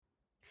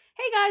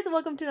Hey guys, and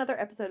welcome to another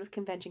episode of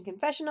Convention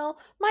Confessional.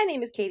 My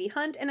name is Katie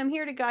Hunt, and I'm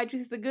here to guide you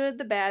through the good,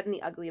 the bad, and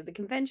the ugly of the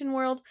convention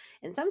world.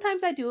 And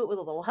sometimes I do it with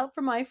a little help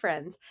from my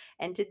friends.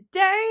 And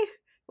today,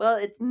 well,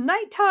 it's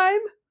nighttime,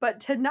 but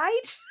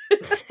tonight,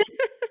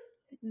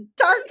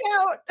 dark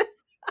out.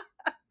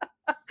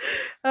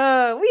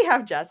 We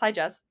have Jess. Hi,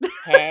 Jess.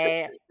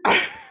 Hey.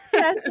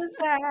 Jess is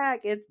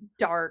back. It's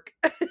dark.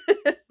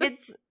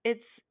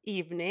 It's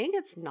evening.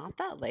 It's not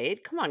that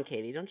late. Come on,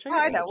 Katie. Don't show Oh,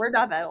 your I age. know, we're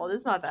not that old.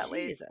 It's not that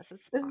late. Jesus, it's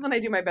This is fine. when I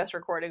do my best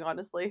recording,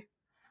 honestly.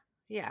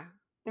 Yeah.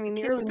 I mean,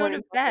 the Kids early go to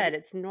morning bed.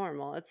 It's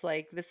normal. It's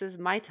like, this is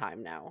my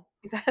time now.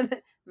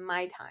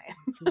 my time.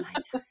 It's my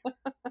time.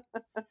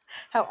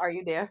 How are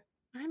you, dear?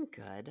 I'm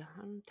good.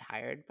 I'm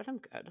tired, but I'm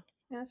good.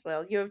 Yes,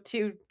 well, you have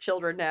 2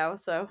 children now,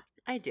 so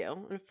I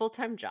do. And a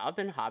full-time job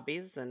and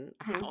hobbies and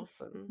a mhm.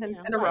 house and,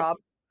 And a life. Rob.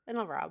 And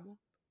a Rob.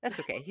 That's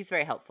okay. He's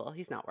very helpful.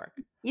 He's not work.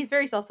 He's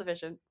very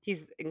self-sufficient.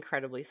 He's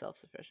incredibly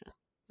self-sufficient.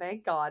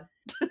 Thank God.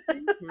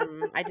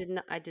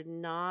 I did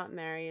not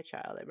marry a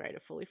child. I married a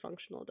fully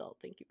functional adult.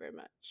 Thank you very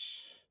much.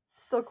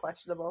 Still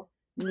questionable.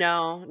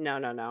 No.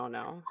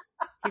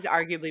 He's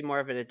arguably more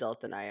of an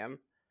adult than I am.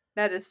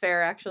 That is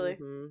fair, actually.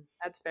 Mm-hmm.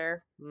 That's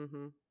fair.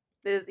 Mm-hmm.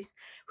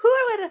 Who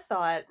would have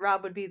thought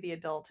Rob would be the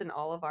adult in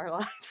all of our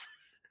lives?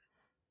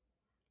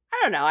 I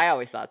don't know. I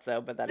always thought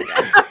so, but then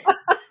again,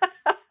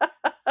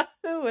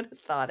 Who would have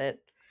thought it?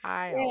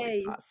 I always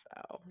Yay. thought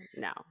so.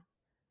 No.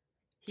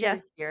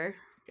 Jess here.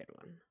 Good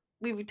one.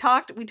 We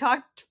talked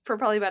for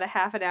probably about a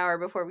half an hour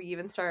before we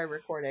even started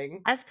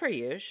recording. As per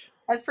usual.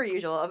 As per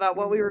usual, about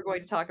what we were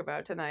going to talk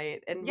about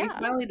tonight. And we Yeah.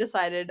 finally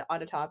decided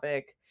on a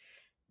topic.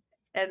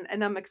 And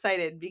I'm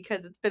excited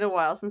because it's been a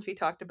while since we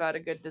talked about a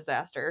good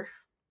disaster.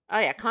 Oh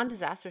yeah, con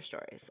disaster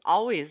stories.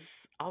 Always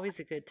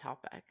a good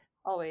topic.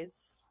 Always.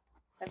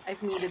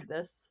 I've needed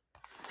this.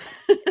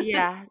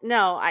 Yeah.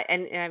 No,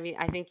 I mean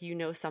I think you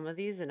know some of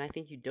these and I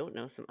think you don't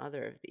know some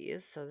other of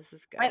these, so this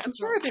is good. I'm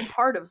sure I've been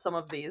part of some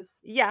of these.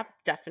 Yeah,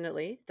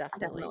 definitely.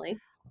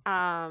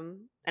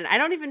 And I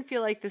don't even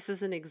feel like this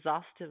is an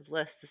exhaustive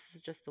list. This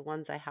is just the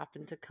ones I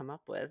happen to come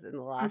up with in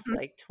the last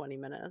like 20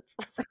 minutes.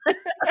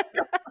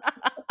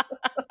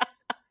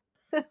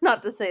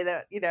 Not to say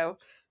that,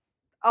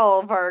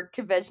 all of our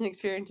convention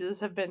experiences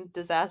have been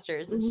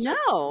disasters. It's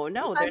No,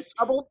 there's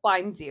trouble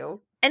finds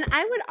you. And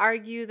I would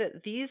argue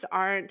that these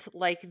aren't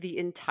like the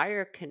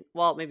entire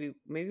well, maybe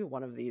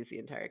one of these, the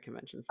entire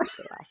convention's a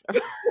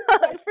disaster.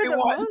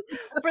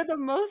 For the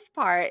most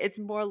part, it's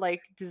more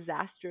like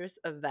disastrous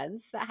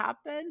events that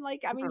happen.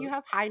 Like, I mean, you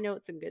have high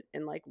notes and good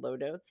and like low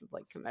notes of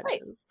like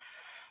conventions. Right.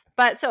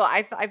 But so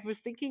I was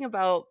thinking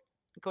about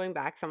going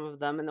back some of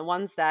them, and the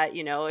ones that,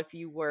 if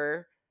you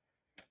were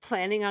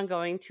planning on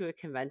going to a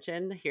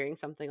convention, hearing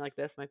something like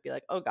this might be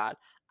like, oh God.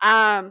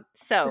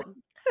 So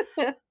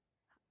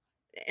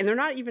and they're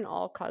not even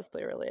all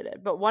cosplay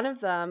related, but one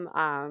of them,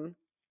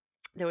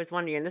 there was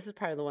one year, and this is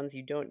probably the ones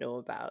you don't know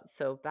about.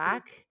 So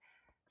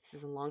this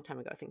is a long time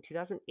ago, I think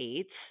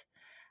 2008,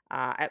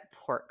 at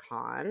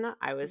PortCon,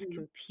 I was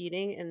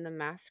competing in the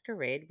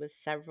masquerade with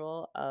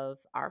several of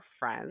our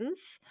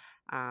friends,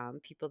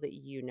 people that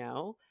you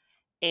know,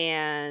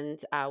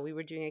 and we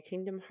were doing a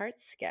Kingdom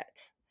Hearts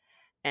skit.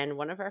 And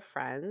one of our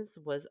friends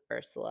was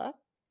Ursula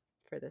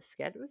for this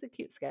skit. It was a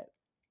cute skit.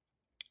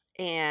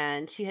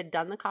 And she had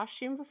done the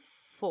costume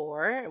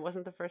before. It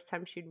wasn't the first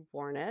time she'd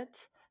worn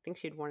it. I think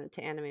she'd worn it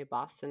to Anime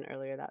Boston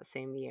earlier that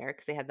same year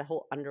because they had the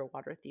whole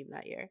underwater theme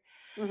that year.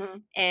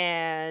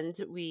 And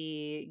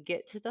we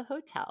get to the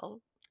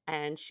hotel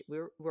and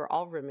we're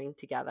all rooming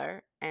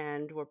together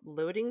and we're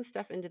loading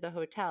stuff into the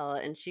hotel,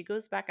 and she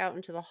goes back out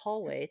into the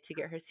hallway to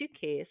get her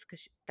suitcase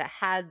because that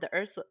had the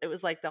Ursula. It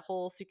was like the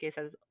whole suitcase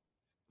has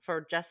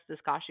for just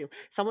this costume.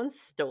 Someone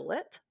stole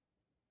it.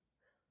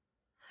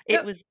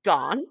 It was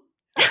gone.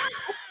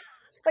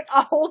 Like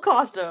a whole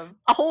costume.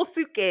 A whole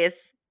suitcase.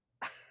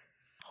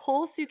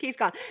 Whole suitcase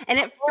gone. And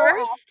at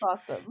first,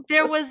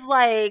 there was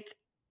like,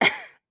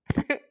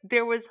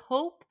 there was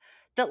hope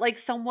that like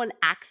someone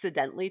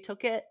accidentally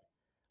took it.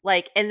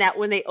 Like, and that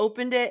when they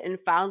opened it and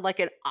found like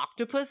an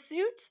octopus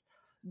suit,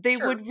 they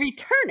would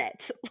return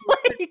it.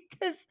 Like,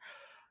 because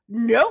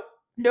nope.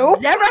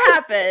 Never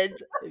happened.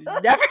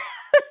 Never happened.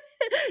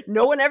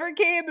 No one ever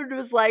came and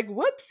was like,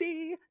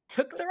 whoopsie,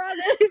 took the wrong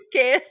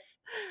suitcase.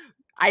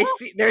 I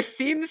see. There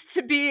seems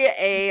to be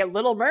a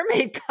Little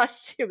Mermaid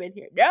costume in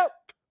here. Nope.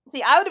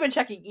 See, I would have been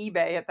checking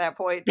eBay at that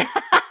point.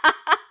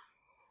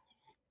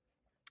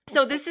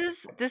 So this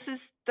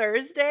is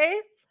Thursday.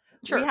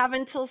 Sure. We have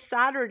until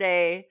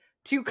Saturday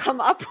to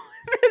come up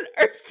with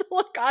an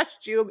Ursula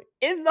costume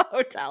in the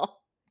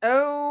hotel.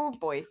 Oh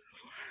boy.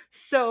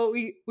 So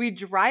we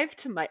drive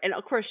to and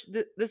of course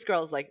this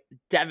girl is like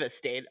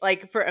devastated,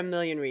 like for a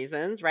million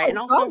reasons, right? And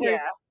also,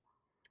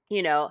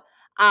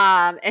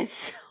 and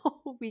so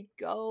we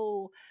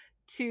go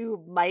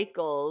to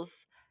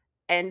Michael's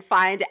and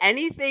find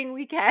anything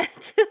we can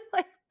to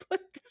like put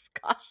this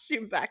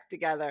costume back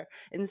together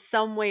in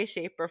some way,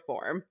 shape, or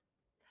form.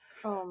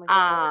 Oh my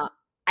God.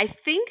 I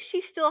think she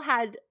still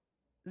had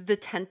the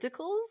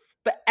tentacles,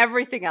 but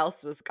everything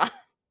else was gone.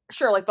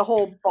 Sure, like the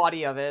whole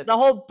body of it. The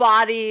whole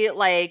body,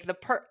 like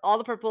all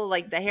the purple,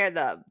 like the hair,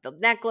 the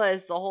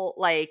necklace, the whole,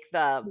 like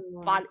the Oh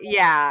my body. god.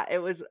 Yeah, it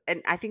was,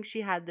 and I think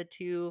she had the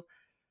two.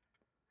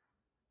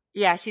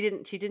 Yeah, she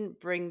didn't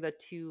bring the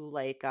two,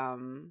 like,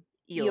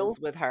 eels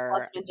with Eels. Lots her. of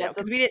No, because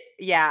Jetsam. we didn't.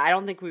 Yeah, I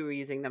don't think we were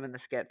using them in the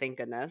skit, thank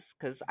goodness,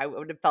 because I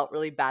would have felt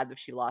really bad if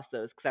she lost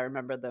those, because I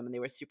remember them and they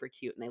were super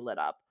cute and they lit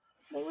up.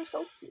 They were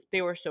so cute.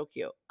 They were so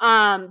cute.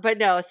 But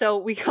no, so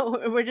we go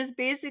and we're just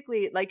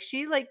basically like,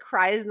 she like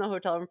cries in the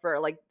hotel room for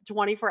like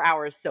 24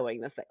 hours sewing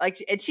this thing.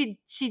 Like, and she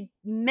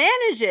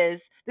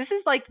manages, this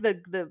is like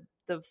the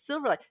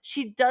silver line.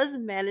 She does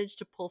manage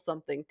to pull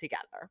something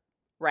together,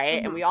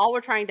 right? And Mhm. we all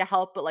were trying to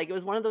help, but like it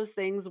was one of those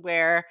things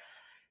where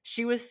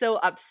she was so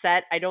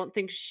upset. I don't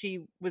think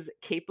she was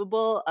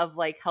capable of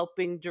like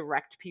helping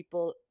direct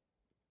people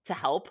to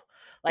help.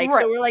 Like,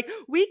 Right. so we're like,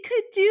 we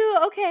could do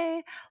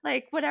okay,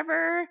 like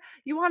whatever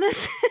you want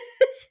us,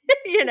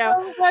 you know,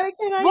 Oh, what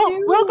can I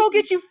we'll do? go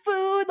get you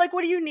food. Like,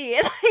 what do you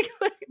need? Like,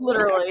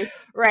 whatever. Literally.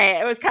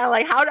 Right. It was kind of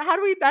like, how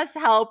do we best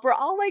help? We're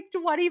all like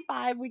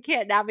 25. We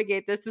can't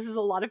navigate this. This is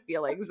a lot of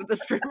feelings in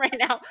this room right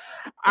now.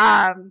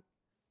 Um,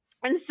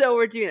 and so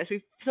we're doing this.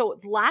 So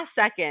last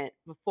second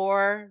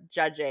before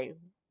judging,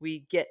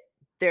 we get,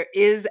 there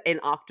is an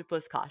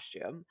octopus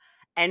costume,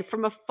 and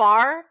from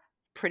afar,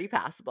 pretty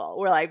passable.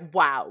 We're like,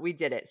 wow, we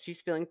did it.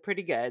 She's feeling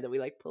pretty good that we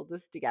like pulled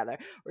this together.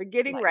 We're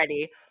getting Nice.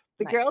 ready.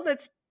 The girl Nice.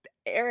 that's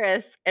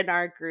Eris in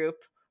our group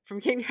from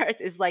Kingdom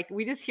Hearts is like,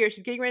 we just hear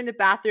she's getting ready in the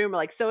bathroom, we're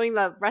like sewing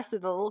the rest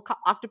of the little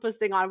octopus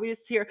thing on. We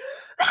just hear,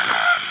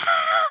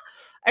 "Ah!"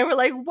 And we're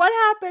like, what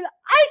happened?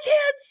 I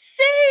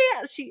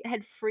can't see.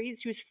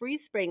 She was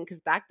freeze spraying, because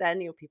back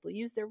then, people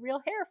use their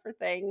real hair for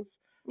things.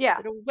 Yeah.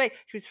 So no way.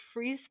 She was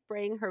freeze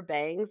spraying her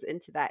bangs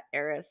into that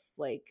Eris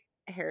like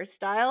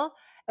hairstyle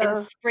and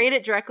Uh, sprayed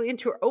it directly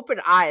into her open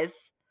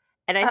eyes.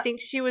 And I uh,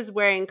 think she was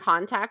wearing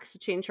contacts to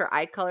change her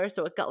eye color,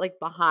 so it got like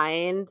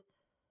behind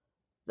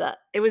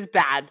it was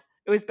bad.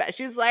 It was bad.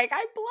 She was like,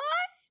 I'm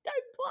blind. I'm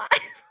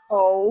blind.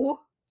 oh.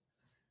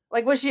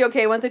 Like, was she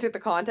okay once they took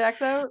the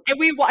contacts out? And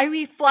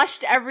we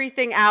flushed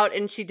everything out,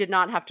 and she did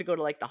not have to go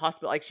to like the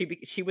hospital. Like,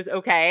 she was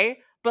okay,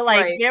 but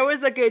like Right. there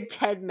was a good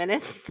 10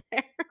 minutes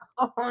there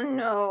Oh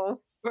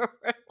no. where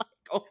we're like,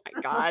 oh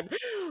my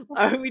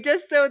god, we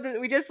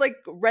just like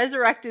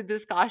resurrected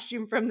this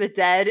costume from the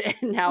dead,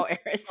 and now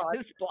Eris God.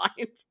 is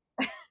blind.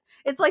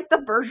 It's like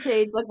the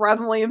birdcage, like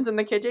Robin Williams in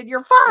the kitchen.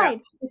 You're Yeah.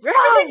 fine. It's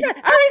Everything's fine. fine.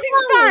 It's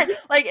Everything's fine. fine.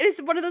 Like,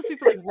 it's one of those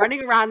people like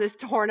running around this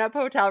torn up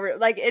hotel room.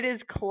 Like, it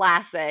is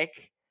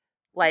classic,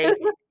 like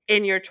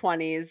in your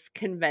 20s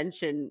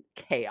convention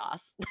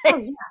chaos. Oh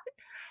yeah.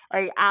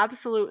 Like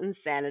absolute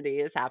insanity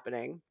is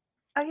happening.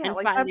 Oh yeah. And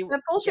Like that, finally,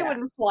 that bullshit yeah.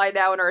 wouldn't fly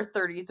now in our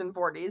 30s and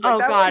 40s. Like Oh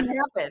that god. wouldn't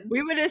happen.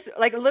 We would just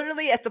like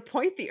literally at the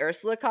point the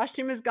Ursula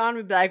costume is gone,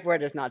 we'd be like, we're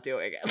just not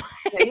doing it.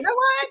 Yeah, you know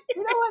what?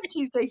 You know what?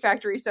 Cheesesteak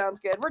Factory sounds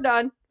good. We're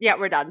done. Yeah,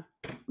 we're done.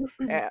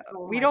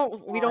 Oh We my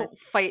god. don't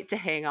fight to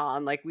hang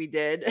on like we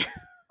did.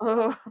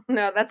 Oh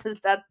no, that's a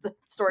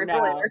story for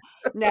No, later.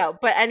 no.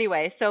 But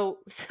anyway, so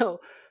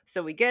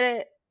we get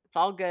it. It's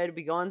all good.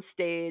 We go on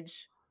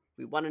stage.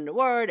 We won an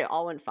award. It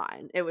all went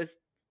fine. It was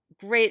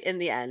great in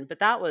the end. But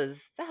that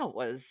was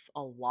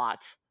a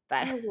lot.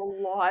 That That was a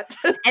lot.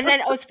 and then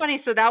it was funny.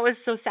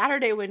 So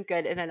Saturday went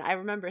good, and then I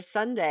remember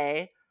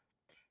Sunday.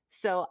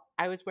 So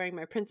I was wearing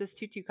my Princess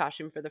Tutu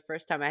costume for the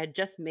first time. I had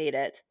just made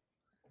it.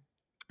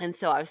 And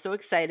so I was so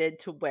excited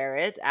to wear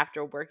it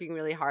after working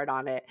really hard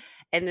on it.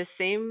 And the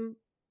same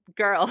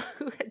girl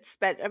who had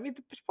spent, I mean,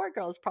 the poor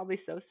girl is probably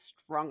so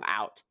strung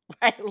out,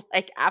 right?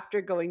 Like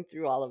after going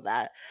through all of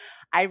that.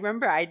 I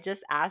remember I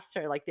just asked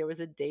her, like, there was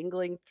a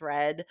dangling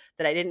thread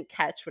that I didn't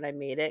catch when I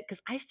made it,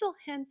 because I still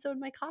hand sewed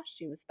my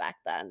costumes back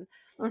then.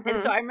 And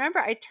so Mhm. I remember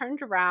I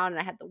turned around and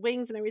I had the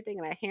wings and everything,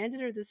 and I handed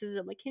her the scissors.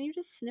 I'm like, can you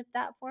just snip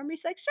that for me?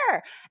 She's like,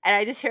 sure. And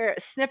I just hear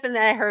it snip, and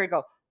then I heard her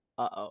go,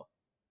 uh-oh.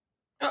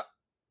 Uh,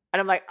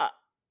 And I'm like,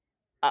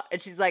 and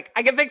she's like,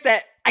 I can fix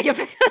it. I can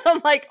fix it.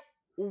 I'm like,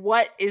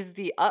 what is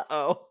the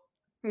uh-oh?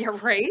 You're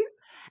right.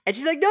 And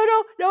she's like, no,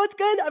 it's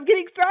good. I'm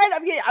getting thread.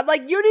 I'm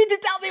like, you need to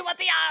tell me what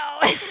the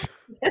uh-oh is.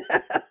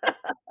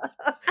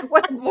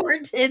 What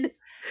warranted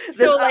this?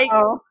 So like,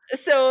 Oh,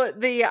 so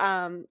the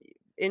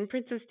in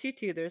Princess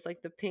Tutu, there's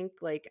like the pink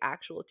like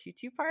actual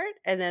tutu part,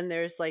 and then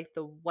there's like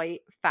the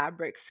white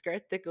fabric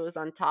skirt that goes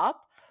on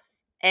top.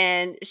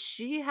 And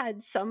she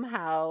had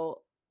somehow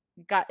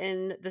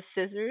gotten the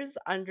scissors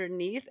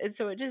underneath, and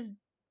so it just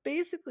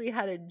basically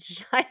had a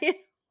giant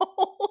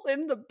hole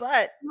in the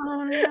butt,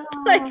 oh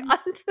like no.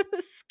 onto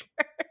the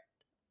skirt.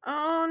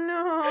 Oh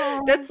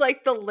no. That's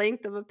like the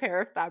length of a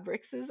pair of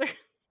fabric scissors.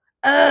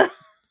 Uh,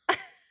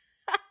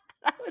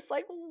 I was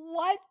like,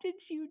 what did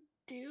you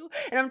do?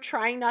 And I'm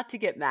trying not to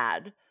get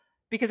mad,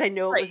 because I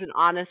know it was right. an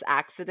honest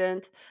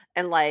accident.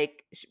 And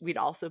like, we'd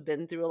also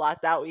been through a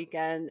lot that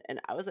weekend. And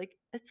I was like,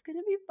 it's going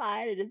to be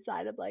fine. And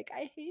inside, I'm like,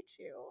 I hate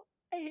you.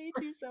 I hate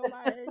you so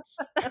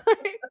much.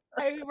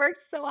 I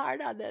worked so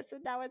hard on this,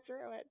 and now it's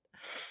ruined.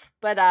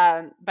 But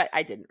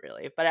I didn't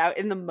really. But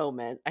in the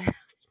moment, I was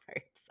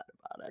very upset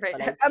about it. Right.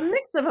 But I A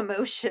mix of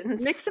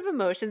emotions. mix of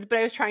emotions, but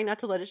I was trying not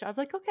to let it show. I was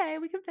like, okay,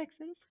 we can fix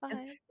it. It's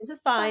fine. This is It's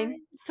fine.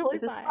 fine. It's totally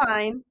This is fine.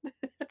 fine.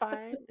 It's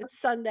fine. It's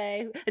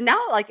Sunday. And now,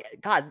 like,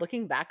 God,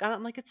 looking back on it,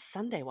 I'm like, it's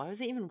Sunday. Why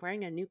was I even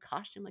wearing a new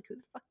costume? Like, who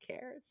the fuck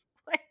cares?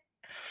 Like,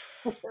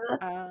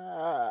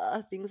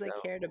 things I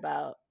cared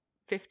about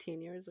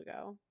 15 years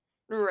ago.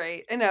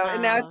 Right. I know.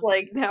 And now it's Uh,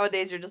 like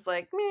nowadays you're just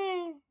like,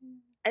 meh.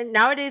 and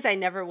nowadays, I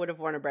never would have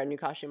worn a brand new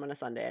costume on a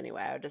Sunday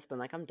anyway. I would just been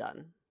like, I'm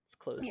done. It's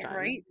close Yeah, time.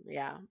 right.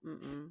 Yeah.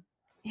 Mm-mm.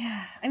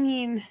 Yeah. I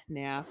mean,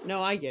 yeah.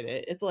 No, I get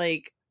it. It's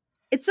like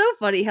it's so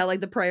funny how like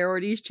the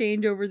priorities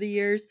change over the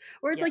years,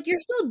 where it's Yep. like you're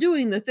still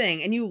doing the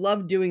thing and you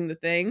love doing the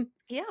thing.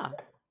 Yeah.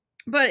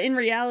 But in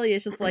reality,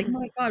 it's just like,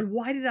 my God,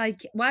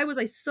 why was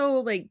I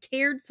so like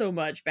cared so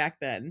much back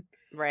then?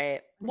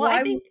 Right. Well, I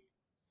Why think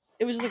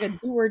it was just like a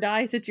do or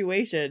die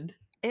situation.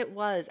 it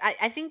was.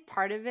 I think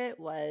part of it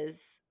was,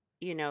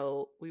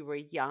 we were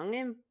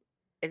young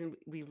and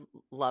we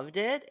loved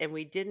it and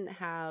we didn't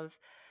have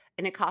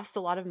and it cost a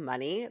lot of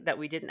money that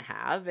we didn't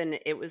have and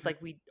it was like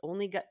we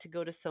only got to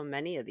go to so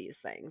many of these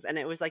things and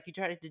it was like you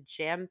tried to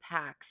jam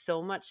pack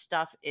so much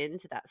stuff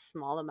into that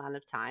small amount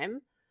of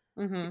time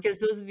Mhm. because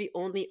those are the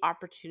only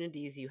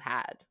opportunities you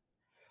had,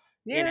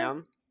 you Yeah.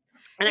 know?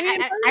 And I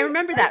mean, I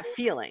remember that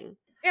feeling.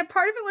 yeah,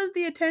 part of it was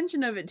the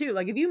attention of it too.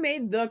 Like if you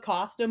made the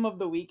costume of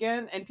the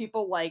weekend and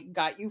people like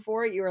got you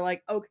for it, you were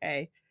like,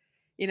 okay.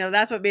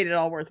 That's what made it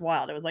all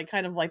worthwhile. It was like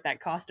kind of like that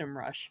costume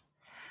rush.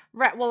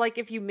 Right. Well, like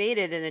if you made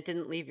it and it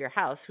didn't leave your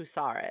house, who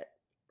saw it?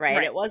 Right.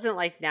 Right. It wasn't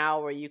like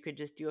now where you could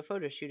just do a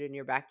photo shoot in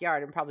your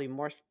backyard and probably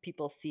more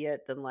people see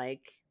it than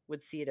like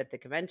would see it at the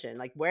convention.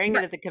 Like wearing it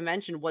Right. at the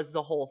convention was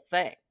the whole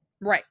thing,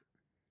 Right.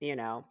 you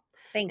know?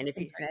 Thanks, And if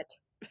you, internet.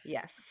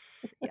 yes,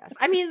 yes.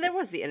 I mean, there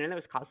was the internet, there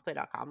was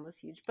cosplay.com was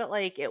huge, but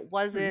like it Mhm.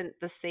 wasn't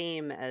the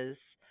same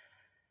as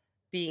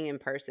being in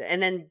person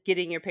and then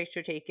getting your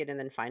picture taken and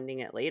then finding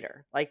it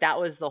later. Like that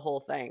was the whole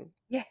thing.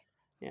 Yeah.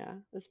 Yeah.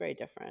 It was very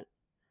different.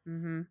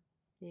 Mhm.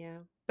 Yeah.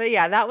 But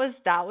yeah, that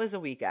was a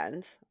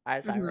weekend,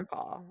 as I Mhm.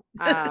 recall.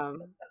 I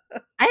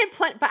had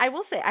plenty but I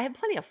will say I had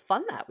plenty of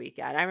fun that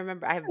weekend. I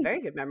remember I have Oh, very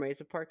yeah. good memories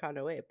of Port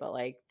Condo 8, but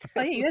like Oh,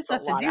 there yeah, you was had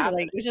a stuff to lot do. Like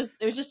happening.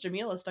 it was just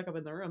Jamila stuck up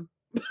in the room.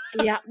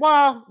 Yeah,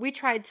 well, we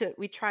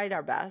tried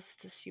our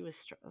best. She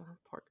was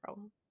poor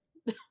girl.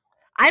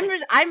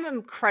 Like, I'm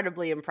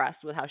incredibly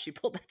impressed with how she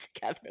pulled that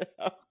together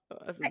though.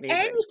 That was and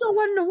amazing. you still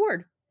won an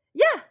award.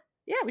 Yeah.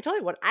 Yeah, we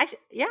totally won.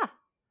 Yeah.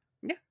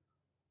 Yeah.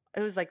 It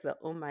was like the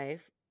oh my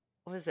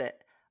what was it?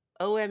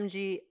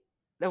 OMG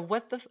the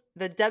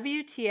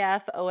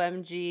WTF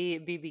OMG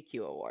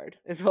BBQ award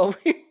is what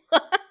we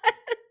won.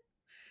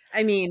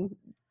 I mean,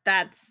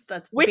 that's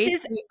Which is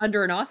basically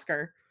under an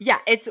Oscar. yeah,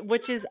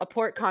 which is a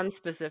PortCon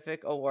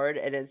specific award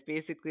and it's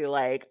basically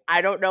like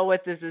I don't know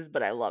what this is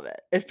but I love it.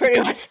 It's pretty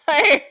much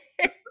like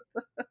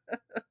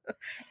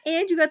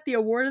And you got the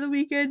award of the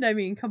weekend. I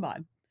mean, come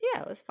on.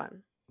 yeah, it was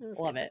fun. It was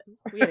Love good it.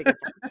 time. We had a good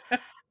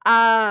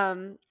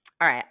time.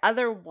 All right,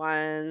 other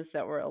ones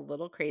that were a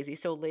little crazy.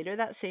 So later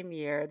that same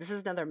year, this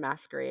is another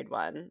masquerade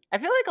one. I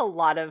feel like a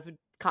lot of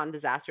con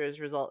disasters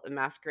result in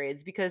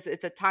masquerades because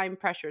it's a time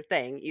pressure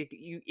thing. It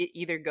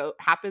either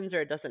happens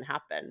or it doesn't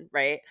happen,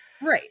 right?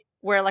 Right.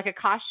 Where like a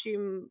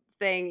costume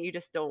thing, you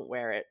just don't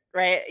wear it,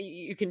 right?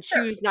 You can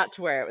Sure. choose not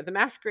to wear it. With a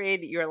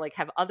masquerade, you're like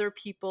have other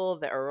people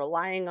that are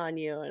relying on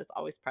you, and it's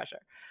always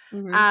pressure.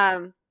 Mhm.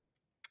 Um,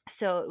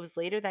 so it was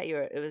later that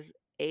year. It was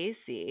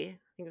AC. I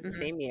think it was the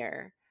Mhm. same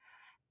year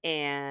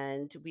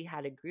and we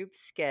had a group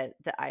skit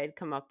that I had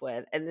come up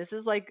with. And this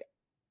is like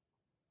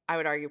I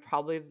would argue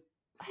probably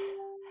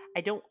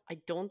I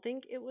don't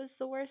think it was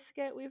the worst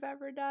skit we've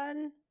ever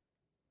done,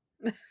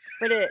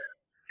 but it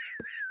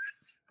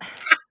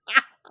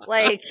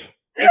like it's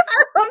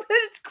I love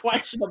that it's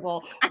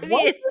questionable. I Was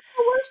mean this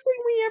the worst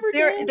thing we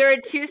ever there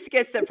are two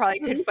skits that probably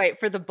could did? fight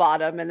for the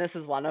bottom and this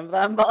is one of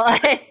them, but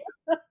like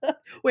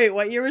Wait,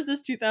 what year was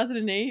this?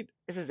 2008?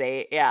 this is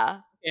 8, yeah.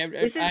 Yeah, I'm,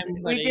 This is I'm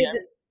we ready. did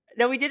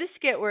no, we did a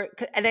skit where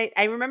and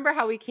I remember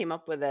how we came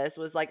up with this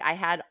was like I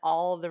had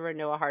all the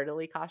Renoa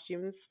Hartley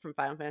costumes from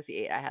Final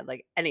Fantasy 8. I had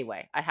like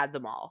anyway, I had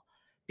them all.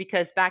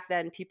 Because back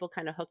then people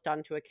kind of hooked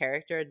onto a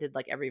character and did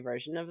like every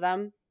version of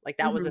them. Like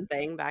that was a Mhm.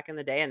 thing back in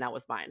the day and that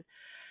was mine.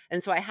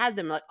 And so I had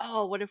them like,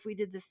 oh, what if we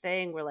did this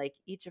thing where like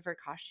each of her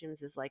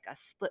costumes is like a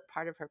split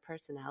part of her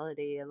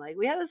personality and like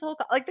we had this whole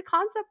like the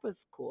concept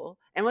was cool.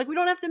 And like we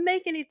don't have to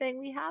make anything,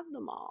 we have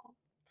them all.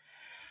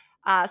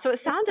 So it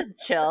sounded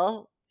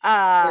chill.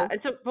 Sure.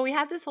 And so, but we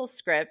had this whole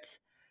script,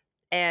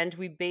 and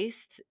we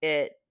based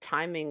it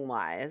timing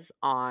wise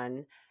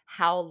on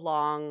how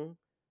long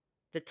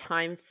the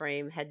time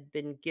frame had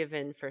been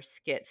given for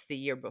skits the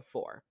year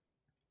before,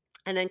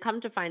 and then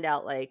come to find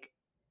out, like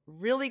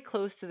really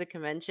close to the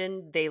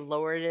convention, they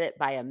lowered it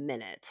by a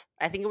minute.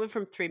 I think it went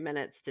from 3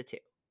 minutes to 2,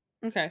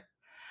 Okay.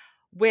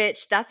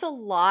 which that's a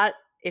lot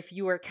if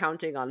you were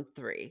counting on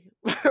 3,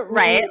 Mm,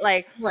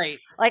 right? right.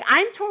 Like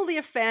I'm totally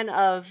a fan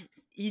of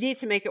you need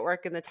to make it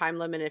work in the time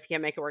limit. If you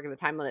can't make it work in the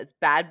time limit, it's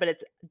bad. But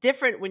it's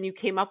different when you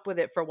came up with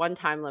it for one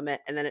time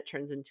limit and then it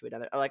turns into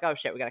another. Or like, oh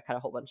shit, we got to cut a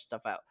whole bunch of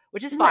stuff out,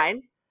 which is Right.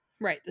 fine.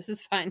 Right. This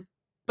is fine.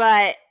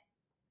 But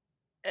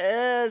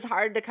it's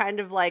hard to kind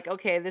of like,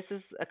 okay, this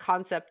is a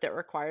concept that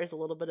requires a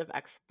little bit of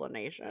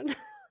explanation.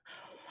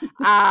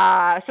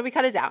 So we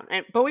cut it down,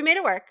 but we made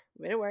it work.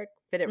 We made it work.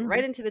 Fit it Mhm.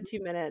 right into the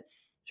 2 minutes.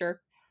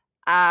 Sure.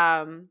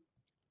 Um,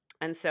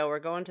 and so we're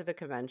going to the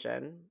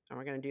convention and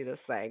we're gonna do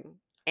this thing.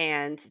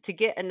 And to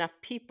get enough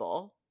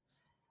people,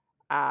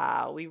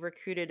 we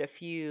recruited a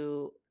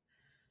few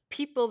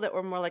people that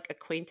were more like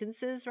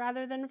acquaintances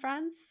rather than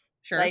friends.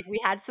 Sure. Like we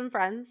had some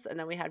friends and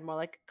then we had more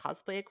like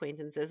cosplay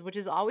acquaintances, which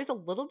is always a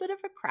little bit of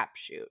a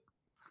crapshoot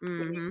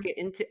when you Mhm. get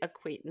into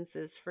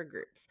acquaintances for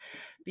groups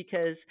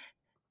because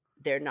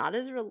they're not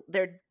as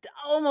they're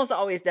almost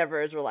always never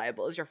as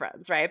reliable as your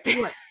friends, right?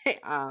 Right.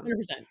 um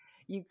 100%.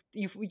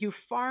 you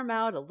farm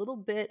out a little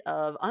bit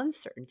of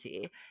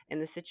uncertainty in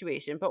the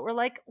situation, but we're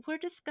like, we're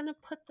just gonna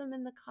put them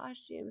in the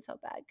costumes. How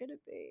bad could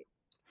it be?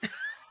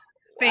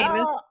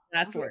 Famous Well,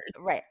 last words.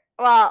 right.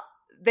 Well,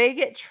 they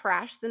get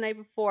trashed the night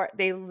before.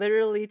 They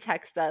literally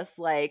text us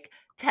like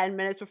 10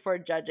 minutes before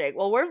judging.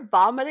 Well, we're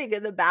vomiting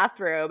in the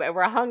bathroom and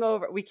we're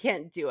hungover. We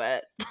can't do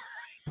it.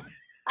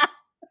 Ah!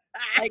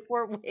 Like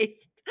we're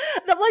wasted.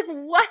 And I'm like,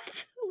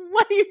 what?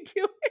 What are you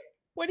doing?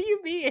 What do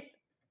you mean?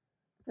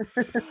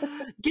 Get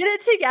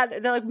it together.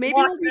 They're like, maybe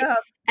Walk we'll it be. up.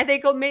 And they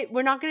go,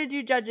 we're not gonna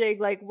do judging.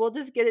 Like, we'll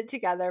just get it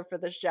together for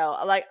the show.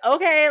 I'm like,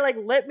 okay, like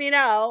let me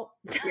know.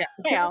 Yeah.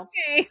 You know,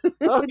 Okay.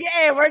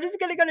 okay, we're just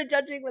gonna go to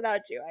judging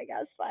without you. I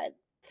guess fine.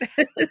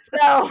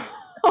 So,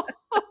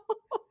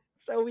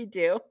 so we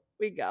do.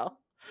 We go.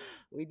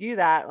 We do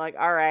that. Like,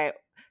 all right.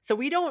 So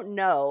we don't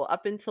know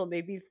up until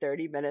maybe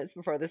 30 minutes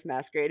before this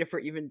masquerade if we're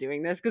even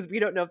doing this because we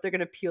don't know if they're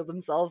gonna peel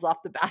themselves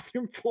off the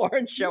bathroom floor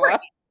and show Right.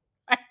 up.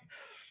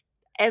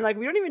 And like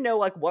we don't even know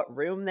like what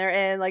room they're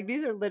in. Like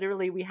these are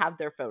literally we have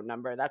their phone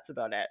number. That's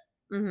about it.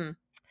 Mhm.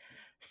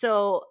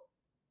 So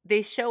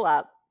they show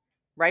up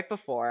right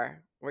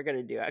before we're going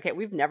to do it. Okay,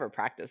 we've never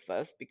practiced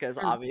this because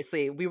Mm.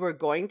 obviously we were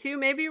going to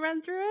maybe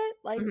run through it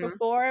like Mhm.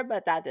 before,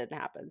 but that didn't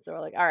happen. So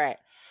we're like, all right,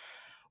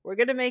 we're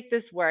going to make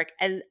this work.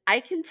 And I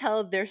can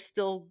tell they're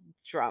still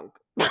drunk.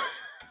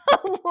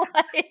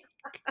 Like,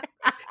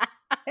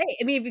 Hey,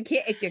 I mean,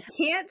 if you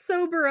can't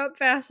sober up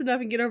fast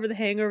enough and get over the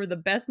hangover, the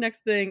best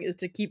next thing is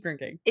to keep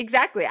drinking.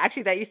 exactly.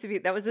 Actually,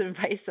 that was an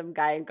advice some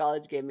guy in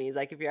college gave me. He's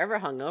like, if you're ever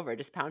hungover,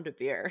 just pound a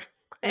beer.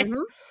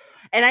 Mhm.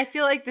 And I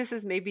feel like this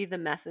is maybe the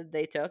method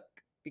they took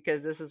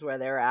because this is where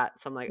they're at.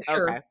 So I'm like,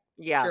 Sure. okay,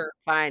 yeah, Sure.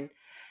 fine.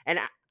 And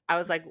I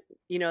was like,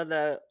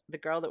 the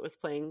girl that was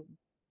playing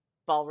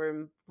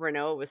ballroom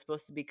Renault was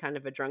supposed to be kind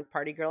of a drunk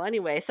party girl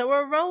anyway. So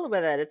we're rolling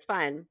with it. It's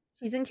fine.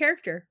 She's in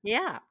character.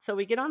 Yeah. So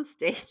we get on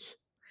stage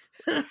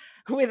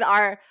with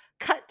our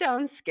cut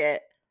down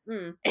skit,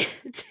 Mm.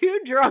 two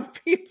drunk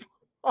people.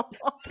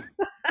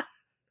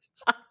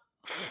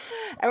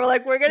 And we're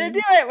like, we're gonna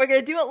do it. We're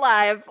gonna do it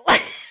live.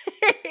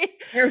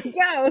 There we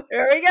go.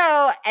 There we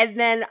go. And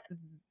then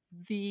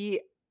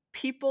the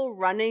people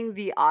running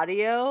the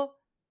audio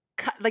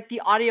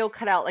the audio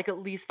cut out like at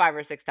least 5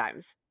 or 6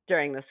 times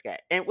during the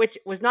skit. And which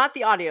was not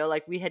the audio.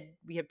 Like we had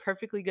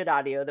perfectly good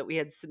audio that we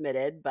had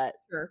submitted, but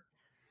Sure.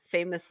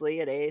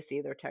 famously at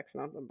AAC their tech's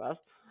not the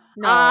best.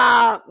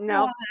 No.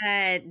 No.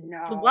 What?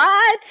 No.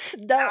 What?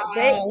 No,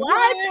 they No.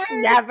 what?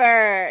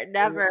 What?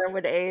 Never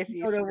would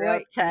AAC Don't know screw what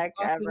up you're tech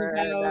talking ever.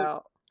 about.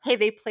 No. Hey,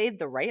 they played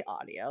the right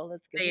audio.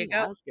 Let's give There you them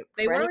go. that. Let's give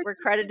They were credit always where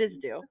gonna credit do is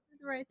due.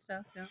 the right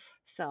stuff. Yeah.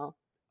 So,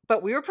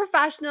 but we were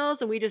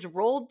professionals and we just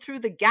rolled through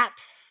the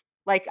gaps.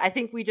 Like I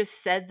think we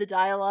just said the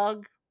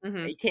dialogue.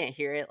 Mhm. You can't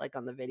hear it like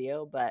on the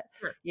video, but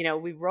Sure.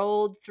 we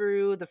rolled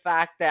through the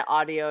fact that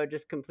audio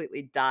just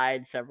completely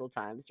died several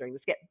times during the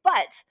skit.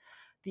 But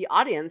the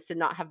audience did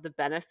not have the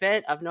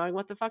benefit of knowing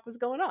what the fuck was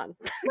going on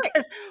Right.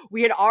 because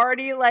we had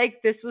already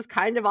like this was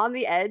kind of on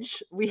the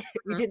edge. We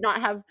Mhm. did not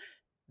have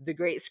the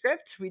great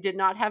script. We did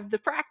not have the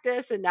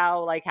practice, and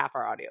now like half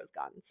our audio is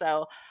gone.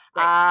 So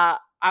Right.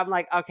 I'm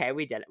like, okay,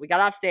 we did it. We got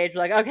off stage.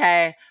 We're like,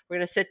 okay, we're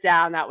gonna sit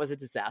down. That was a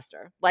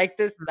disaster. Like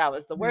this, that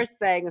was the Mhm. worst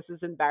thing. This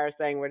is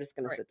embarrassing. We're just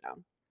gonna Right. sit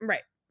down.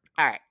 Right.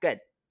 All right, good.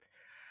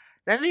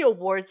 Then the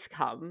awards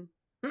come,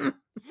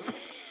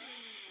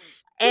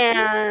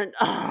 and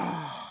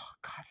oh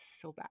god, it's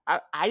so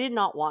bad. I did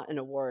not want an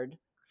award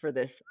for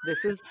this.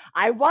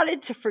 I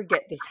wanted to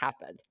forget this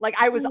happened. Like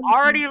I was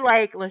already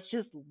like, let's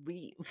just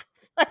leave.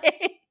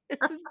 Like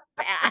this is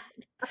bad.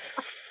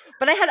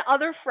 But I had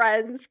other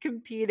friends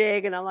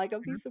competing, and I'm like, I'll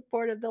be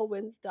supportive. They'll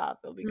win stuff.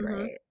 It'll be Mhm.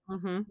 great.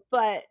 Mhm.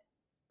 But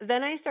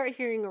then I start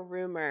hearing a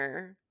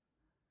rumor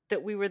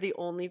that we were the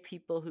only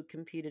people who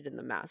competed in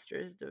the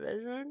Masters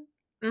division.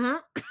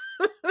 Mhm.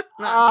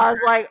 I was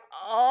like,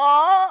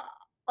 oh,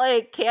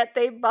 like, can't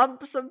they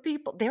bump some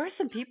people? There were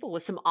some people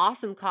with some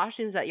awesome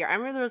costumes that year. I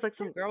remember there was like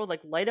some girl with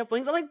like light up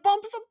wings. I'm like,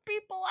 bump some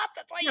people up.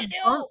 That's what Yeah, you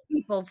bump do.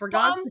 people for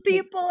God's Bump sake.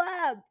 people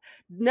up.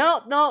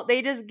 No,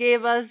 they just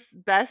gave us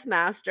best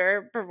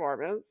master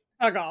performance.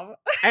 Fuck off.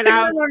 And I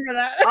I was, remember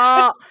that.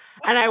 oh,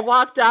 and I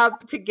walked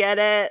up to get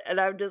it,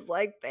 and I'm just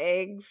like,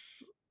 thanks.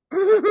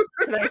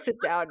 Can I sit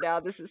down now?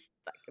 This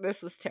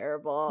was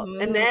terrible.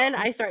 And then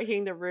I start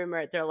hearing the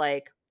rumor. They're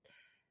like,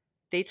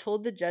 they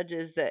told the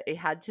judges that it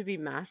had to be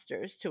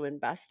masters to win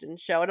best in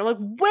show. And I'm like,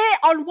 wait,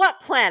 on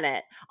what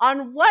planet?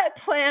 On what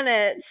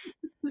planet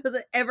Does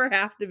it ever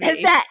have to has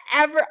be? that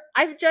ever?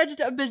 I've judged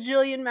a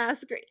bajillion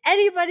masquerade.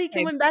 Anybody can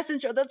Same. win best in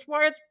show. That's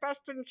why it's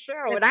best in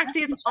show. It It's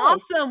actually best is in show.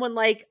 awesome when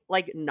like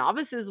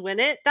novices win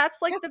it. That's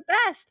like Yeah. the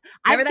best.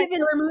 Remember I've that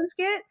given Sailor Moon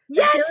skit? That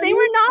Yes, Sailor they were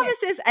Moon skit.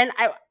 novices, and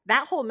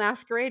that whole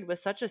masquerade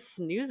was such a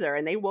snoozer,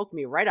 and they woke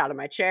me right out of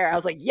my chair. I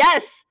was like,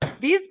 "Yes,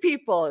 these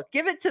people,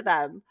 give it to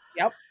them."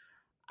 Yep.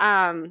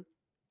 Um,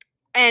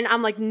 and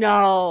I'm like,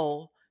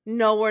 "No,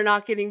 no, we're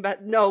not getting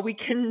no, we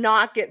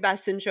cannot get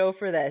best in show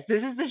for this.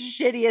 This is the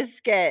shittiest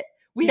skit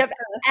we have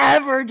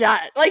ever done.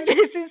 Like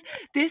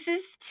this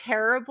is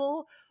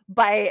terrible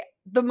by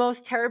the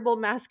most terrible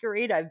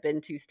masquerade I've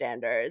been to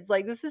standards.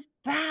 Like this is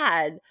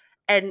bad."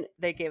 And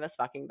they gave us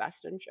fucking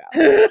best in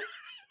show.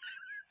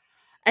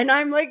 And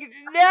I'm like,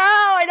 no,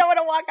 I don't want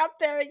to walk up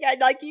there again.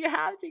 Like, you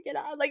have to get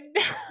out. Like,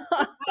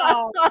 no.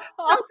 Oh.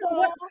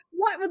 Also,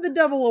 what with the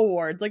double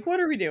awards? Like,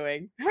 what are we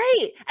doing?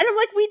 Right. And I'm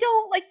like, we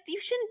don't, like,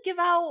 you shouldn't give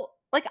out,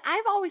 like,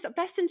 I've always,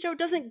 Best in Show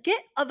doesn't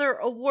get other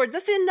awards.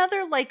 That's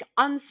another, like,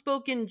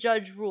 unspoken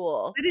judge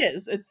rule. It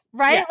is. It's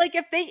right. Yeah, like,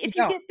 if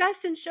you get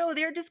Best in Show,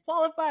 they're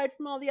disqualified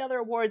from all the other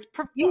awards.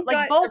 you like,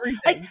 got both. everything.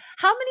 Like,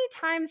 how many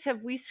times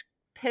have we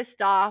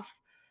pissed off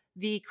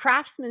the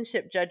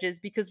craftsmanship judges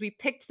because we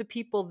picked the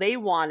people they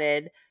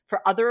wanted for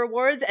other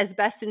awards as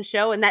best in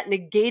show, and that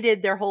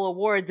negated their whole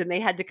awards, and they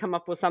had to come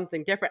up with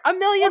something different a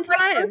million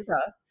times.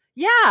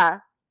 Yeah.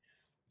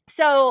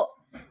 So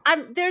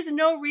there's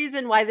no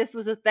reason why this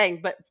was a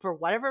thing, but for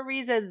whatever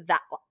reason,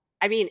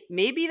 I mean,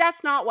 maybe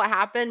that's not what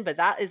happened, but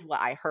that is what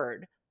I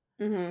heard.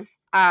 Mm-hmm.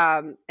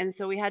 And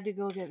so we had to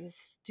go get this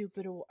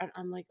stupid award. And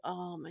I'm like,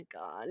 oh my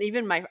God. And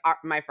even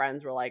my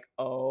friends were like,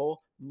 oh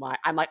my,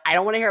 I'm like, I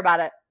don't want to hear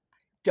about it.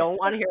 Don't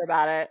want to hear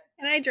about it.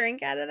 Can I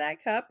drink out of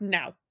that cup?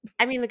 No.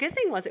 I mean, the good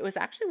thing was it was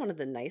actually one of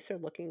the nicer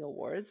looking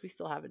awards. We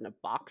still have it in a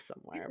box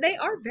somewhere. They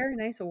are very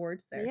nice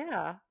awards there.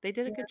 Yeah, they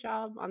did a good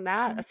job on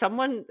that. Mm-hmm.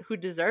 Someone who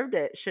deserved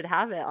it should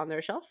have it on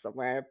their shelf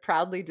somewhere,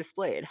 proudly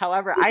displayed.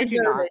 However, I do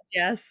not.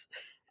 Jess.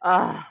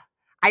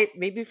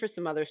 Maybe for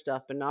some other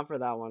stuff, but not for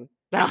that one.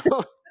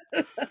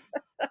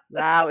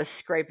 That was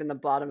scraping the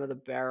bottom of the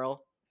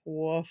barrel.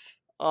 Woof.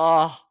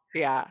 Oh,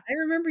 yeah. I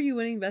remember you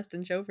winning Best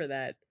in Show for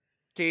that.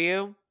 Do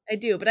you? I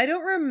do, but I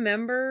don't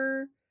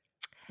remember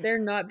there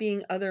not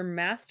being other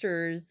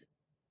masters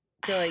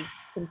to like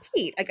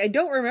compete. Like I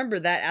don't remember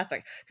that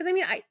aspect because I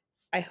mean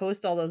I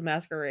host all those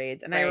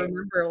masquerades and I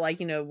remember like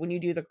when you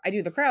do I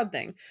do the crowd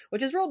thing,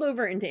 which is rolled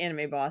over into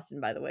Anime Boston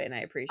by the way, and I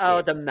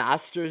appreciate the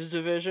Masters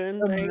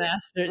division thing.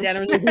 Masters, yeah,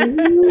 like,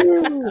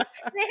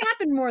 they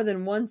happen more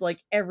than once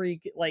like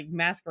every like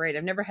masquerade.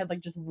 I've never had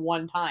like just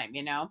one time,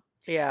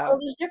 Yeah. Well,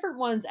 there's different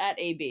ones at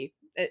AB.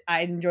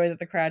 I enjoy that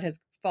the crowd has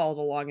followed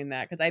along in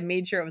that because I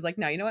made sure it was like,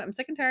 no, you know what? I'm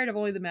sick and tired of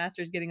only the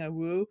masters getting a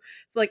woo.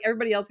 So like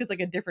everybody else gets like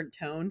a different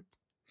tone.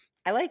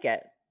 I like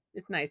it.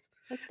 It's nice.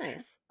 That's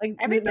nice. Like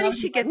everybody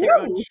should get their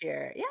own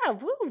cheer. Yeah,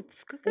 woo.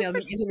 The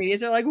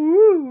intermediates are like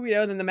woo,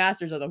 and then the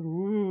masters are the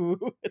woo.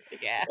 It's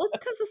like, yeah. Well,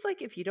 because it's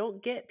like if you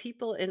don't get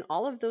people in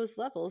all of those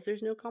levels,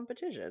 there's no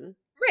competition.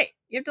 Right.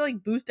 You have to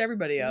like boost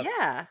everybody up.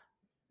 Yeah.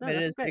 No, but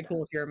it is pretty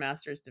cool if you're a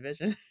masters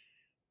division.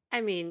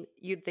 I mean,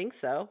 you'd think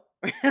so.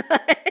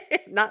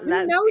 Not we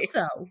know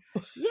so.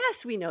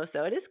 Yes, we know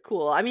so. It is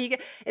cool. I mean,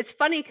 it's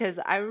funny because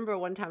I remember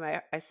one time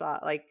I saw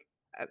like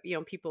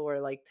people were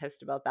like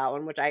pissed about that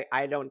one, which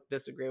I don't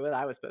disagree with.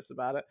 I was pissed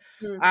about it.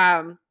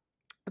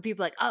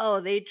 People like, oh,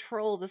 they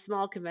troll the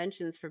small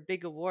conventions for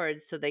big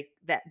awards, so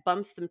that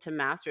bumps them to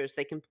masters.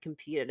 They can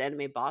compete at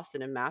Anime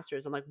Boston and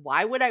masters. I'm like,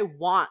 why would I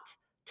want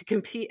to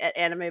compete at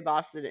Anime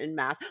Boston and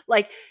mass?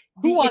 Like,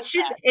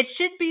 it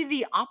should be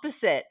the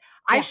opposite.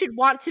 Yeah. I should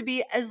want to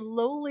be as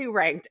lowly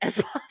ranked as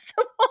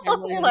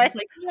possible. Like,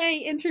 yay,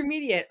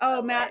 intermediate.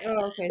 Oh, Matt.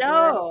 Oh, okay.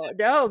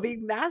 No,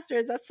 being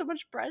masters, that's so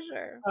much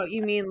pressure. Oh,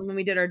 you mean when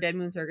we did our Dead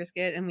Moon Circus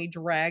skit and we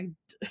dragged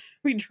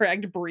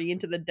Bree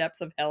into the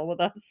depths of hell with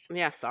us?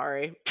 Yeah,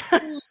 sorry.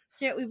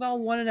 Shit, we've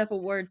all won enough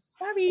awards.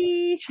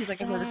 Sorry. She's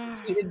like, I've never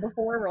competed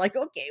before. We're like,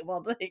 okay,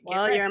 well,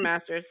 you're a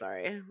master.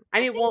 Sorry. I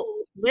mean, well,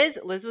 Liz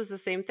was the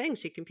same thing.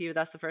 She competed with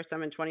us the first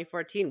time in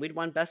 2014. We'd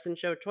won Best in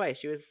Show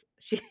twice.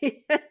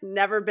 She had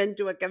never been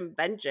to a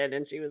convention,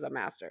 and she was a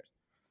master.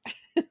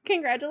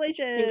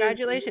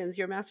 Congratulations.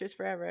 You're masters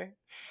forever.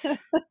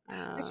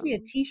 That should be a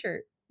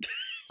t-shirt.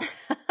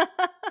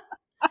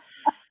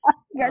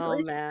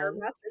 Congratulations, you're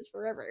masters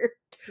forever.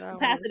 We'll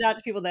pass it out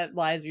to people that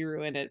lives we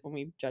ruin it when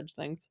we judge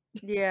things.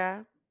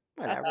 Yeah,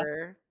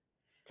 whatever.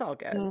 It's all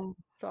good.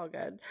 It's all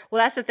good.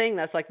 Well, that's the thing.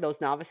 That's like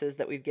those novices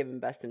that we've given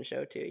Best in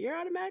Show to. You're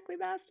automatically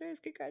masters.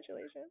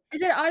 Congratulations.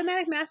 Is it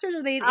automatic masters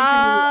or they?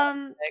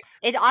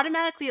 It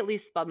automatically at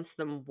least bumps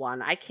them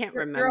one. I can't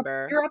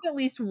remember. You're up at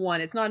least one.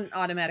 It's not an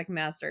automatic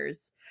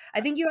masters. I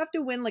think you have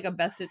to win like a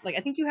best. Like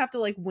I think you have to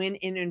like win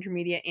in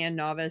intermediate and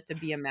novice to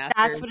be a master.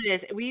 That's what it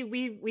is.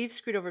 We've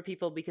screwed over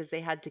people because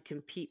they had to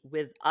compete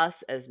with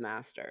us as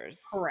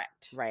masters.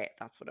 Correct. Right.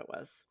 That's what it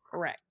was.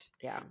 Correct.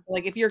 Yeah.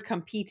 Like if you're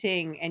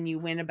competing and you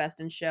win a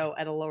Best in Show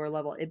at a lower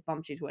level, level, it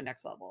bumps you to a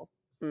next level.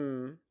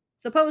 Mm.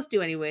 Supposed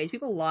to, anyways.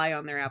 People lie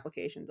on their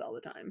applications all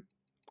the time.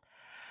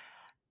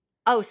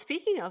 Oh,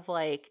 speaking of,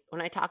 like,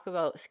 when I talk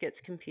about skits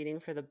competing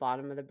for the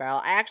bottom of the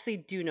barrel, I actually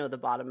do know the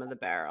bottom of the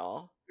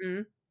barrel.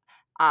 Mm.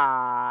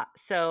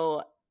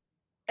 So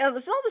it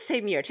was all the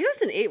same year.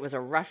 2008 was a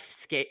rough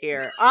skit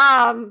year.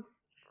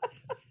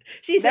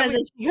 She Then says we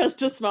that she goes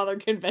to smaller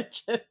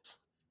conventions.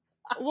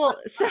 well,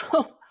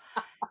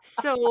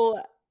 so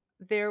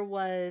there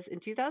was in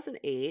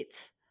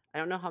 2008, I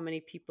don't know how many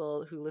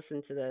people who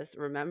listen to this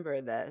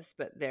remember this,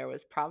 but there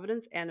was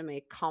Providence Anime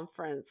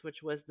Conference,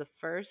 which was the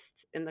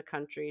first in the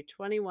country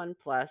 21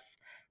 plus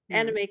Hmm.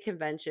 anime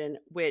convention,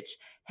 which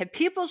had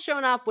people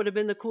shown up would have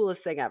been the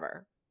coolest thing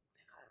ever,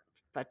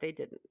 but they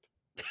didn't.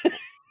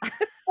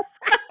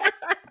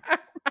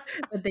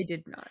 But they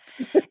did not.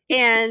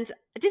 And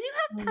did you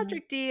have Um,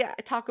 Patrick D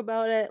talk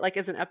about it like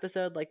as an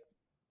episode? Like,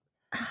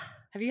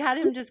 have you had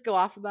him just go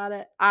off about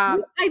it?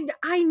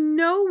 I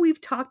know we've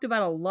talked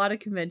about a lot of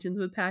conventions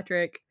with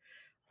Patrick.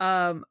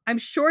 I'm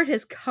sure it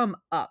has come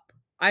up.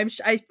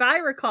 If I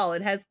recall,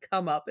 it has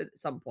come up at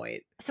some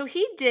point. So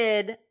he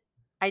did.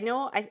 I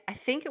know. I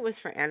think it was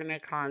for Anime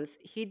Cons.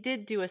 He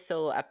did do a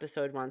solo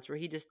episode once where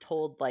he just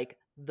told like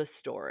the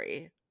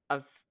story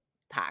of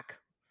Pac,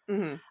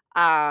 Hmm.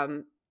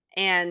 um,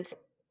 and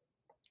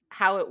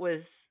how it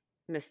was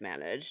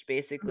mismanaged,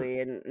 basically,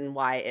 and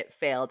why it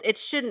failed. It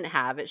shouldn't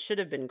have. It should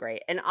have been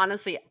great. And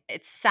honestly,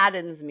 it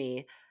saddens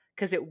me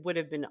because it would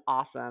have been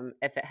awesome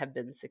if it had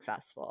been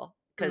successful.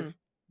 Mm. Because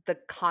the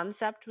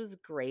concept was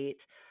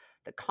great,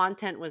 the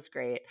content was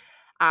great.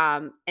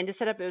 And to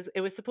set up,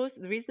 it was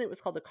supposed, the reason it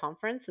was called a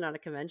conference, not a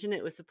convention,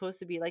 it was supposed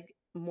to be like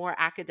more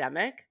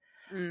academic.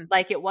 Mm.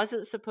 Like it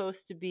wasn't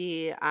supposed to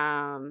be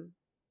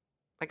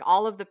like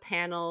all of the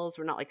panels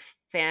were not like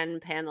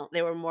fan panel.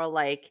 They were more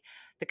like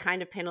the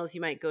kind of panels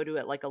you might go to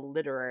at like a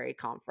literary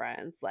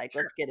conference. Like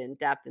Sure. let's get in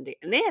depth and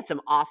they had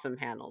some awesome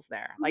panels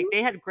there. Like Mhm.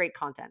 they had great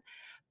content.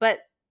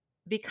 But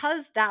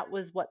because that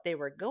was what they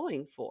were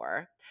going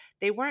for,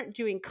 they weren't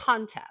doing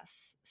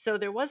contests. So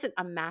there wasn't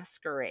a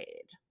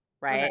masquerade,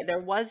 Okay. right? There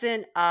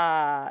wasn't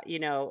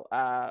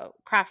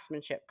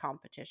craftsmanship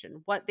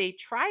competition. What they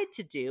tried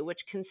to do,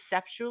 which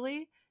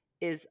conceptually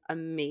is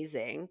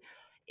amazing,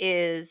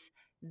 is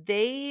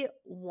they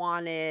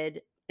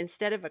wanted,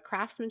 instead of a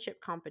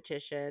craftsmanship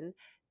competition,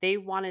 they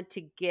wanted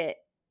to get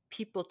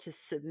people to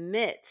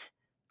submit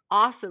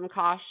awesome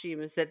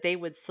costumes that they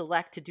would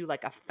select to do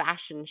like a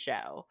fashion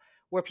show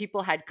where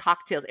people had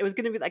cocktails. It was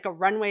going to be like a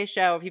runway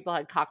show where people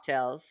had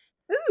cocktails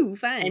Ooh, and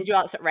fun. do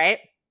outside, right?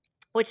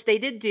 Which they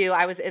did do.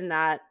 I was in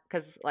that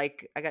because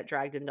like I got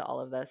dragged into all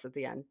of this at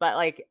the end. But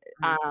like,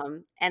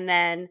 Mhm. and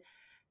then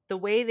the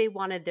way they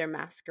wanted their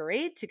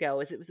masquerade to go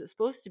is it was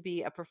supposed to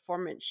be a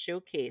performance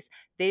showcase.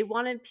 They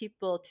wanted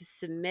people to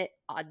submit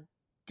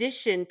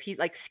audition piece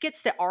like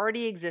skits that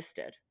already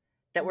existed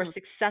that were Mhm.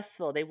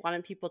 successful. They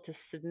wanted people to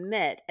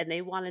submit and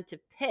they wanted to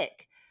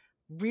pick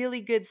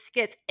really good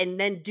skits and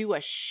then do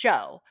a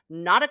show,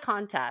 not a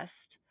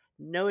contest.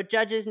 No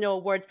judges, no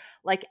awards,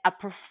 like a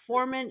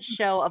performance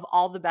show of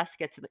all the best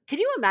skits. Can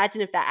you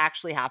imagine if that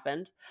actually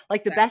happened?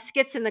 Like the That best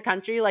skits in the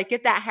country, like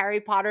get that Harry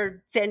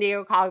Potter San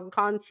Diego Comic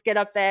Con skit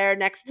up there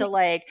next to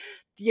like,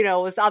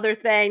 this other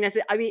thing.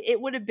 I mean,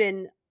 it would have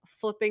been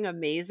flipping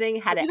amazing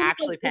had it even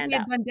actually if we panned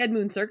had out. done Dead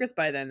Moon Circus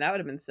by then, that would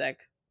have been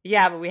sick.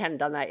 Yeah, but we hadn't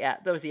done that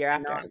yet. That was the year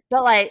And not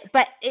after.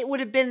 But it would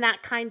have been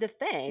that kind of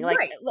thing. Like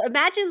right.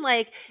 imagine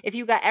like if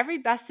you got every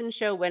Best in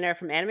Show winner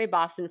from Anime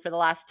Boston for the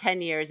last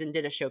 10 years and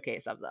did a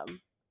showcase of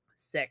them.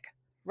 Sick.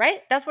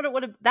 Right? That's what it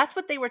would have that's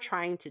what they were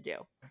trying to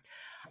do.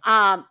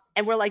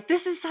 And we're like,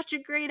 this is such a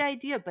great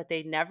idea, but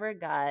they never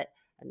got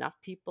enough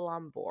people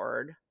on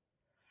board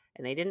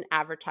and they didn't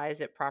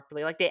advertise it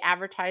properly. Like they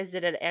advertised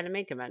it at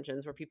anime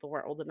conventions where people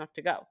weren't old enough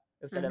to go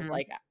instead of Mhm.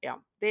 like,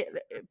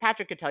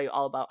 Patrick could tell you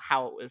all about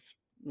how it was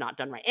not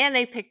done right. And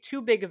they picked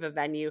too big of a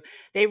venue.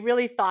 They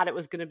really thought it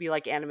was going to be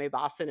like Anime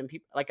Boston and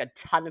people like a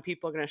ton of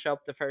people are going to show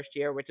up the first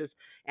year, which is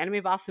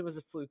Anime Boston was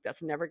a fluke.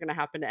 That's never going to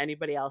happen to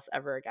anybody else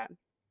ever again.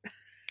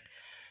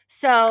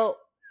 So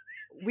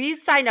we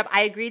signed up.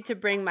 I agreed to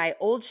bring my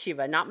old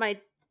Shiva, not my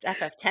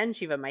FF10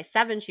 Shiva, my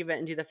 7 Shiva,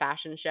 and do the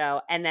fashion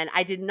show. And then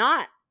I did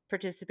not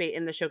participate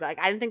in the show. Like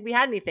I didn't think we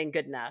had anything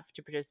good enough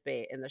to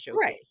participate in the Right.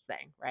 showcase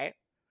thing, right?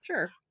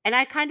 Sure. And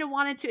I kind of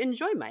wanted to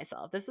enjoy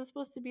myself. This was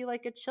supposed to be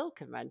like a chill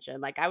convention.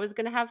 Like I was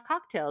going to have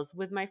cocktails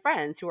with my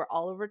friends who were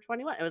all over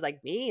 21. It was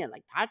like me and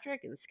like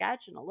Patrick and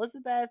Sketch and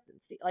Elizabeth and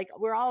Steve. Like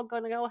we're all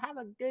going to go have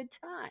a good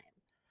time.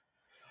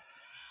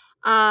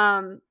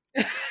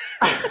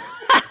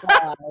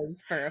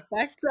 Pause for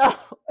effect.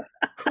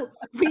 So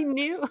we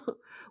knew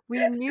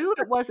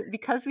it wasn't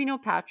because we know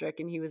Patrick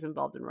and he was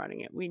involved in running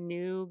it. We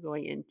knew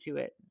going into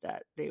it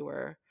that they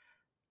were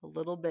a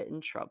little bit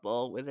in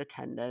trouble with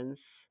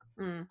attendance.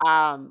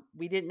 Mm.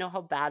 We didn't know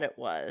how bad it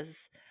was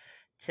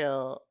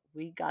till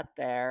we got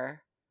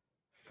there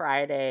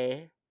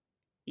Friday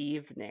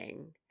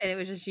evening. And it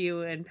was just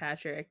you and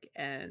Patrick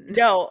and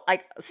No,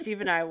 like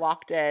Steve and I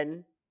walked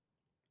in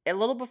a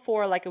little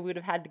before like we would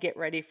have had to get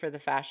ready for the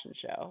fashion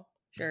show.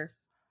 sure.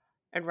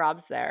 and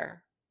Rob's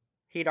there.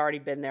 He'd already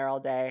been there all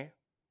day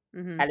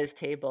Mhm. at his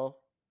table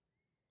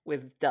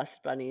with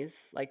dust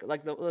bunnies,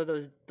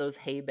 those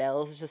hay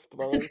bales just It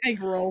blowing. like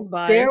rolls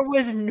by. There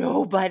was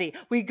nobody.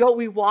 We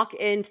walk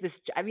into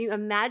this I mean,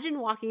 imagine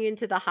walking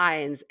into the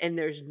Heinz and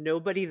there's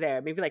nobody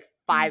there, maybe, like,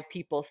 5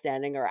 people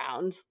standing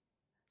around.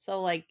 So,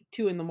 like,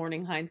 2 in the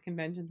morning, Heinz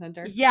Convention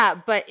Center. Yeah,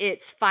 but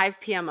it's 5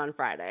 p.m. on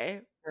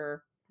Friday,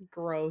 Or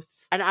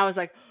gross. and I was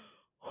like,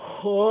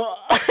 "Oh."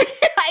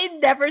 I'd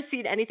never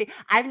seen anything.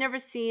 I've never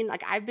seen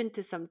like, I've been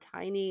to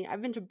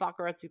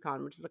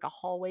Bacaratsucon, which is like a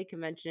hallway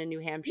convention in New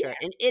Hampshire, Yeah.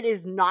 and it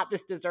is not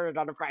this deserted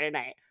on a Friday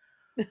night.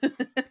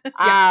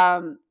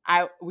 Yeah.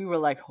 I we were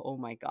like, "Oh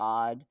my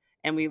god."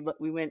 And we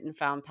went and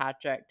found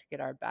Patrick to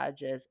get our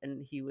badges,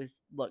 and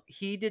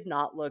he did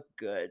not look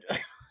good.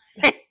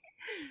 It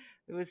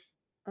was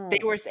they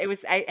Oh. were it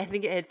was I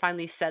think it had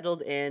finally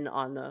settled in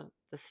on the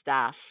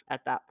staff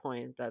at that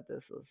point that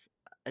this was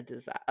a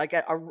disaster, like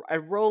a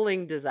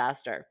rolling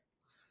disaster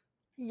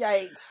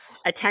Yikes.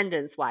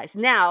 attendance-wise.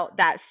 Now,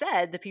 that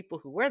said, the people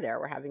who were there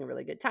were having a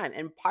really good time,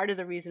 and part of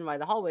the reason why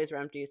the hallways were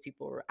empty is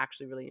people were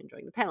actually really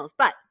enjoying the panels,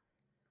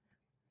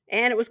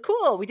 and it was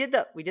cool. We did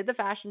the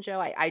fashion show.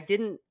 I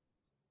didn't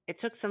it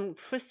took some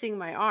twisting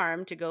my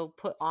arm to go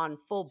put on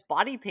full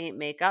body paint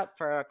makeup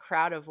for a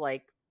crowd of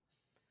like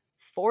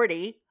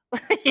 40,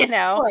 you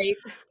know? Right.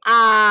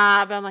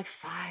 But I'm like,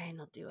 fine,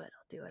 I'll do it.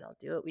 I'll do it. I'll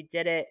do it. We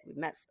did it.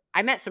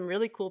 I met some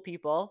really cool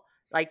people,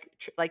 like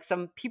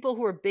some people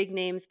who were big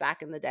names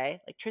back in the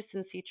day, like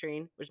Tristan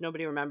Citrine, which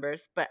nobody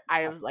remembers, but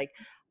I was like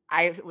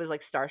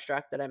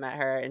starstruck that I met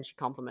her and she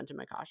complimented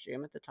my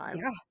costume at the time.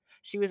 Yeah.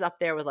 She was up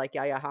there with like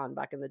Yaya Han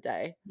back in the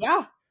day.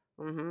 Yeah.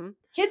 Mhm.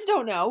 Kids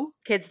don't know.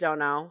 Kids don't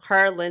know.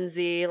 Her,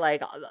 Lindsay,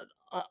 like,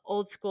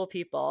 old school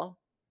people.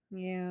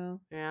 Yeah.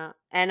 Yeah.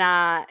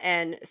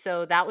 And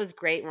so that was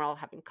great, and we're all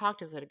having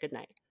cocktails, we had a good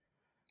night.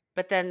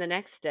 But then the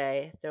next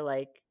day, they're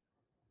like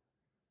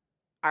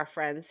our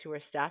friends who are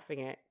staffing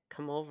it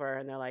come over,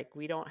 and they're like,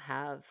 "We don't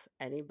have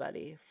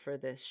anybody for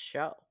this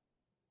show.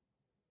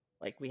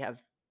 Like, we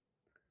have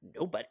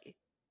nobody."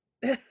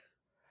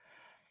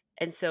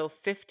 And so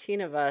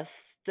 15 of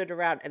us stood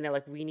around, and they're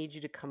like, "We need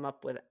you to come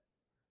up with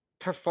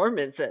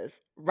performances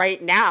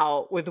right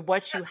now with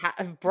what you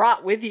have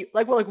brought with you."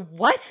 Like, we're like,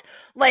 "What?"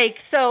 Like,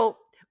 so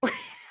like,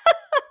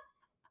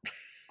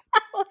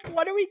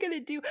 what are we gonna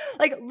do?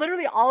 Like,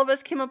 literally all of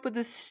us came up with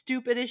the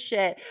stupidest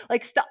shit.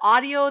 Like,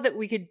 audio that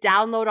we could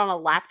download on a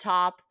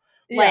laptop.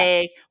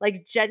 Yeah.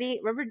 Like Jenny,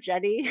 remember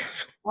Jenny?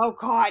 Oh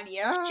god,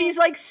 yeah. She's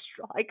like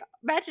like,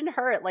 imagine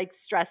her at, like,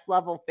 stress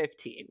level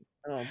 15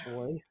 Oh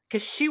boy.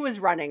 because she was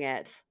running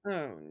it.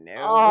 Oh no.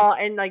 Oh,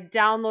 and, like,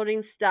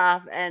 downloading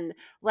stuff and,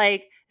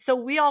 like so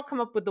we all come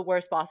up with the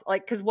worst possible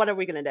like, because what are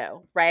we gonna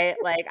do, right?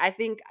 Like, I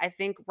think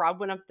Rob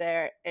went up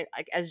there,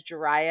 like, as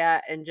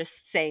Jiraiya and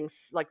just sang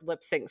like,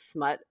 lip sync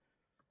smut,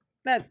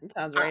 That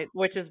sounds right.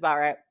 which is about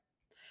right.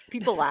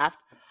 People laughed.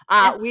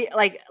 Yeah. We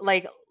like,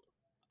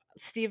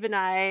 Steve and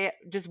I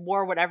just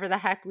wore whatever the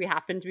heck we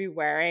happened to be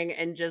wearing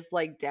and just,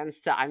 like,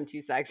 danced to "I'm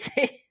Too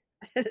Sexy."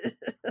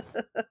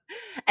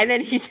 And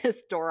then he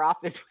just tore off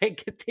his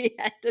wig at the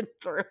end and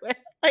threw it.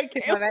 Like,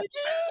 it So was that's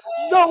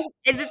so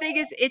and the thing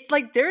is, it's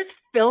like there's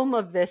film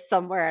of this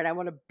somewhere and I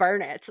wanna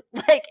burn it.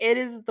 Like, it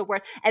is the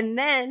worst. And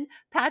then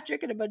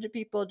Patrick and a bunch of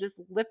people just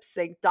lip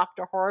sync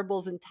Dr.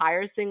 Horrible's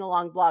entire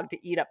sing-along blog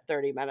to eat up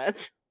 30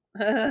 minutes.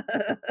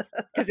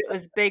 Because it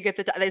was big at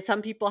the time.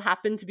 Some people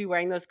happened to be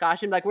wearing those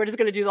costumes, like, "We're just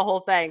gonna do the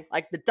whole thing,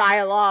 like, the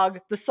dialogue,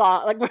 the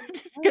song, like, we're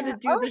just gonna Yeah.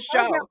 do Oh, the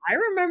oh, no, show." I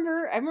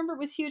remember it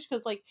was huge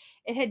because like,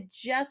 it had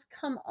just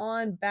come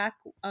on back,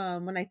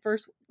 when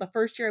the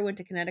first year I went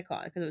to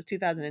Connecticut because it was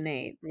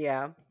 2008,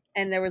 Yeah.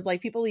 and there was,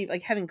 like, people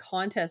like, having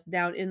contests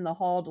down in the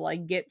hall to,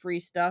 like, get free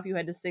stuff. You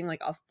had to sing,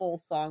 like, a full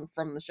song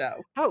from the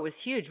show. Oh, it was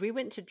huge. When we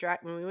went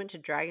to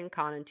Dragon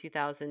Con in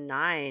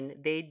 2009,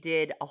 they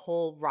did a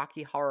whole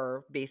Rocky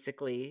Horror,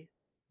 basically,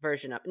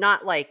 version of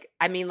not like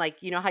I mean, like,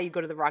 you know how you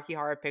go to the Rocky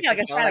Horror Yeah, Picture like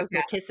a Show, shadow like,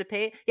 cast.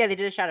 participate? Yeah, they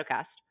did a shadow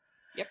cast,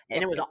 Yep, and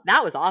yep, it was yep.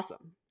 that was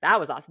awesome. That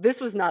was awesome. This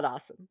was not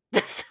awesome.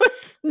 This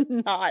was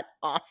not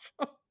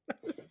awesome.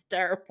 This is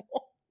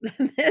terrible.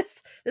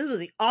 This was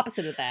the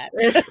opposite of that.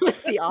 This was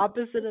the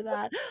opposite of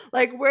that.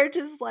 Like, we're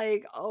just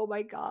like, "Oh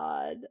my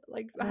god."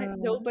 Like, Uh,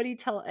 nobody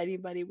tell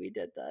anybody we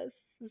did this.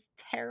 This is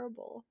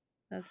terrible.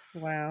 that's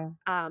wow.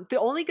 The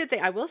only good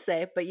thing I will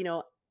say, but,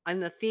 on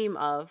the theme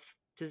of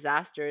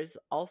disasters,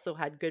 also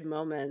had good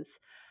moments.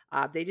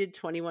 They did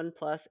 21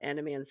 plus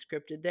anime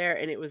unscripted there,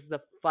 and it was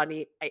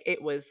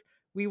it was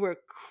we were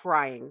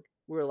crying.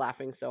 We were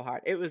laughing so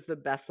hard. It was the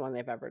best one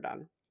they've ever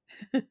done.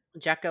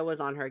 Jekka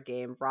was on her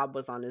game, Rob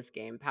was on his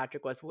game,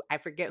 Patrick was I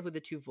forget who the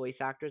 2 voice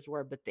actors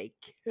were, but they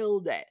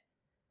killed it.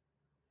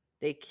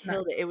 They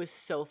killed it. Nice. It was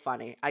so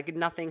funny.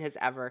 Nothing has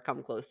ever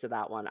come close to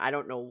that one. I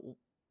don't know.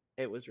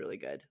 It was really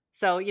good.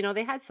 So,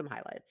 they had some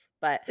highlights,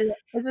 but Is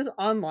this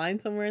online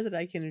somewhere that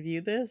I can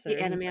view this, or the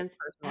is this, like, Animans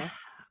personal?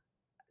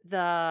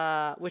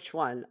 the which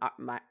one?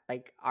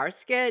 Our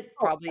skit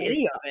Oh, probably is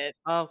any of it.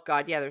 oh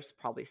god, yeah, there's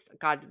probably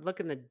god, look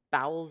in the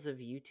bowels of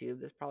YouTube,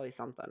 there's probably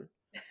something.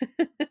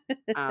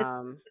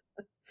 Um,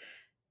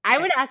 I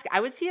I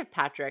would see if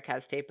Patrick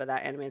has tape of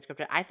that animated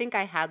script. I think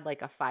I had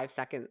like a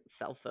 5-second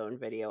cell phone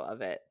video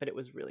of it, but it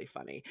was really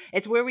funny.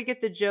 It's where we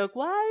get the joke,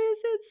 "Why is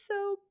it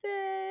so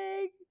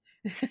big?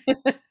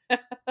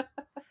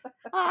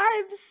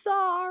 I'm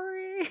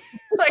sorry."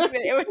 Like,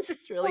 it was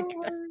just really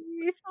good.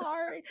 sorry.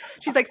 Sorry.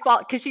 She's like, fall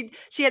because she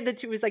had the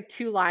 2 it was like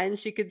 2 lines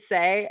she could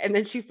say, and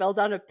then she fell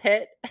down a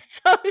pit.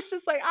 So it's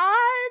just like,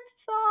 "I'm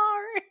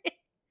sorry.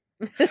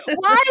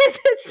 Why is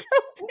it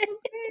so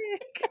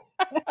big?"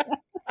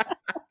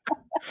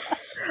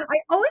 I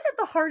always have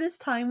the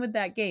hardest time with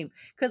that game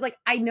because, like,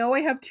 I know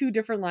I have 2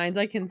 different lines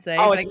I can say,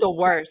 Oh, but I it's the keep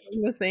worst.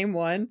 saying the same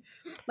one.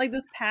 Like,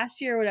 this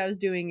past year when I was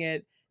doing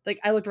it, like,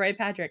 I looked right at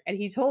Patrick, and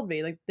he told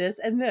me, like, "This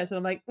and this," and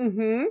I'm like,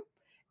 "Mhm."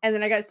 And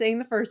then I got saying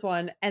the first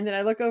one, and then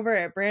I look over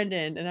at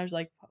Brandon, and I was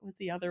like, "What was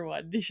the other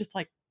one?" And he's just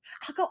like,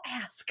 "I'll go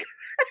ask."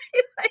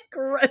 He, like,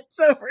 runs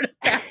over to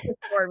Patrick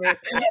for me,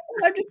 and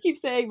I just keep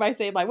saying my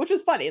same line, which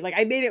was funny. Like,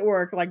 I made it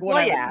work, like, what Well,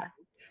 I was, yeah.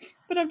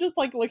 but I'm just,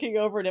 like, looking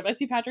over at him. I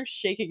see Patrick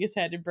shaking his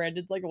head, and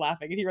Brandon's, like,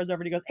 laughing, and he runs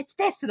over and he goes, "It's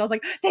this," and I was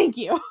like, "Thank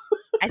you."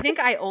 I think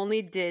I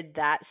only did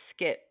that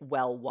skit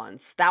well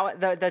once. That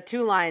the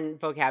 2-line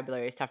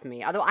vocabulary is tough for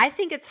me, although I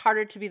think it's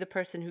harder to be the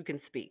person who can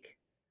speak.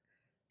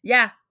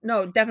 Yeah,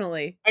 no,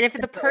 definitely, And if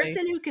the definitely.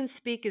 person who can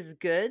speak is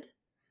good,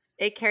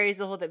 it carries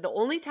the whole thing. The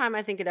only time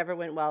I think it ever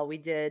went well,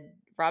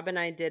 Rob and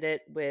I did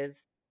it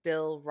with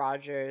Bill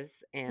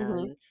Rogers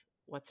Mhm. and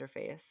what's her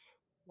face?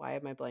 Why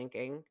am I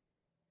blanking?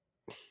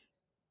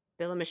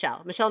 Bill and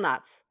Michelle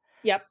Knotts.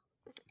 Yep.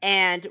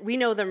 And we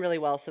know them really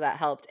well, so that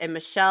helped. And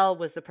Michelle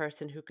was the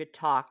person who could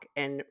talk,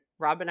 and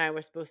Rob and I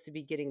were supposed to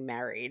be getting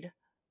married,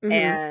 Mhm.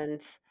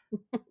 and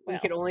we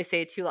could Well, only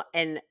say 2 li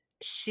and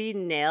she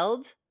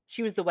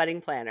was the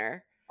wedding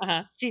planner.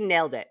 uh-huh. She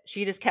nailed it.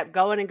 She just kept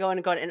going and going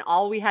and going, and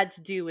all we had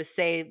to do was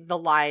say the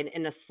line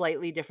in a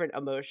slightly different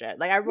emotion.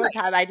 Like, I remember one Right.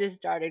 time I just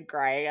started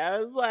crying. I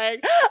was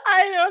like,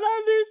 "I don't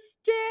understand."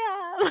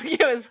 Like,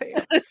 it was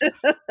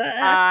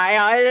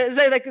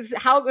like, it's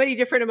how many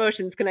different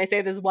emotions can I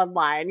say this one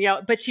line,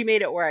 but she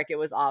made it work. It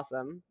was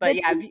awesome. But The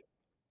yeah, 2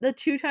 the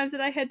 2 times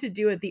that I had to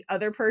do it, the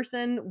other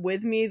person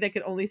with me that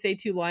could only say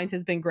 2 lines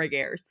has been Greg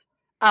Ayres.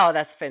 oh,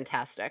 that's So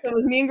fantastic. it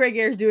was me and Greg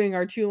Ayres doing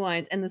our 2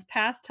 lines, and this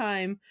past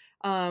time,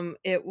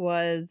 it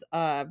was,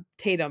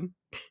 Tatum,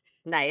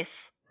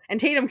 Nice. and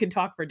Tatum can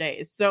talk for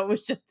days, so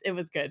it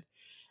was good.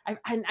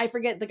 I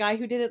forget the guy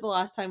who did it the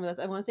last time with us.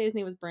 I wanna say his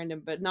name was Brandon,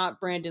 but not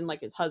Brandon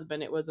like his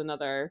husband, it was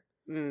another,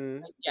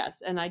 Mm, like,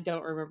 yes, and I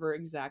don't remember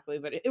exactly,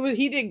 but it was,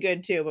 he did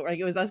good too, but, like,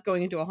 it was us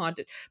going into a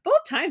haunted,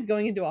 both times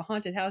going into a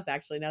haunted house,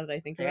 actually, now that I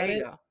think there about you it.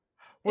 go.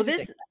 Well,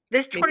 Interesting.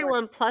 this Made it work.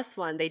 21 plus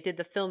one, they did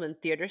the film and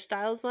theater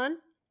styles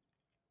one.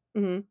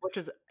 Mhm. Which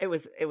was it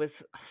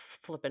was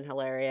flippin'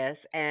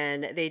 hilarious,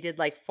 and they did,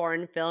 like,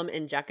 foreign film,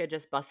 and Jekka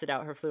just busted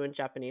out her fluent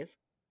Japanese.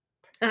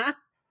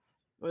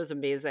 It was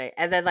amazing,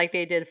 and then, like,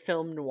 they did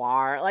film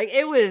noir, like,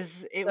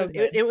 So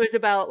good. it was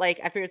about, like,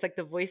 I figure it's, like,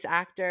 the voice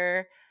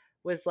actor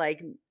was,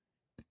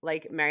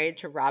 married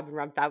to Rob, and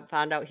Rob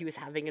found out he was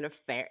having an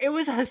affair. It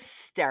was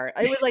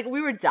hysterical. It was, like,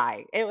 we were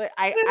dying. It wa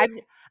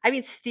I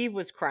mean, Steve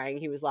was crying,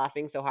 he was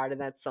laughing so hard,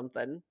 and that's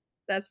something.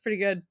 That's pretty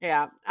good.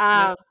 Yeah,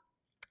 Yep.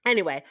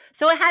 anyway,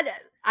 so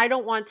I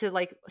don't want to,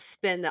 like,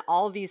 spend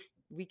all these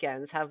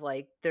weekends have,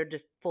 like, they're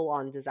just full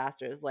on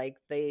disasters, like,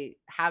 they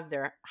have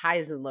their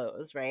highs and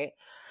lows, right?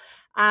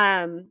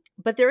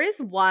 But there is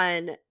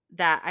one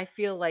that I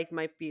feel like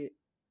might be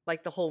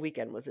like, the whole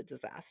weekend was a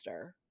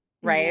disaster,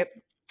 Yeah. right?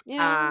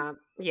 Yeah.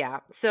 Yeah,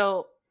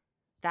 so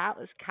that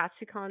was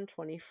Katsucon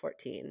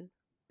 2014.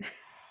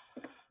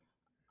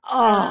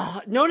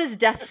 Oh, known as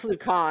Death Flu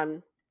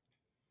Con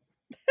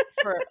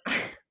for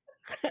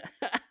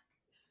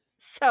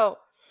so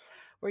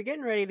we're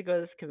getting ready to go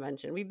to this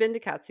convention. We've been to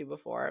Katsu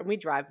before, and we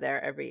drive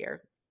there every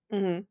year.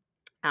 Mhm.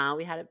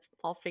 We had it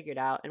all figured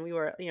out, and we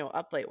were,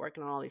 up late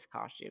working on all these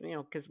costumes,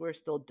 because we're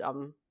still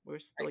dumb. We're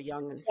still Right.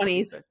 young and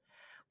 20s. stupid.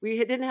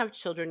 Didn't have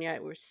children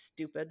yet. We were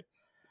stupid.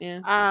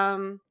 Yeah.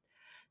 Um,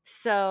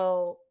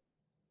 so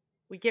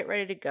we get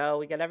ready to go.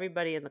 We got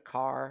everybody in the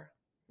car.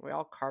 We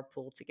all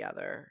carpool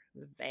together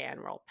in the van.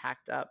 We're all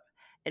packed up,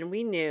 and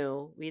we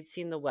knew we had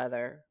seen the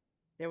weather.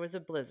 There was a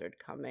blizzard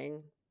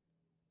coming.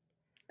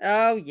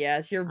 Oh,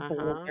 yes, your Uh huh.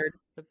 blizzard.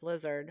 The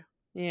blizzard.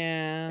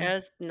 It Yeah.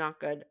 was not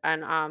good,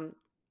 and,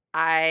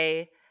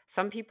 I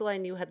some people I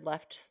knew had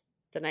left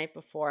the night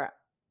before.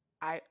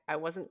 I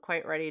wasn't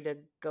quite ready to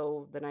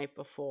go the night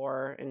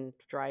before and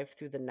drive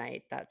through the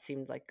night. That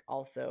seemed like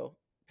also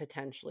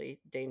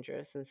potentially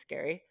dangerous and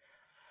scary.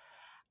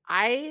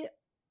 I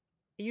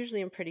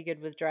usually am pretty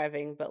good with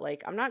driving, but,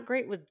 like, I'm not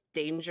great with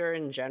danger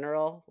in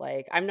general.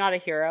 Like, I'm not a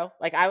hero.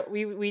 Like, I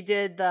we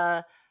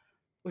were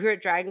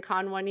at Dragon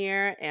Con one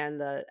year, and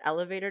the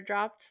elevator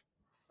dropped.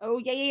 Oh,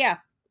 yeah, yeah, yeah.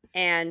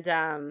 And,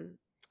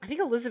 I think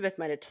Elizabeth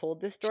might have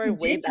told this story She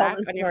way did tell back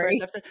the on your first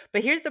story. episode,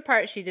 but here's the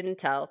part she didn't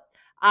tell.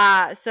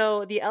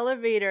 So the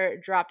elevator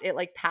dropped, it,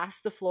 like,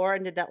 passed the floor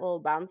and did that little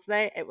bounce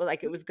thing. It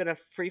was gonna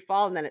free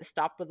fall, and then it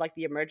stopped with, like,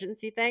 the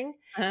emergency thing,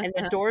 Uh-huh, and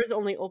the uh-huh. doors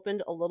only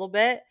opened a little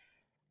bit,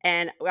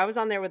 And I was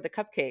on there with the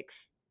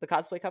cupcakes, the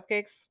cosplay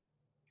cupcakes,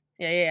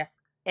 Yeah.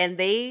 and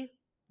they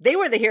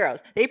were the heroes.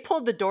 They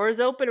pulled the doors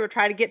open, were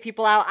trying to get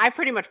people out. I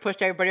pretty much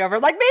pushed everybody over.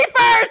 I'm like, me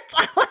first.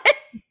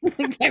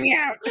 Get me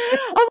out.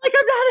 I was like,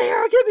 I'm not a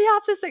hero. Get me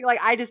off this thing. Like,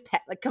 I just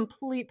like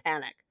complete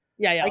panic.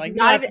 Yeah. Like,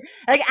 not even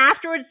like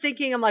afterwards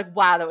thinking, I'm like,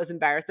 wow, that was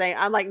embarrassing.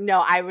 I'm like,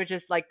 no, I was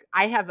just like,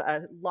 I have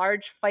a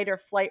large fight or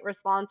flight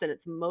response, and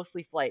it's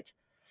mostly flight.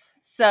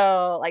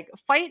 So like,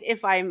 fight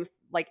if I'm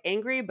like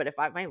angry, but if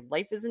my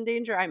life is in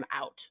danger, I'm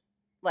out.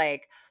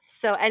 Like,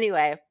 so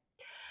anyway,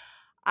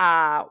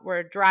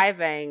 we're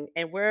driving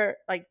and we're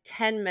like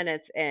 10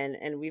 minutes in,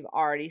 and we've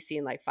already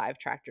seen like 5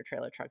 tractor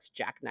trailer trucks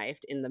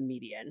jackknifed in the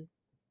median.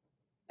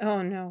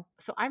 Oh no.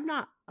 So I'm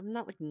not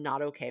like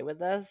not okay with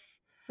this.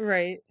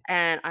 Right.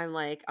 And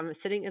I'm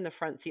sitting in the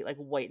front seat, like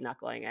white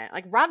knuckling it.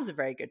 Like, Rob's a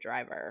very good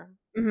driver.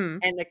 Mm-hmm.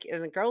 And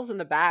the girls in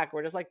the back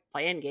were just like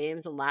playing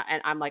games and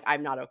and I'm like,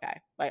 I'm not okay.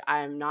 Like,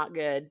 I'm not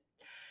good.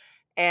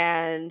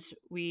 And as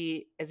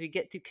we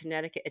get through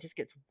Connecticut, it just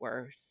gets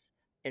worse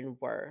and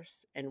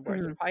worse and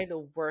worse. Mm-hmm. And probably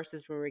the worst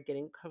is when we're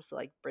getting close to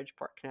like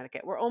Bridgeport,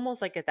 Connecticut. We're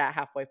almost like at that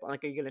halfway point.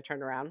 Like, are you going to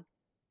turn around?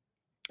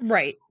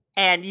 Right.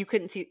 And you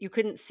couldn't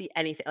see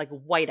anything, like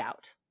white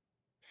out,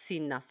 see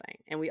nothing.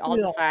 And we all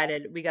Yeah.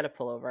 decided we got to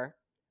pull over.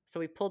 So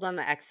we pulled on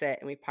the exit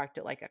and we parked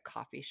at like a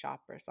coffee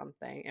shop or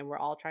something. And we're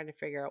all trying to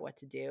figure out what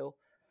to do.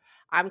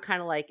 I'm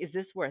kind of like, is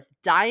this worth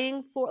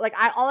dying for? Like,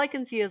 all I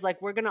can see is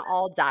like, we're going to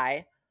all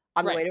die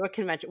on the way Right. to a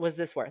convention. Was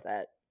this worth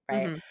it?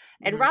 Right. Mm-hmm.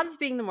 And Mm-hmm. Rob's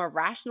being the more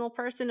rational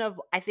person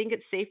of, I think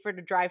it's safer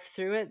to drive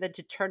through it than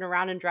to turn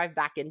around and drive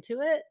back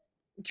into it.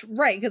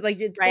 Right, because like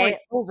it's going Right.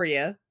 over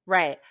you.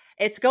 Right.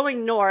 It's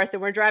going north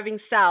and we're driving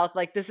south.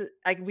 Like, this is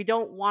like, we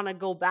don't want to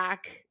go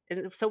back.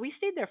 And so we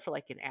stayed there for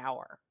like an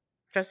hour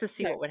just to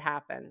see Okay. what would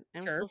happen.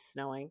 And it was Sure. still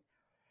snowing.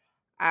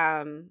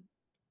 And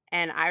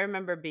I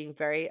remember being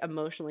very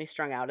emotionally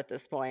strung out at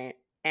this point.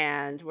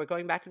 And we're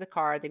going back to the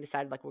car. They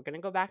decided, like, we're going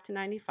to go back to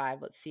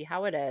 95. Let's see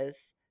how it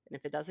is. And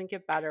if it doesn't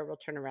get better, we'll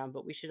turn around.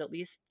 But we should at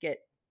least get,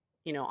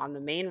 on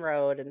the main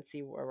road and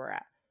see where we're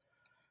at.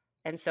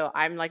 And so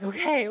I'm like,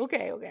 okay.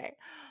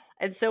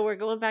 And so we're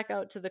going back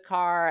out to the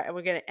car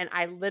and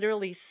I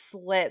literally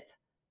slip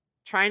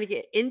trying to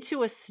get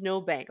into a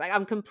snowbank. Like,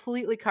 I'm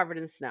completely covered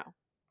in snow.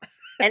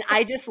 And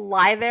I just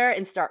lie there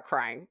and start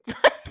crying.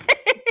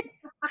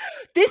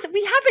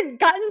 We haven't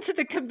gotten to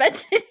the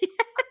convention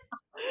yet.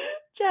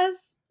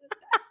 Jess,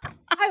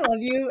 I love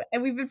you,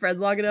 and we've been friends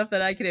long enough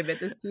that I can admit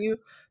this to you.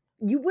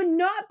 You would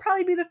not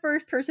probably be the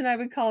first person I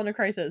would call in a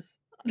crisis.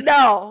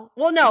 No.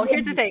 Well, no,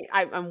 here's the thing.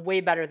 I'm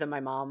way better than my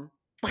mom.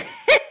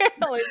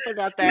 I'll put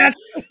that there.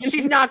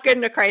 She's not good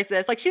in a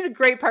crisis. Like, she's a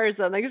great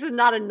person. Like, this is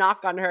not a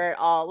knock on her at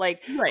all.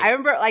 Like, Right. I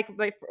remember, like,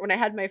 when I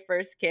had my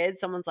first kid,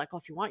 someone's like, "Oh,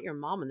 if you want your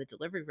mom in the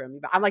delivery room,"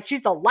 I'm like,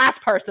 she's the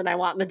last person I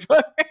want in the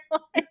delivery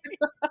room.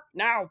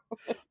 No.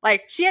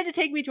 Like, she had to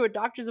take me to a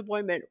doctor's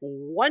appointment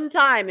one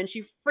time, and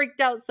she freaked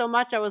out so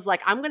much. I was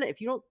like,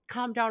 if you don't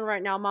calm down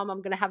right now, Mom,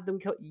 I'm gonna have them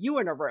kill you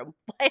in a room.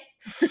 Like,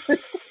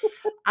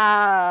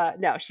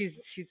 no,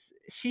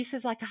 she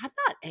says, like, I'm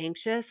not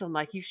anxious. I'm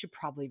like, you should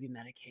probably be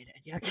medicated.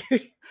 Yeah.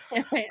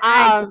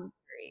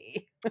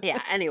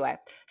 Yeah. Anyway,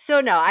 so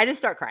no, I just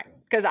start crying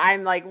because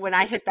I'm like, when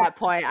I hit that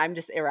point, I'm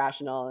just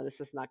irrational and it's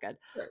just not good.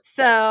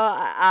 So,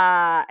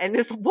 and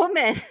this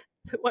woman,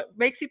 what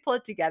makes me pull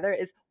it together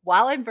is,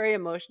 while I'm very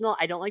emotional,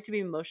 I don't like to be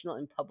emotional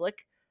in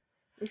public.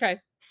 Okay.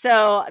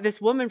 So this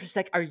woman was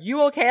like, "Are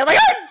you okay?" I'm like,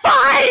 "I'm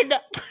fine."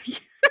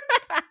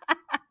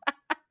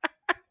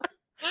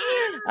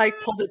 I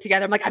pulled it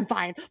together. I'm like, "I'm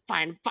fine.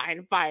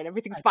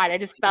 Everything's fine. I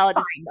just felt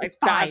it. It's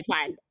fine.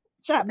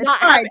 I'm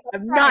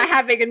not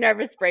having a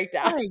nervous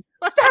breakdown."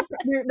 Stop.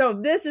 No,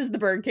 this is the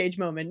birdcage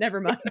moment.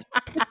 Never mind. It's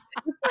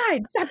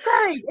fine. Stop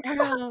crying.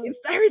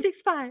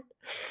 Everything's fine.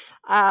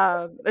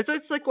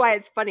 It's like why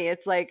it's funny.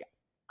 It's like,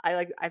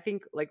 I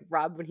think like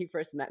Rob, when he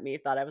first met me,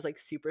 thought I was like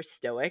super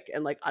stoic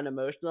and like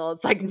unemotional.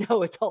 It's like,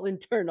 no, it's all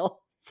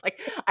internal. It's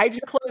like, I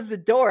just close the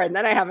door and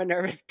then I have a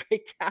nervous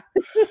breakdown.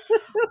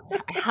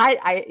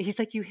 He's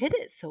like, you hit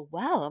it so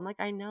well. I'm like,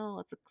 I know,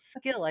 it's a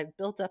skill I've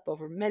built up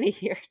over many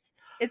years.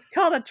 It's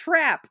called a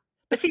trap.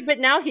 But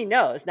now he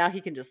knows. Now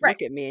he can just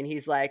look at me and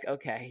he's like,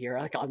 okay, you're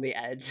like on the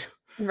edge.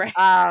 Right.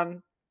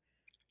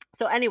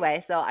 So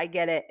anyway, so I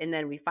get it. And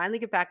then we finally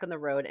get back on the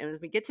road. And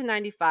as we get to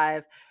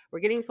 95, we're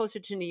getting closer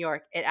to New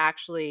York.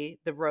 The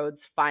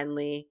roads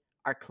finally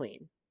are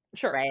clean.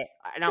 Sure. Right.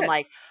 And I'm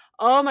like,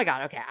 oh my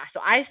God. Okay.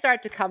 So I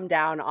start to come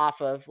down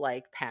off of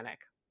like panic.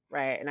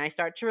 Right. And I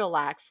start to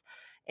relax.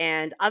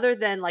 And other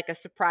than like a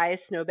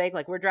surprise snowbank,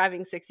 like we're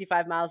driving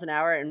 65 miles an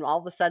hour and all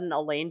of a sudden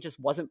a lane just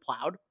wasn't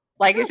plowed.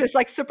 Like, it's just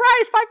like,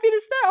 surprise, 5 feet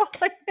of snow.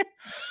 Like,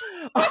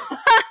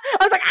 I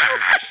was like,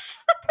 ah!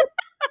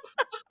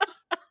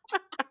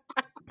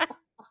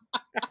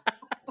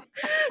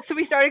 So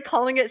we started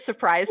calling it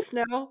surprise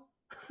snow.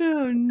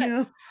 Oh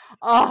no.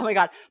 Oh my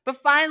God. But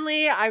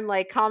finally I'm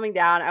like calming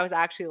down. I was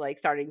actually like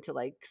starting to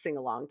like sing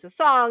along to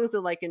songs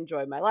and like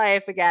enjoy my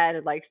life again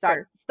and like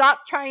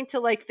stop trying to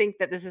like think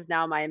that this is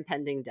now my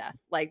impending death.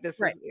 Like, this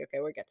is okay,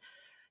 we're good.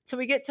 So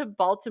we get to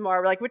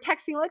Baltimore. We're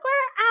texting, we're like, we're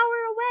an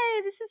hour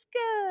away. This is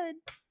good.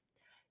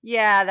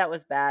 Yeah, that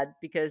was bad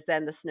because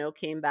then the snow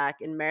came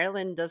back and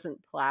Maryland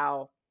doesn't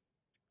plow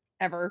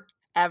Ever.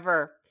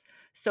 ever.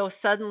 So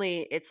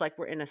suddenly it's like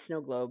we're in a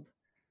snow globe.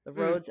 The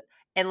Mm, roads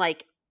and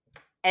like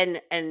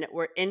and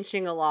we're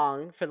inching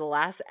along for the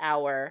last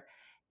hour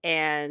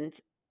and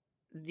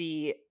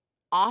the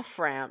off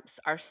ramps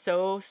are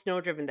so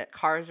snow driven that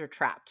cars are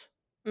trapped.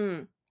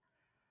 mm,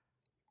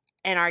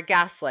 And our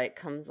gas light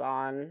comes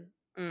on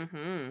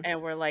mhm,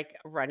 and we're like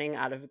running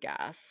out of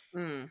gas.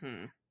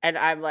 mhm. And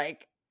I'm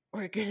like,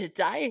 we're gonna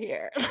die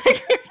here.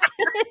 Like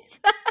we're gonna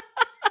die.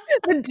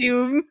 The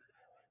doom.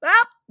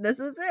 Well, this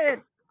is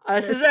it.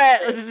 This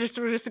This is it.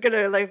 We're just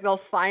gonna like they'll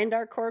find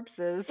our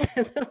corpses.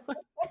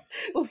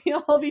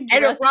 we'll all be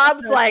And dressed up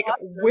in Rob's our like, costumes.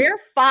 we're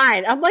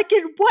fine. I'm like,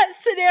 in what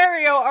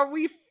scenario are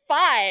we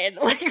fine?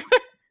 Like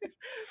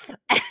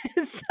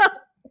so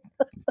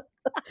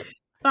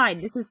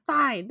Fine, this is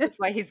fine. that's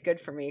why he's good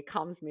for me,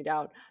 calms me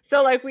down.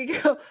 So like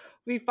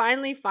we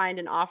finally find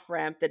an off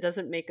ramp that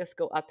doesn't make us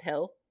go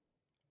uphill.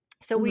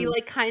 So we Mhm,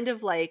 like kind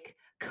of like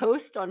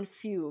coast on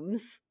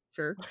fumes,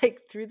 sure.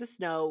 like through the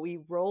snow. We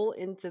roll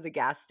into the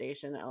gas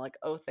station and I'm like,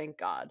 oh, thank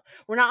God.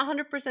 We're not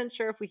 100%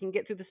 sure if we can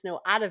get through the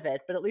snow out of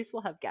it, but at least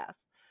we'll have gas.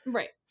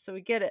 Right. So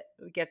we get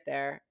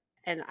there,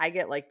 and I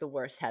get like the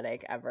worst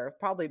headache ever,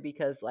 probably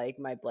because like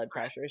my blood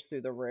pressure is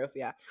through the roof.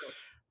 Yeah.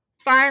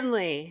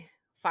 Finally,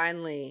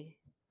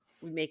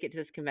 we make it to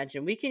this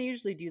convention. We can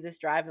usually do this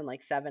drive in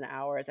like 7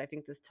 hours. I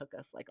think this took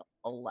us like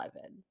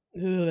 11.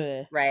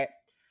 Ugh. Right.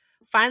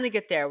 Finally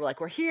get there. We're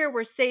like, we're here,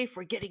 we're safe,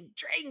 we're getting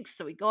drinks.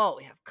 So we go out,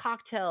 we have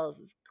cocktails.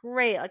 It's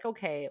great. Like,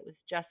 okay, it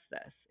was just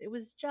this. It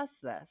was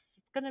just this.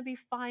 It's gonna be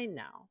fine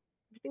now.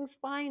 Everything's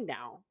fine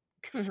now.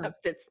 Mhm.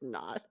 Except it's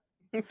not.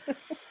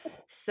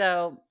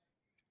 So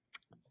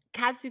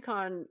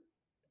Katsucon,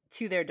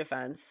 to their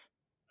defense,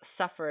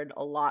 suffered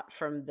a lot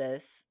from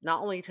this.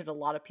 Not only did a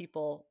lot of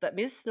people that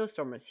this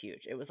snowstorm was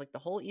huge. It was like the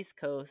whole East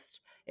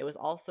Coast. It was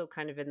also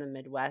kind of in the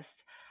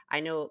Midwest.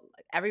 I know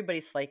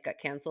everybody's flight got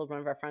canceled. One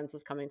of our friends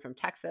was coming from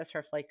Texas.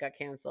 Her flight got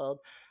canceled.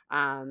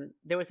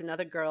 There was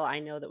another girl I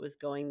know that was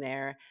going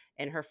there,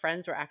 and her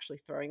friends were actually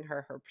throwing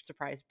her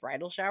surprise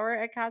bridal shower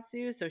at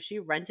Katsu. So she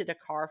rented a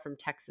car from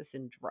Texas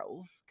and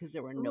drove because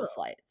there were no Ugh.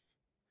 flights.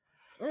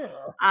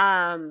 Ugh.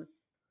 Um,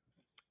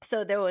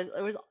 so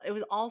it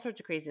was all sorts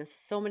of craziness.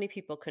 So many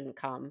people couldn't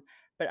come,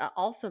 but it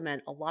also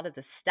meant a lot of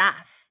the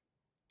staff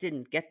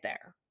didn't get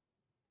there,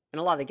 and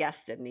a lot of the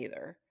guests didn't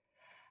either.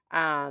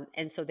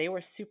 And so they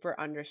were super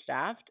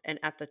understaffed. And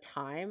at the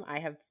time, I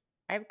have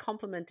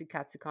complimented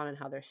Katsucon and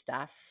how their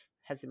staff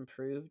has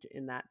improved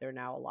in that they're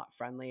now a lot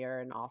friendlier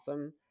and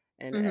awesome.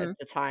 And at Mhm.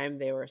 the time,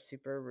 they were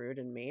super rude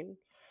and mean.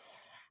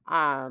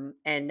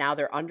 And now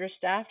they're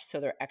understaffed, so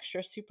they're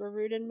extra super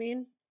rude and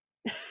mean.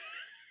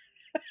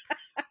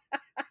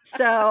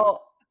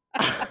 So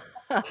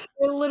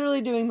We're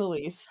literally doing the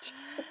least.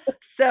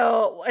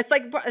 so it's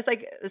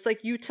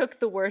like you took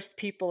the worst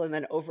people and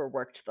then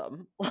overworked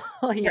them,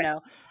 you Right.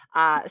 know.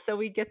 So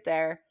we get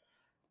there.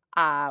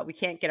 We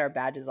can't get our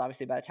badges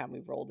obviously by the time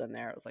we rolled in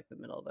there. It was like the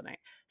middle of the night.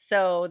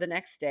 So the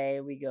next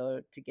day we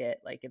go to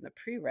get like in the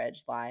pre-reg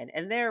line,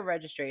 and their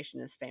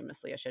registration is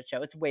famously a shit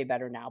show. It's way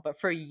better now, but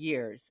for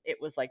years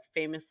it was like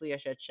famously a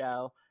shit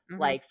show, Mhm,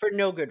 like for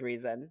no good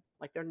reason.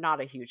 Like they're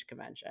not a huge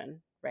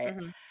convention, right?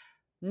 mhm.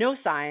 No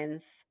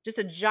signs, just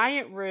a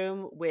giant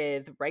room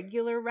with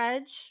regular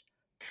reg,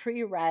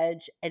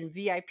 pre-reg, and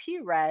VIP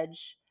reg,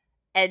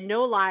 and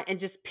no line, and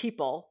just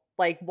people.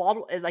 Like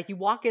wall is like you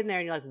walk in there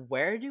and you're like,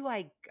 where do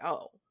I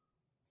go?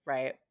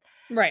 Right.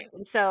 Right.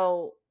 And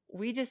so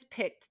we just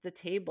picked the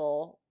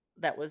table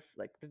that was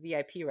like the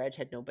VIP reg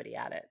had nobody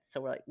at it.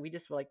 So we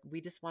just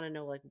want to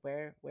know like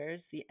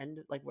where's the end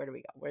like where do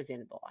we go? Where's the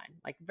end of the line?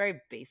 Like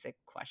very basic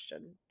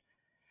question.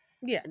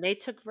 Yeah. And they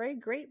took very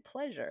great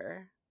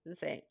pleasure in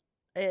saying,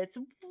 it's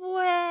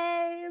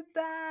way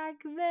back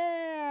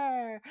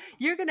there.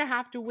 You're going to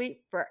have to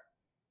wait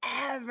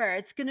forever.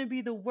 It's going to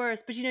be the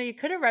worst. But you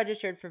could have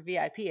registered for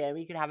VIP and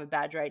you could have a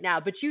badge right now,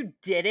 but you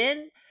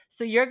didn't.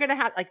 So you're going to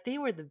have, like, they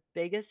were the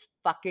biggest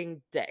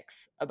fucking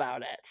dicks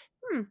about it.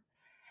 Hmm.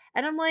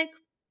 And I'm like,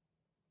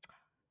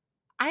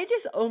 I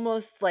just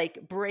almost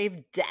like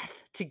braved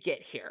death to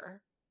get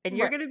here. And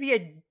you're Right. going to be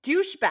a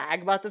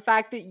douchebag about the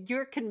fact that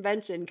your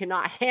convention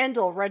cannot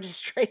handle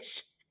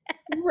registration.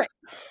 Right.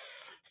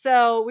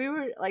 So we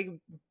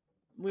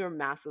were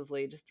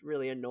massively just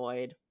really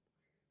annoyed.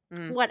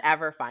 Mm.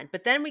 Whatever, fine.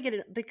 But then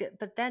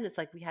but then it's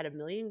like we had a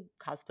million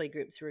cosplay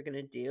groups we were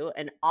gonna do,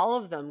 and all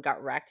of them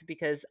got wrecked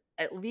because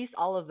at least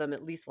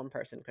one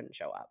person couldn't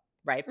show up,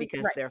 right?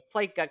 Because Right. their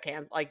flight got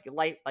canceled,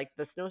 like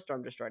the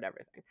snowstorm destroyed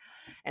everything,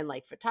 and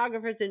like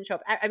photographers didn't show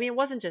up. I mean, it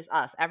wasn't just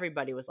us;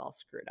 everybody was all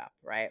screwed up,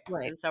 right?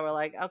 Right. And so we're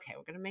like, okay,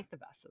 we're gonna make the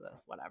best of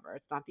this. Whatever.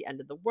 It's not the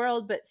end of the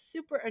world, but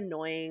super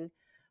annoying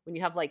when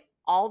you have like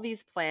all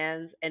these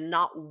plans and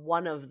not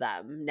one of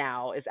them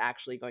now is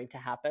actually going to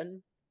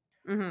happen.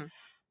 Mhm.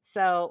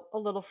 So a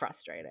little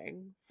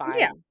frustrating.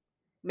 Yeah. Fine.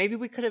 maybe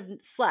we could have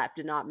slept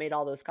and not made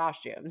all those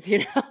costumes, you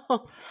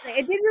know?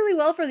 It did really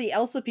well for the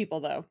Elsa people,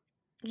 though.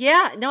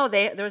 Yeah, no,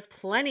 there was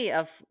plenty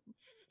of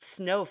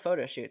snow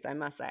photo shoots, I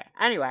must say.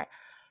 Anyway,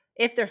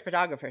 if their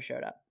photographer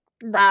showed up.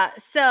 Right.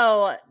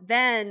 So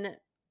then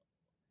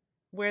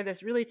where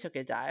this really took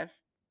a dive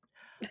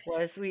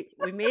was we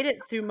made it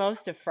through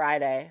most of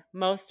Friday.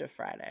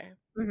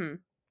 Mhm.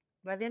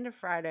 By the end of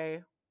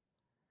Friday,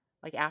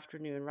 like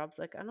afternoon, Rob's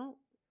like,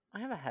 I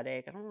have a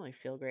headache. I don't really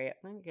feel great.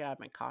 I'm gonna get out of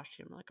my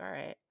costume. I'm like, all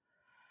right.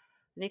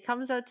 And he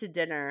comes out to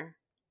dinner,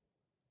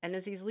 and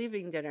as he's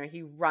leaving dinner,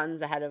 he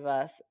runs ahead of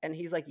us and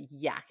he's like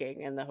yakking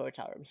in the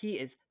hotel room. He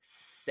is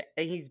sick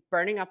and he's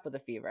burning up with a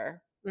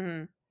fever.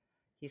 Mhm.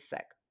 He's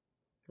sick.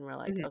 And we're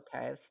like, Mhm.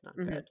 okay, it's not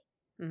Mhm. good.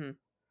 Mhm.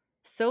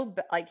 So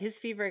like his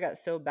fever got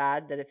so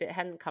bad that if it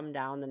hadn't come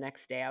down the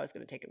next day, I was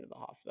going to take him to the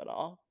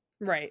hospital.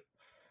 Right.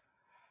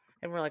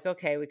 And we're like,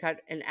 okay,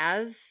 and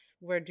as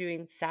we're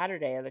doing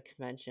Saturday of the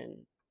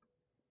convention,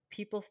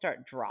 people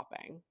start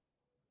dropping.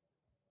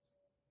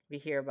 We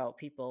hear about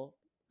people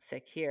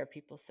sick here,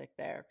 people sick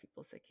there,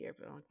 people sick here.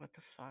 But I'm like, what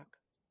the fuck?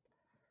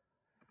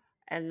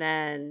 And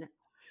then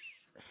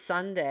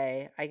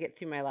Sunday, I get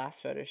through my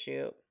last photo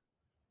shoot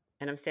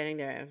and I'm standing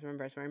there. I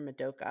remember I was wearing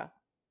Madoka.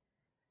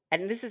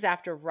 And this is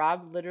after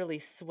Rob literally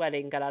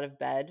sweating got out of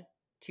bed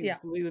to Yeah.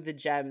 glue the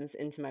gems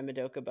into my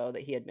Madoka bow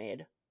that he had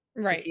made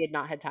because Right. he had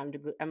not had time to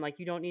glue. I'm like,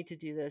 you don't need to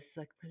do this. He's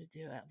like, I'm going to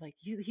do it. Like,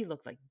 he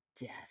looked like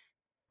death.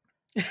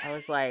 I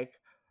was like,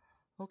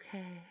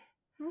 okay.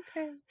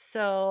 Okay.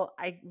 So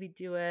we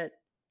do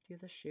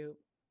the shoot.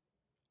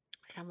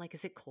 And I'm like,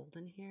 is it cold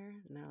in here?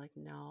 And they're like,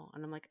 no.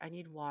 And I'm like, I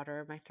need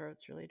water. My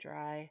throat's really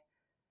dry.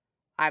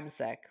 I'm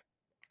sick.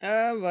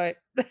 But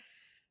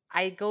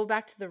I go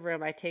back to the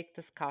room, I take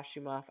this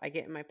costume off, I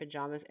get in my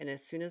pajamas, and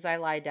as soon as I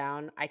lie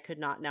down, I could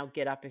not now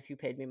get up if you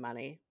paid me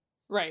money.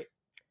 right.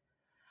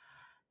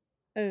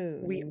 Oh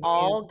We no.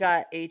 all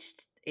got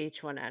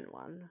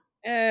H1N1.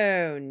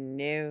 Oh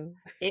no.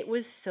 It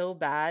was so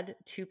bad,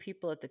 2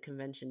 people at the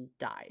convention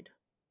died.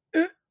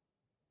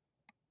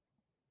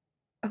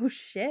 Oh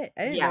shit.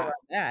 I didn't know Yeah. about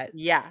that.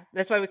 Yeah.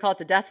 That's why we call it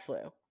the death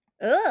flu.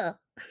 Ugh.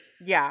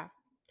 Yeah.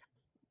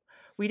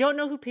 We don't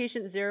know who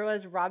patient 0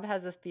 is. Rob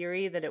has a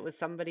theory that it was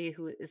somebody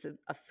who is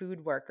a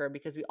food worker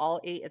because we all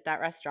ate at that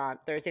restaurant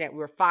Thursday night. We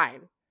were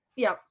fine.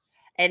 Yep.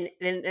 And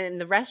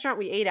the restaurant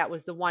we ate at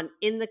was the one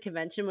in the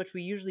convention, which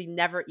we usually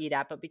never eat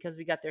at, but because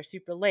we got there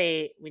super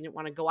late, we didn't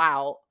want to go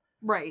out.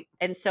 Right.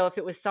 And so if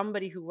it was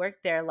somebody who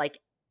worked there, like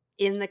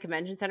in the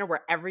convention center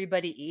where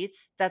everybody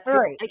eats, that's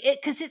Right.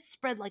 because it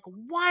spread like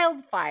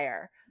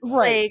wildfire.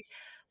 Right.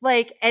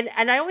 And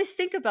I always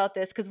think about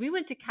this because we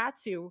went to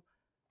Katsu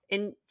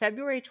in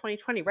February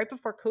 2020, right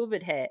before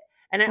COVID hit.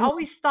 And I Mhm.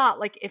 always thought,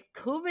 like, if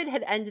COVID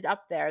had ended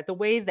up there the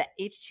way that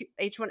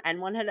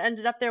H1N1 had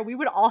ended up there, we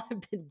would all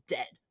have been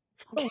dead.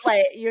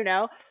 Like,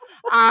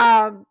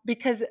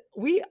 because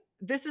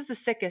this was the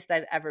sickest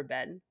I've ever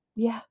been.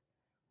 Yeah.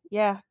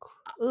 Yeah.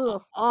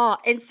 Ugh.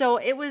 And so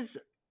it was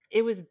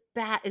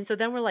bad. And so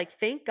then we're like,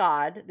 thank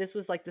God this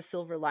was like the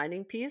silver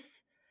lining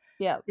piece.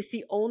 Yeah. It's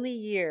the only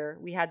year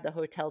we had the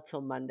hotel till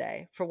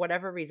Monday. For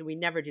whatever reason, we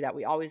never do that.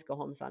 We always go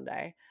home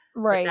Sunday.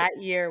 But Right.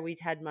 that year we'd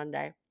had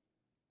Monday.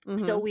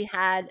 So Mhm. we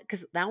had,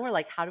 because now we're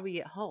like, how do we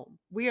get home?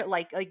 We are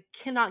like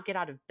cannot get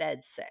out of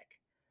bed sick.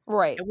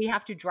 Right. And we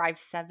have to drive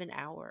 7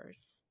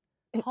 hours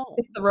home.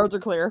 If the roads are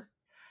clear.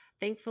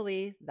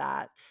 Thankfully,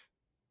 that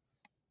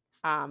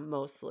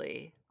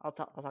mostly I'll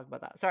talk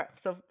about that. Sorry.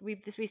 So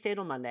we stayed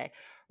on Monday.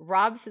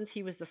 Rob, since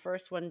he was the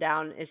first one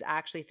down,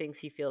 actually thinks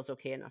he feels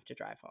okay enough to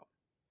drive home.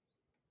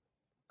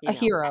 A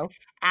hero.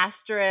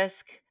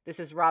 Asterisk. This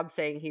is Rob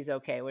saying he's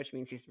okay, which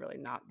means he's really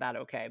not that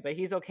okay, but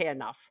he's okay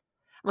enough.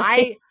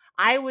 Right.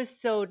 I was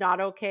so not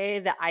okay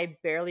that I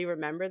barely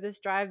remember this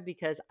drive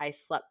because I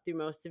slept through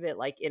most of it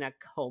like in a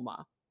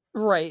coma.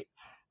 Right.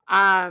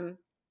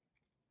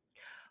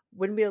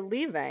 When we were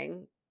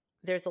leaving,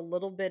 there's a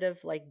little bit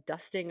of like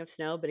dusting of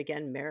snow, but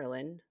again,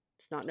 Maryland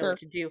does not know Sure. what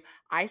to do.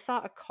 I saw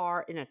a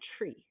car in a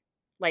tree.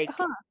 Like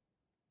Huh.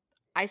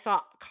 I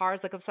saw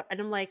cars like, and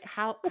I'm like,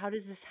 how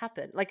does this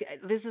happen? Like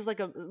this is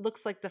like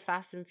looks like the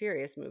Fast and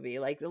Furious movie,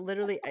 like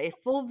literally a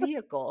full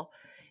vehicle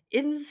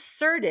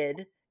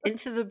inserted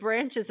into the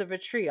branches of a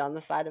tree on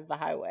the side of the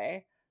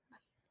highway.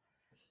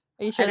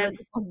 Are you sure And that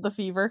this wasn't the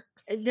fever?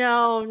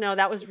 no,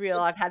 that was real.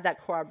 I've had that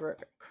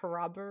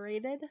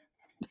corroborated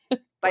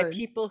by Words.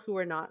 people who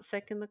were not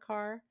sick in the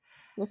car.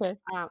 Okay.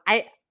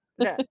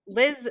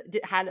 Liz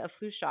had a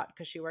flu shot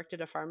because she worked at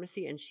a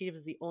pharmacy, and she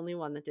was the only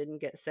one that didn't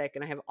get sick.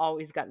 And I have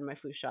always gotten my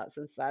flu shot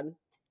since then.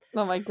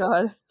 Oh my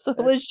god. So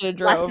Liz should have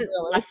drove,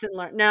 really. Lesson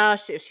learned. No,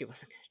 she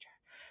wasn't gonna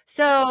drive.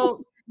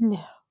 So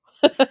No.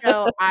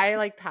 so I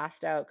like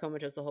passed out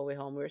comatose the whole way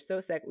home. We were so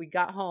sick. We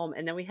got home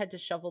and then we had to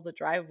shovel the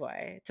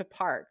driveway to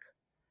park.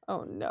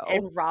 Oh no.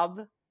 And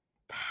Rob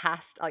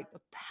passed out,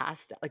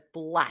 like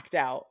blacked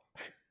out.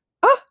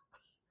 Ah!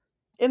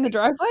 In the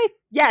driveway?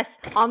 Yes,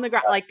 on the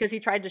ground, like because he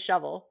tried to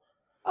shovel.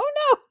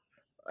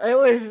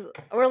 Oh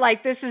We're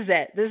like, this is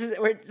it.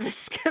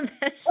 This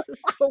convention is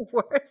the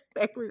worst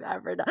thing we've we've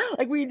ever done.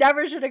 Like, we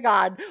never should have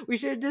gone. We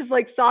should have just,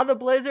 like, saw the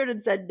blizzard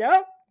and said,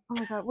 "Nope." Oh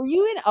my god, were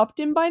you in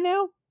Upton by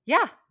now?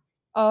 Yeah, 'cause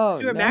Oh,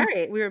 no.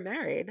 we were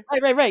married.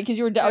 Right, 'cause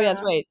you were oh, yeah,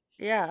 that's Yeah. right.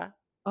 Yeah.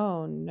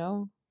 Oh,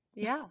 no.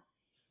 Yeah.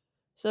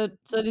 So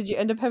did you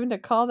end up having to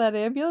call that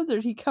ambulance, or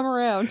did he come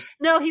around?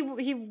 No,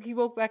 he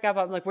woke back up.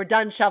 I'm like, "We're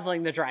done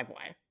shoveling the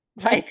driveway.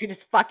 Like,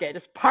 just fuck it.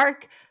 Just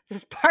park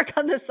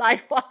on the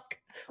sidewalk.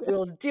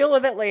 We'll deal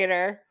with it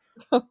later."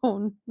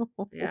 Oh,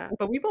 Yeah, no.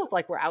 but we both,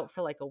 like, were out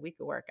for, like, a week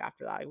of work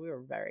after that. We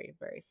were very,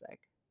 very sick.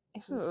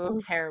 It was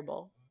Ugh.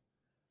 terrible.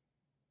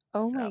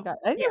 Oh my So, god.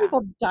 I didn't know yeah.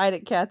 people died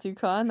at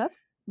KatsuCon. That's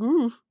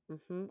oof.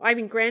 I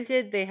mean,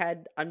 granted, they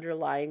had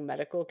underlying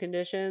medical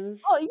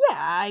conditions, Oh, yeah,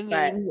 I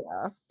but mean,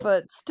 yeah,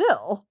 but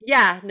still.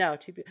 yeah, no,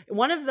 to be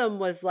one of them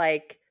was,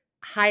 like,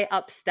 high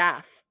up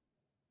staff.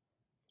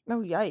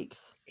 Oh,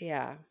 yikes.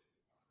 Yeah,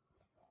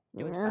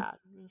 it was Eh, bad.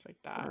 It was, like,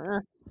 bad. eh,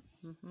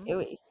 Mhm,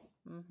 ewy. it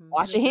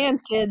Wash was your bad.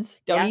 hands,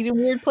 kids. Don't Yes. eat in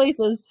weird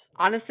places.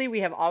 Honestly, we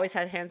have always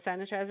had hand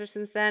sanitizer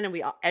since then, and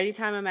we a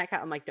anytime I'm at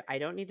Cat I'm like, "I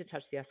don't need to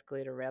touch the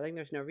escalator railing,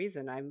 there's no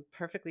reason. I'm a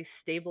perfectly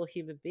stable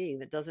human being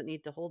that doesn't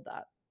need to hold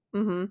that.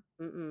 Mhm.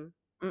 Mm-mm,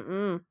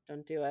 Mm-mm.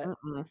 don't do it.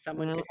 Mm-mm.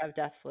 Someone No. could have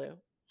death flu."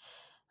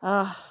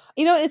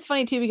 You know, it's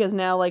funny too because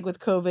now, like, with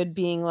COVID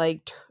being,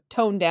 like,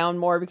 toned down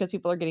more because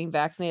people are getting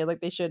vaccinated like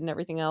they should and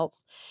everything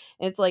else,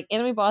 and it's like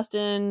Anime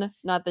Boston,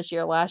 not this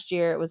year, last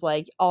year, it was,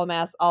 like, all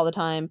masks all the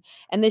time,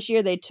 and this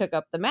year they took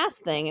up the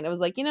mask thing, and it was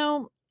like,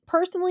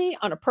 personally,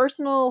 on a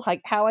personal,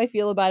 like, how I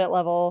feel about it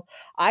level,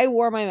 I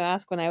wore my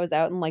mask when I was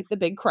out in, like, the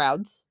big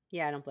crowds,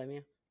 Yeah, I don't blame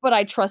you. but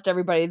I trust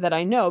everybody that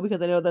I know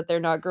because I know that they're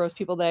not gross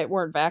people that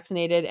weren't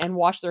vaccinated and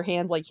wash their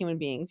hands like human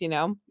beings, you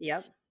know?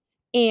 Yep.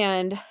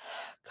 And God,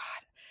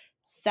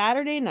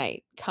 Saturday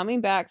night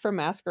coming back from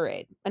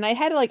masquerade, and I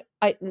had like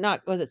I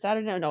not was it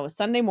Saturday? No, it was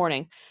Sunday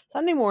morning.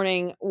 Sunday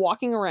morning,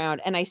 walking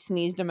around, and I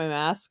sneezed in my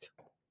mask,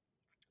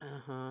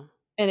 Uh-huh.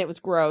 and it was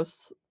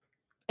gross.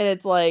 And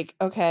it's like,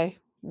 okay,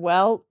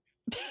 well,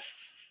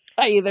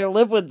 I either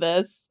live with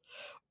this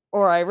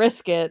or I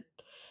risk it.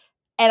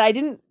 And I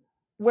didn't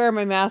wear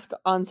my mask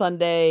on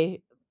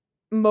Sunday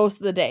most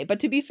of the day. But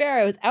to be fair,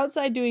 I was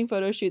outside doing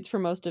photo shoots for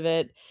most of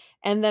it.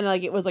 And then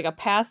like it was like a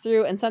pass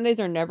through, and Sundays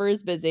are never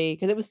as busy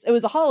because it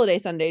was a holiday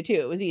Sunday too.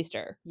 It was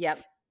Easter. Yep.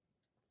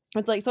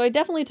 It's like so I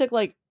definitely took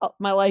like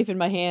my life in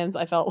my hands,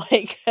 I felt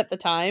like at the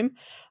time.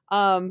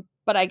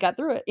 But I got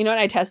through it. And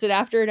I tested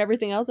after and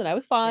everything else and I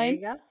was There fine.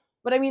 you go.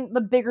 But I mean,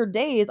 the bigger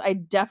days I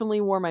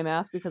definitely wore my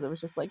mask because it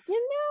was just like, it's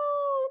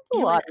a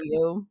You know lot what? of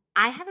you.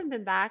 I haven't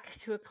been back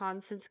to a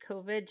con since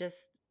COVID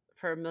just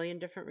for a million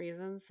different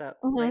reasons that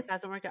Mhm. life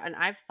hasn't worked out, and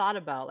I've thought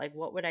about, like,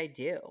 what would I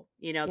do?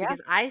 Yeah. Because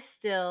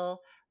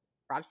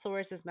Rob still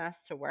wears his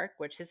mask to work,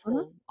 which his Mhm.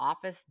 whole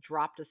office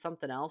dropped to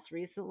something else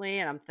recently,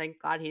 and I'm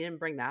thank God he didn't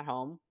bring that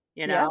home,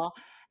 you Yeah. know?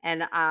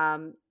 And,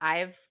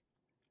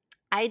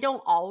 I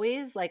don't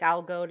always like,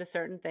 I'll go to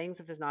certain things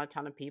if there's not a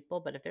ton of people,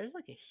 but if there's,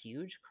 like, a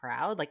huge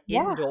crowd, like,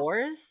 Yeah.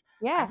 indoors,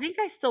 I Yeah. think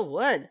I still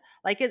would.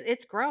 Like,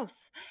 it's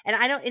gross. And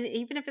I don't and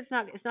even if it's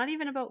not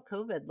even about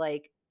COVID,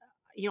 like,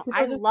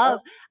 People just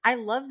don't. I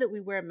love that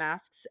we wear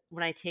masks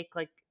when I take,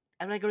 like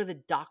when I go to the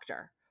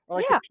doctor or,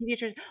 like, the Yeah.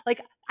 pediatrician.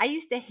 Like, I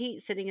used to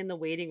hate sitting in the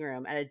waiting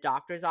room at a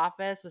doctor's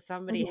office with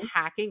somebody Mhm.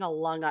 hacking a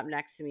lung up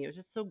next to me. It was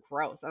just so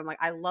gross. And I'm like,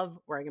 I love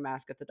wearing a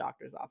mask at the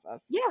doctor's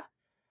office. Yeah.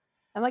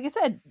 And like I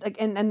said,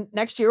 like and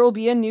next year will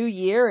be a new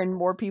year and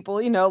more people,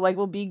 like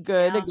will be Yeah,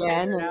 good I'll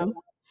again figure it out. and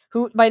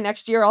who by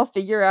next year I'll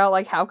figure out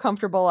like how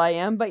comfortable I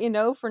am, but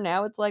for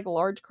now it's like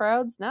large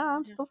crowds. Nah,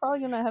 I'm Yeah. still probably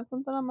gonna have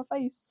something on my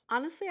face.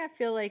 Honestly, I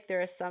feel like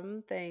there are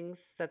some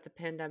things that the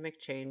pandemic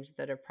changed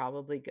that are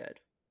probably good.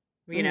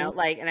 Mhm.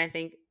 Like, and I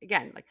think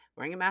again, like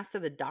wearing a mask to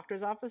the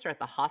doctor's office or at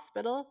the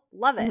hospital,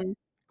 love it. Mhm.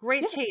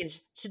 Great Yeah.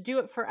 change. Should do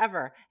it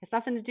forever. It's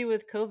nothing to do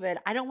with COVID.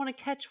 I don't want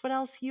to catch what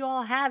else you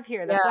all have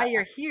here. That's Yeah. why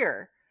you're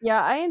here.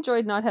 Yeah, I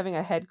enjoyed not having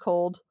a head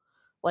cold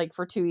like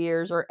for 2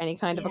 years or any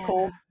kind of a Yeah.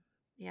 cold.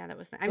 Yeah, that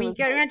was I It mean, was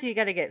like you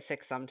gotta get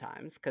sick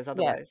sometimes because yeah,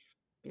 otherwise,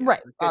 it's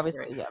right, not good for it.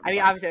 obviously, yeah, I mean,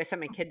 but obviously, I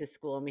sent my kid to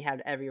school and we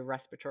had every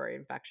respiratory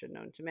infection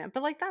known to man,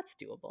 but like that's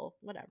doable,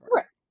 whatever.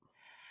 right.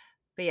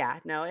 But yeah,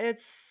 no,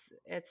 it's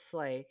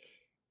like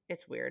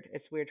it's weird.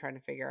 It's weird trying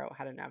to figure out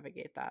how to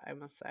navigate that, I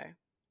must say.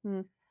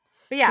 Mm.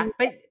 But Do yeah, we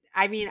but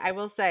I mean, I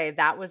will say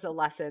that was a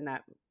lesson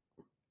that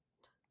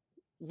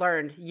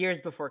learned years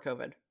before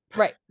COVID.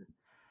 right.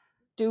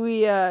 Do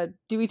we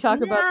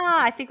talk about Yeah,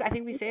 I think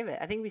we save it.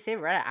 I think we save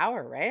it right at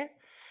hour, right?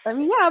 I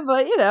mean, yeah,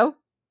 but,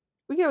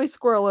 we can always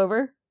squirrel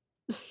over.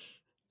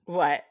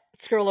 What?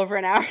 Scroll over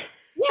an hour?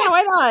 Yeah,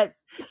 why not?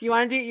 You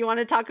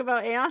wanna talk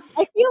about I Aeons?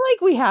 feel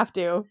like we have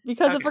to,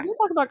 because if we're Okay. gonna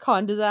talk about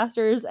con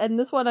disasters, and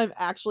this one I'm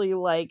actually,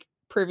 like,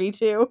 privy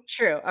to.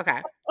 True,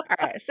 okay.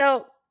 Alright,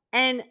 so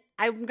and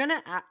I'm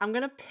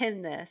gonna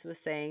pin this with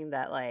saying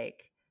that,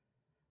 like,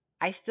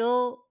 I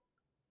still,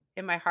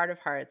 in my heart of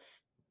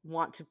hearts,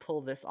 want to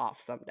pull this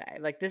off someday.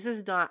 Like, this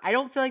is not I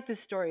don't feel like this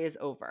story is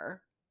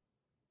over,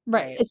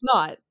 Right, right? it's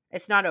not.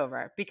 It's not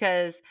over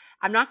because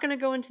I'm not gonna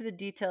go into the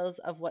details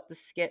of what the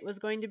skit was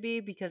going to be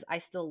because I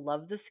still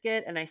love the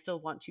skit and I still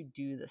want to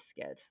do the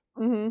skit.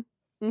 Mhm.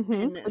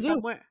 Mhm. I And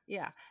do. somewhere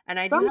yeah, and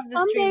I do have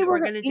this dream Someday that we're we're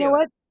gonna, gonna you know do it.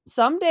 what?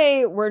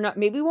 Someday we're not,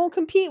 maybe we won't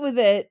compete with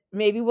it.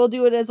 Maybe we'll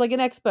do it as, like, an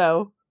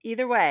expo.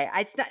 Either way,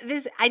 it's not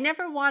this I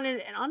never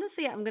wanted and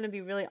honestly, I'm gonna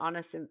be really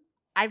honest, and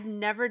I've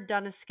never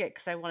done a skit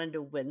because I wanted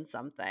to win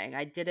something.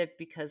 I did it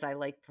because I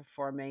like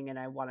performing and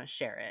I wanna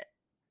share it,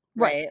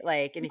 Right. right?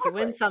 Like, and if you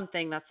win Exactly.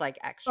 something, that's, like,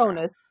 extra.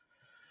 Bonus.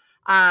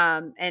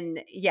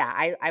 And yeah,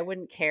 I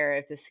wouldn't care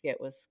if the skit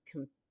was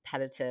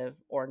competitive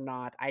or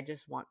not. I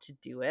just want to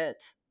do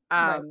it.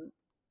 Right. Um,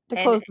 To and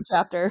close the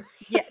chapter.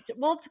 yeah,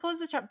 to close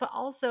the chapter, but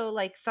also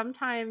like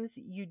sometimes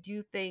you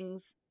do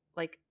things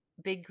like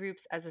big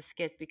groups as a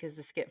skit because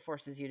the skit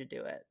forces you to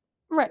do it,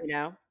 Right. you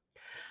know?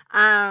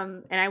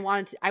 And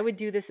I would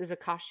do this as a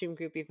costume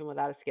group even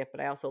without a skit,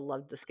 but I also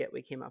loved the skit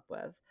we came up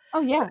with.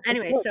 Oh, So yeah,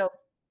 it's anyway, good. so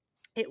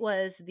it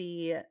was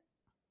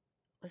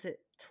was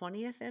it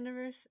 20th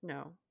anniversary?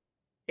 No,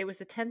 it was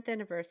the 10th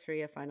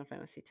anniversary of Final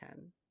Fantasy X.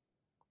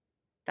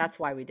 That's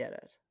why we did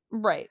it.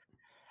 Right.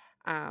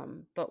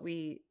 But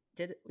we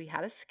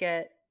had a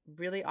skit,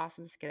 really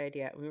awesome skit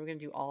idea. We were gonna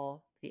do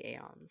all the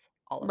Aeons,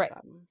 all of Right.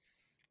 them.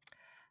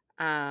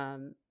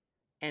 Um,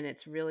 and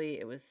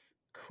it was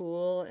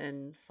cool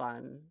and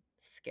fun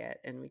skit,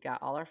 and we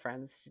got all our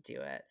friends to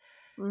do it.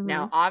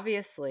 Now, Mhm.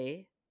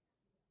 obviously,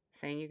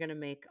 saying you're gonna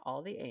make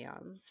all the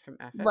Aeons from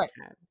Right.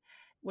 FF10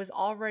 was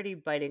already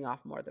biting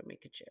off more than we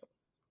could chew.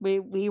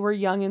 We were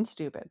young and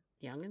stupid.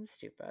 Young and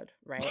stupid,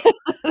 right?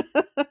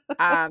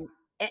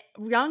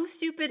 Young,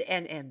 stupid,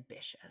 and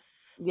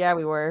ambitious. Yeah,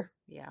 we were.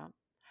 Yeah.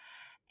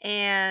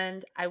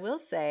 And I will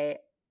say,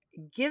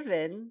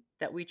 given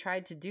that we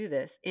tried to do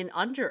this in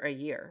under a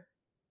year,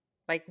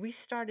 like we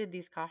started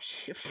these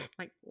costumes,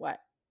 like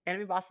what?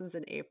 Enemy Boston's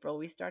in April.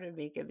 We started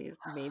making these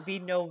maybe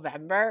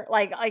November.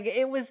 Like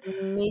it was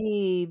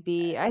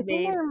Maybe. I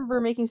think I maybe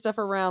remember making stuff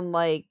around,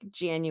 like,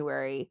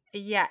 January.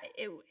 yeah,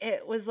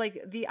 it was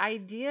like the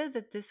idea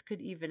that this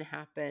could even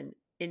happen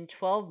in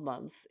 12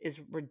 months is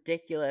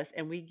ridiculous.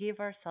 And we gave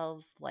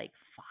ourselves like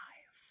 5,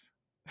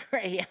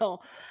 right?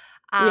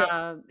 Yeah.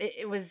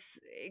 It was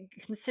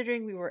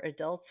considering we were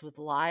adults with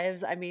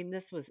lives. I mean,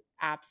 this was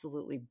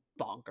absolutely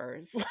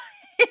bonkers.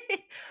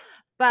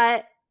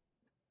 But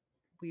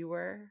we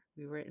were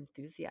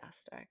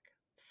enthusiastic.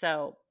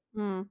 So,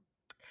 Mm.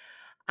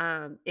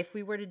 if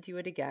we were to do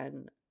it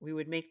again, we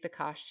would make the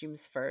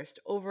costumes first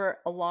over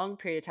a long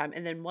period of time,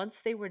 and then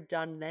once they were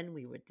done, then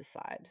we would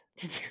decide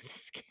to do the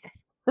skit.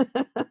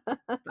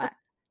 But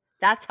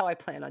that's how I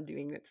plan on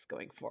doing this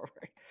going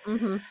forward.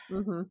 Mhm.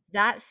 Mhm.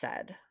 That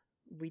said,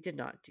 we did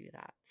not do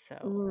that.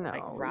 So,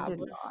 like No, we did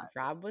not.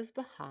 Rob was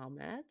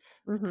Bahamut,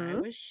 I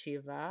Mhm. was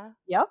Shiva,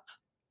 Yep.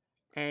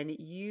 and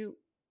you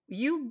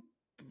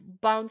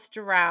bounced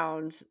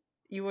around.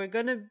 You were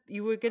gonna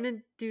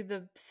do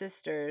the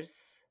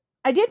sisters.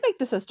 I did make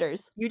the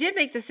sisters. You did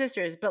make the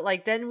sisters, but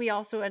like then we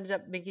also ended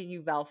up making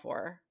you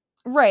Valfor.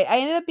 Right, I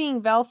ended up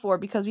being Valfor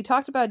because we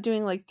talked about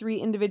doing, like, 3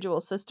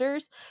 individual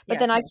sisters, but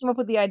then Yes. I came up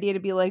with the idea to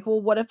be like,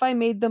 "Well, what if I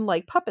made them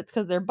like puppets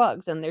because 'cause they're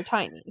bugs and they're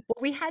tiny?"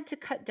 Well, we had to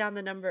cut down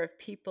the number of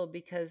people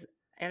because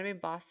Anime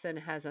Boston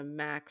has a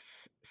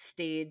max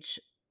stage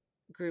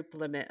group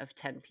limit of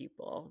 10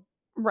 people.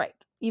 Right,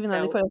 even though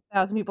they So put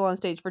 1,000 people on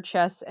stage for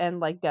chess and,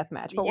 like,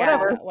 deathmatch, but yeah,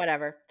 whatever.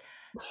 whatever.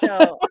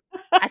 So,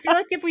 I feel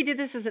like if we did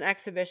this as an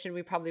exhibition,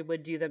 we probably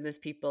would do them as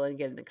people and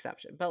get an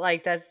exception, but,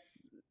 like,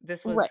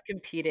 this was Right,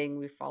 competing,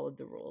 we followed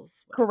the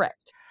rules, whatever.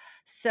 correct.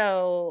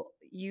 So,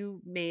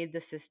 you made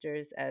the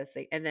sisters as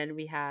they and then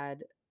we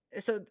had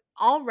so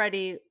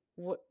already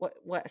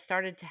what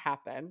started to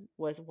happen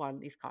was, 1,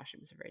 these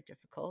costumes are very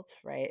difficult,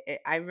 right?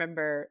 I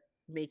remember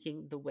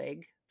making the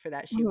wig for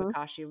that Shiva Mhm.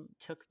 costume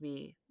took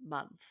me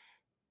months,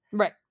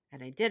 Right.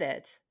 and I did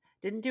it.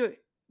 Didn't do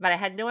it but I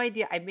had no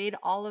idea. I made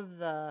all of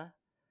the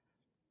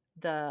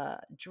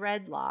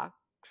dreadlocks,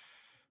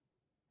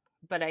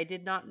 but I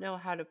did not know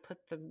how to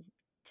put them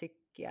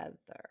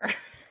together.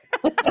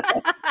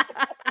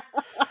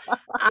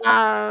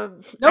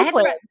 No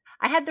plan.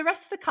 I had the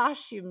rest of the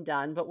costume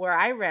done, but where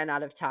I ran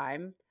out of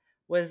time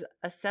was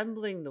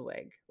assembling the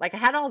wig. Like, I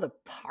had all the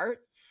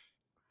parts,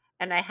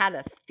 and I had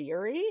a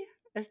theory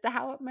as to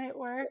how it might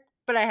work,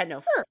 but I had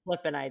no Sure.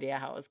 flipping idea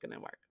how it was gonna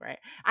work, right?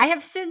 I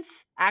have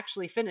since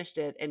actually finished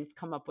it and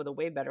come up with a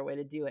way better way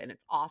to do it, and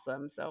it's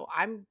awesome, so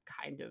I'm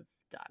kind of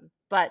done,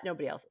 but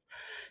nobody else is.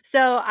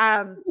 So,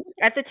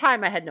 at the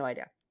time, I had no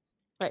idea.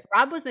 Right.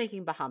 Rob was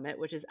making Bahamut,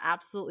 which is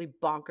absolutely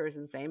bonkers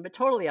insane, but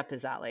totally up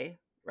his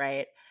alley,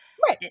 right?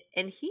 Right.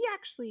 And he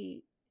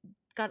actually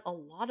got a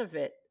lot of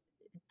it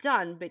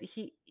done, but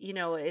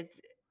it's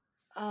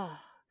oh,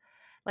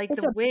 like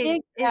It's the a wig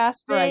big is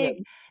ass big.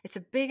 dragon. It's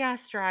a big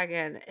ass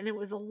dragon, and it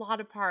was a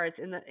lot of parts,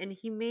 and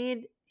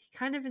he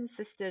kind of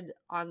insisted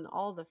on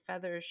all the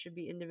feathers should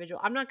be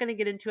individual. I'm not gonna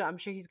get into it. I'm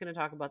sure he's gonna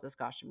talk about this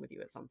costume with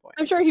you at some point.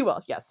 I'm sure he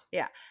will, yes.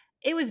 Yeah.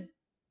 It was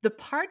the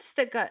parts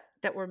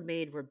that were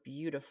made were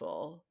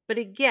beautiful, but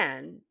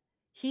again,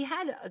 he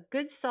had a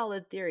good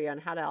solid theory on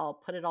how to all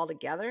put it all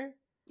together,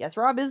 Yes,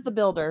 Rob is the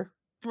builder.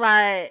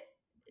 but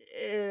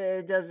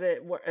does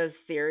it work as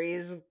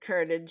theories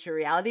turn into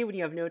reality when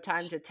you have no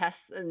time to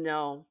test?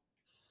 No,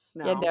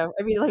 Yeah, no, no.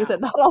 I mean, like I no.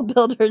 said, not all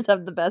builders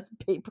have the best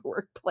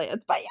paperwork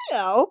plans, but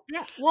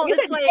Yeah, well, like I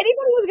said, it's if like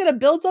anybody was gonna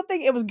build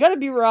something, it was gonna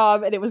be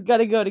Rob, and it was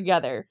gonna go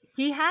together.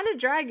 he had a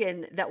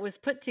dragon that was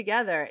put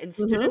together and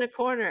stood Mhm. in a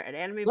corner at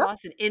Anime Yep.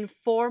 Boston in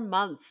 4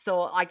 months. So,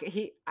 like,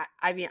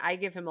 I mean, I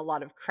give him a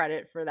lot of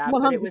credit for that,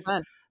 but it was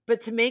 100%.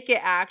 but to make it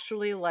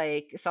actually,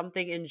 like,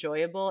 something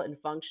enjoyable and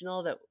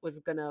functional that was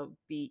gonna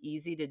be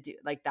easy to do,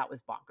 like, that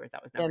was bonkers.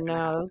 That was Yeah, never gonna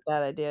no, that happen. was a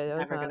bad idea. That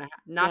was Never not gonna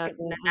not yeah, gon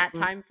no, that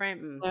mm-mm. time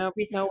frame, Nope,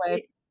 we no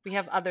way. we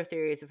have other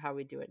theories of how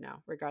we do it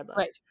now, regardless.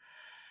 Right.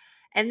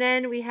 And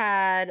then we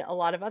had a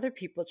lot of other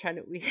people trying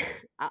to we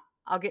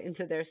I'll get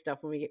into their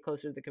stuff when we get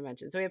closer to the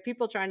convention. So we have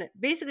people trying to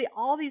basically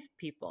all these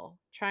people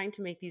trying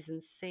to make these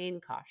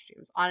insane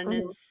costumes on an Mhm.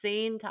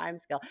 insane time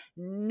scale.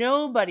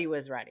 Nobody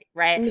was ready,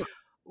 right? No.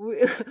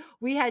 We,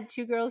 we had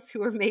two girls who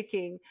were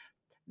making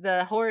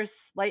the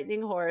horse,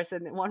 lightning horse,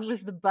 and one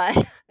was the butt,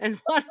 and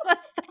one was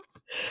the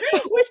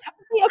But which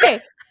see,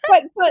 okay,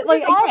 but, which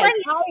like, is again,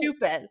 already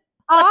stupid.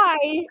 I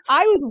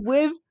was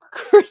with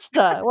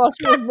Krista while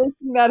she was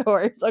making that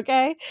horse,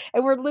 okay?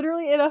 And we're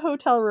literally in a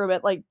hotel room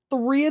at, like,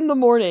 3 in the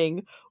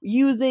morning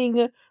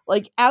using,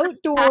 like,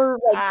 outdoor,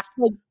 like,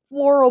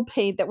 floral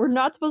paint that we're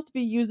not supposed to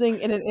be using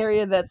in an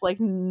area that's, like,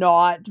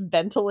 not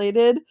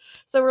ventilated.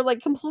 So we're,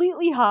 like,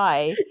 completely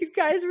high, You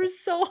guys were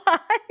so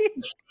high.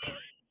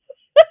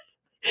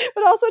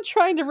 but also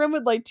trying to room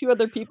with, like, 2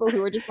 other people who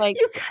were just like,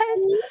 You guys, "Can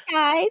you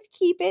guys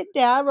keep it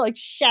down?" We're like,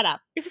 "Shut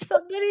up." if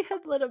somebody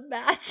had lit a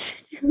match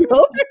in your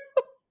Nope.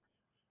 room,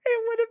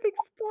 it would have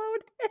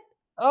exploded.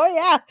 Oh,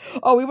 yeah.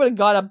 Oh, we would've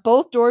gone up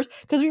both doors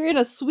because we were in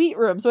a suite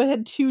room, so it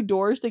had 2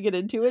 doors to get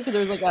into it because there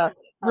was, like, a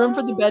room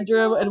for the Oh my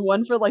bedroom and god.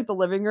 one for, like, the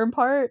living room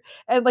part,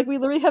 and, like, we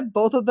literally had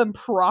both of them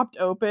propped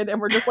open, and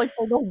we're just, like,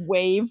 trying to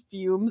wave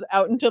fumes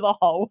out into the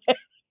hallway.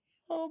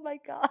 Oh my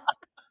god.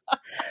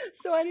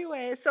 So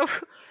anyway, so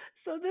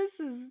this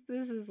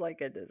is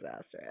like a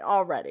disaster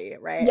already,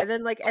 right? Yeah, And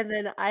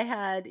then I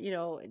had,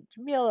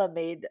 Jamila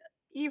made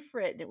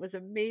Ifrit and it was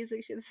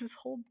amazing. She had this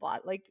whole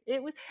bot like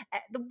it was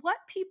what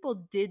people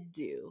did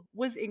do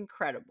was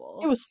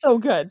it incredible. was so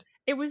good.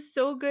 It was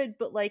so good,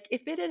 but like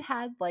if it had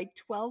had like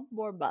 12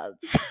 more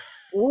months,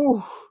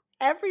 Ooh,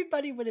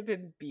 everybody would have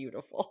been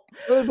beautiful.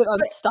 it would've been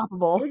But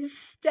unstoppable.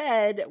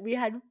 instead, we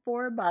had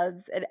 4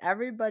 months and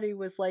everybody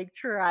was, like,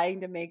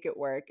 trying to make it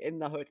work in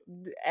the hotel.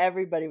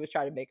 Everybody was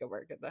trying to make it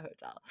work in the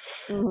hotel,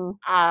 Mhm.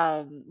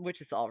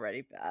 which is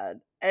already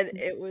bad, and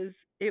it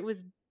was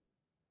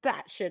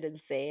batshit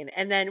insane,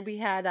 and then we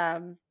had,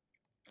 and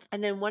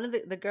then one of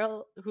the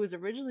girl who was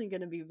originally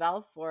gonna be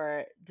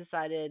Valfor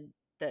decided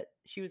that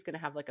she was gonna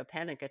have, like, a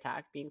panic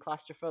attack being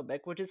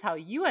claustrophobic, which is how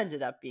you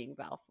ended up being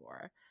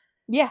Valfor.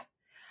 Yeah.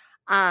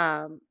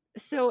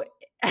 So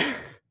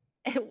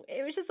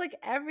it was just like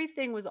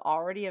everything was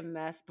already a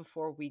mess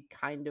before we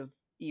kind of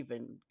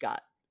even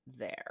got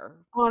there.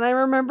 Oh, and I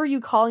remember you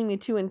calling me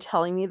too and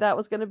telling me that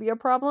was gonna be a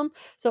problem,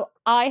 so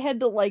I had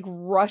to, like,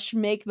 rush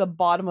make the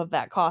bottom of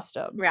that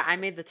costume. Yeah, I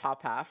made the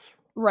top half.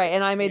 Right,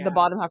 and I made the Yeah.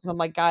 bottom half 'cause I'm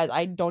like, "Guys,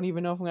 I don't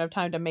even know if I'm gonna have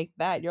time to make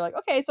that." You're like,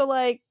 "Okay, so,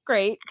 like,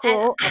 great, And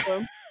cool,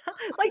 awesome."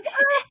 like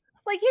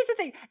like here's the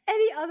thing.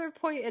 Any other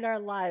point in our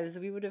lives,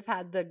 we would have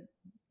had the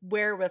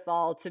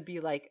wherewithal to be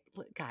like,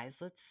 Guys,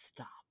 let's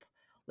stop.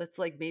 Let's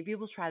like maybe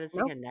we'll try this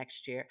Nope, again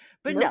next year."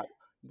 But nope, no,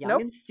 young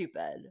nope, and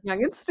stupid.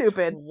 young and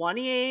stupid.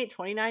 28,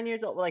 29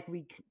 years old, we're like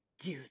we could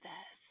do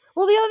this.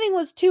 Well, the other thing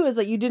was too is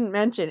that you didn't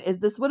mention is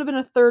this would have been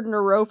a 3rd in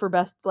a row for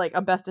best like,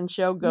 a best in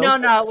show go No, for.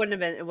 no, it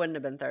wouldn't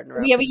have been 3rd in a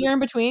Did row we have a 'cause year in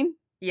between?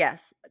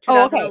 yes,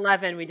 Oh, okay.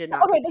 2011, we did So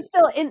not okay, but compete.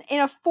 still,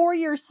 in a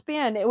 4-year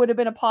span, it would have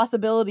been a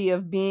possibility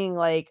of being,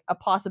 like, a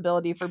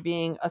possibility for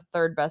being a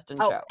 3rd best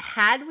in Oh, show.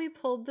 had we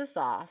pulled this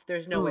off,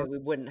 there's no way Mhm. we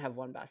wouldn't have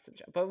won Best in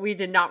Show, but we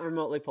did not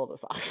remotely pull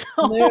this off,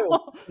 No.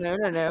 so No,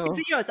 no, it's,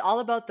 no. it's all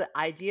about the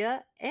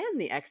idea and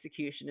the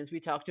execution, as we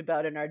talked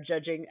about in our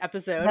judging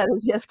episode. That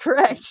is yes,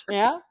 correct.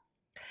 Yeah.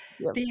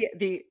 Yep.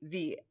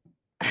 The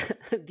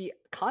the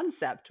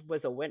concept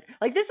was a win.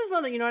 Like, this is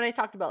one that, when I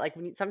talked about, like,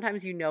 when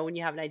sometimes when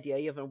you have an idea,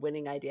 you have a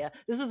winning idea.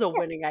 This was a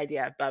Yeah, winning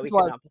idea, but we this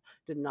was.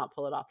 did not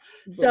pull it off.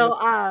 Didn't.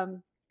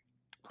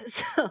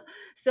 So,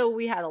 so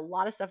we had a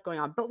lot of stuff going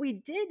on, but we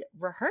did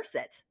rehearse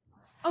it.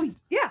 Oh,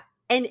 yeah.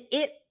 And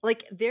it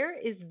like there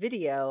is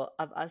video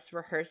of us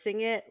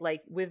rehearsing it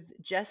like with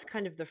just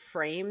kind of the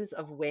frames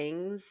of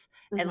wings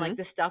and like Mhm.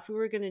 the stuff we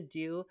were going to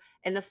do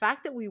and the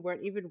fact that we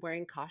weren't even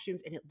wearing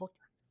costumes and it looked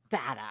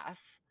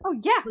badass. Oh,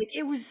 yeah. Like,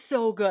 it was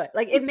so good.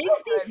 Like, It it was makes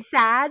so me good.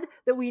 sad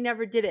that we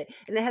never did it,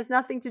 and it has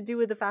nothing to do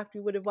with the fact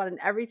we would have won and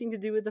everything to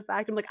do with the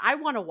fact I'm like, "I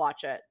wanna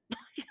watch it."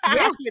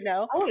 Yeah. You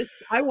know?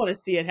 I wanna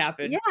see it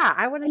Yeah, happen.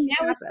 I wanna And see it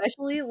now happen.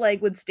 especially,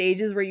 like, with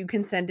stages where you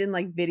can send in,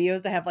 like,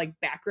 videos to have, like,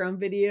 background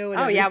video and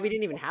Oh, yeah, everything. we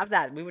didn't even have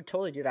that. We would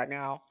totally do that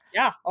now.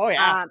 Yeah. Oh,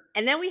 yeah.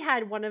 And then we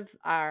had one of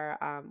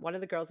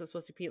the girls who was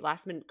supposed to compete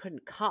last minute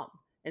couldn't come,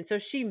 and so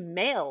she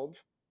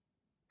mailed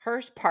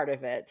her part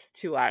of it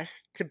to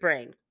us to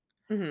bring.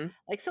 Mhm.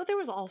 Like, so there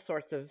was all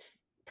sorts of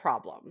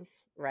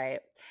problems,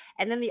 right?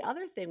 And then the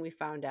other thing we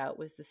found out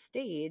was the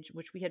stage,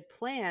 which we had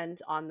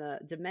planned on the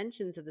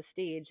dimensions of the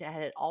stage that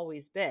had it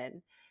always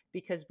been,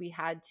 because we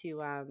had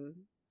to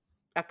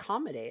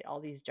accommodate all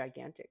these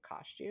gigantic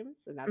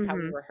costumes, and that's how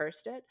we Mhm.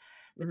 rehearsed it.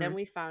 But then Mhm.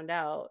 we found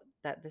out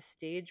that the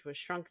stage was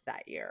shrunk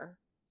that year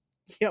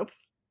Yep.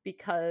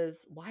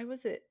 because why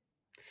was it?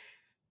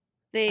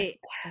 I, They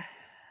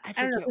I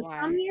I don't know, forget 'cause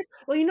some why. years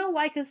well, you know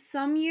why? Because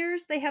some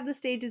years they have the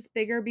stages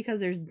bigger because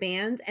there's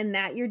bands, and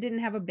that year didn't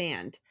have a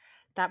band.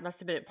 That must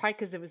have been it. Probably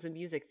because there was a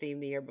music theme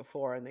the year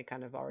before, and they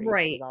kind of already did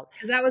Right, it all.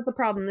 because that was the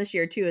problem this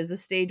year too, is the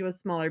stage was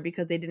smaller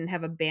because they didn't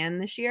have a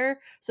band this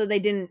year, so they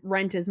didn't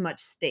rent as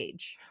much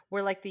stage.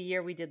 Where like the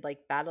year we did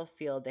like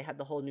Battlefield, they had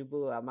the whole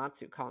Nobuo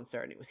Uematsu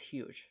concert, and it was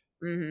huge.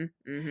 Mhm,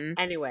 mhm.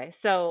 Anyway,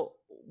 so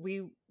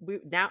we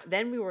now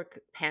then we were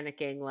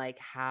panicking like,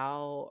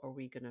 how are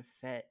we gonna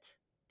fit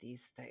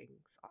these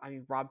things? I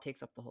mean, Rob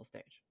takes up the whole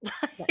stage,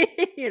 Right.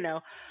 you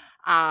know.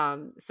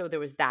 So there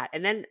was that,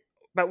 and then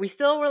but we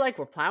still were like,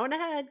 we're plowing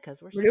ahead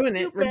because we're We're doing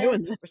it, we're stupid.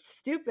 doing this. We're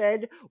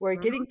stupid. We're Mhm.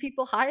 getting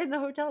people high in the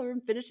hotel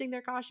room, finishing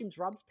their costumes.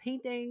 Rob's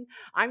painting.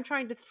 I'm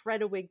trying to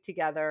thread a wig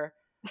together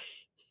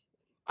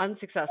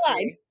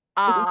Slide. unsuccessfully.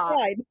 It's a Uh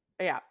slide.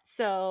 yeah.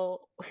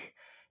 So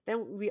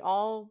then we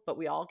all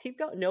keep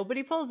going.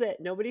 Nobody pulls it.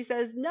 Nobody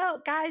says,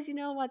 "No, guys, you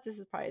know what? This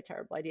is probably a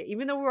terrible idea."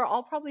 Even though we were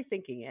all probably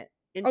thinking it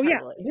Oh, yeah,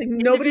 internally, like,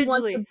 nobody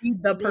wants to individually. be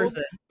the No,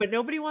 person. but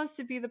nobody wants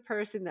to be the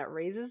person that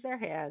raises their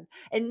hand.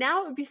 And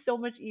now it would be so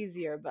much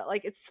easier, but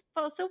like it's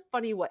so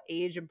funny what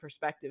age and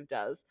perspective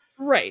does.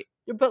 Right.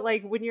 But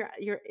like when you're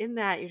in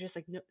that, you're just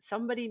like, no,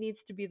 somebody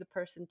needs to be the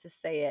person to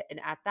say it. And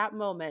at that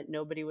moment,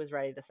 nobody was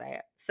ready to say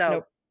it. So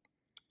Nope.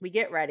 we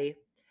get ready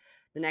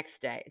the next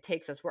day. It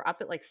takes us, we're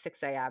up at like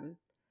 6 a.m.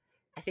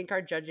 I think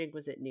our judging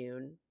was at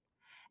noon.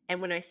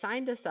 And when I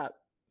signed us up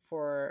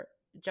for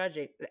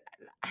judging,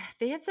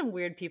 they had some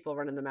weird people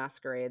running the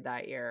masquerade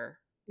that year.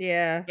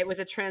 Yeah. It was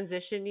a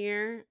transition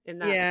year in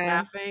that Yeah.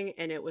 staffing,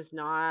 and it was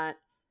not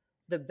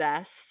the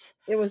best.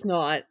 It was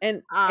not,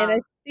 and I Uh,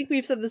 think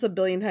we've said this a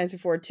billion times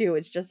before too,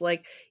 it's just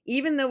like,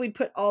 even though we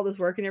put all this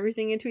work and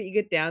everything into it, you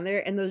get down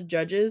there and those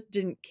judges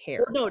didn't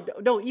well, care.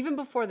 no, even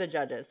before the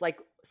judges. Like,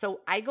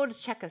 so I go to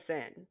check us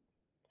in,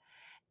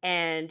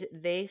 and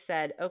they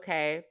said,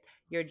 "Okay,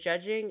 your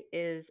judging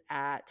is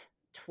at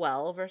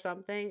 12 or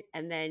something,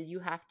 and then you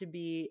have to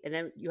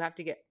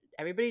get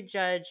everybody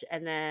judge,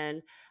 and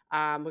then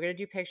we're gonna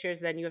do pictures.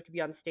 Then you have to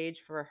be on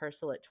stage for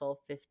rehearsal at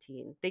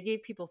 12:15." They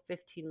gave people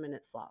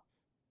 15-minute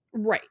slots,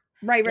 Right.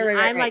 Right, right, and right,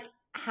 right, I'm right. like,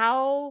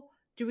 "How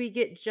do we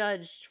get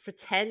judged for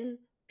 10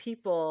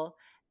 people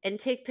and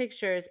take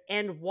pictures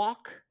and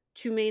walk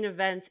to main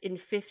events in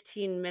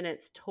 15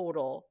 minutes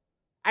total?"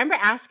 I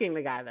remember asking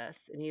the guy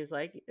this, and he was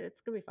like,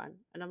 "It's gonna be fun."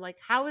 And I'm like,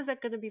 "How is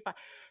that gonna be fun?"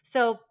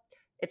 So,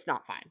 it's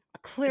not fine.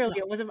 It's Clearly, not.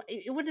 it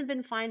wouldn't have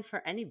been fine for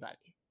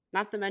anybody,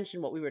 not to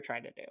mention what we were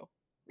trying to do,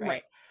 right?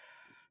 Right.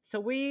 So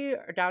we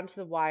are down to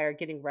the wire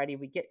getting ready.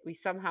 We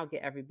somehow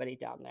get everybody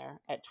down there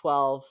at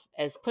 12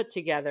 as put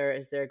together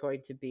as they're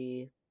going to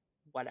be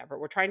whatever.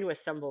 We're trying to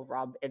assemble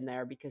Rob in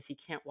there because he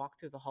can't walk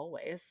through the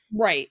hallways,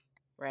 Right.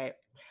 right?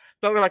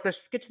 But we're like, let's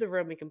just get to the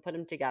room. We can put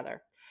him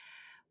together.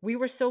 We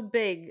were so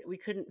big, we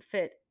couldn't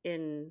fit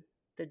in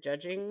the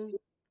judging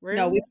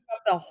No, we room. took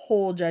up the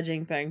whole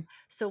judging thing.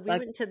 So we Like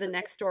went to the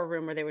next door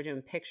room where they were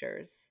doing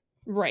pictures.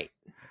 right.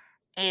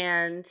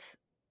 And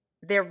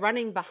they're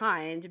running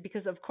behind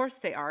because of course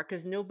they are,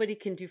 because nobody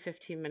can do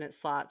 15-minute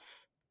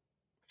slots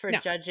for No.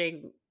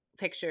 judging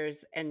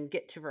pictures and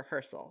get to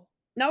rehearsal.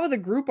 Not with a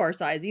group our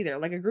size either,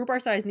 like, a group our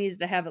size needs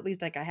to have at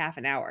least, like, a half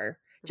an hour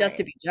just Right.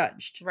 to be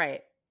judged.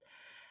 Right.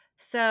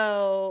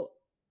 So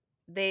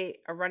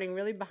they are running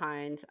really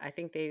behind. I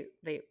think they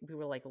we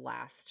were like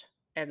last,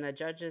 and the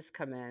judges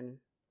come in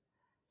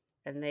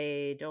and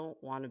they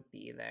don't want to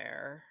be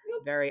there.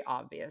 Nope. Very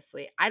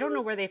obviously. I don't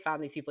know where they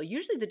found these people.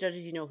 Usually the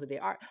judges, you know who they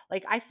are.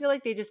 Like I feel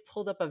like they just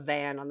pulled up a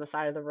van on the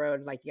side of the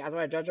road, like, you guys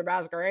want to judge a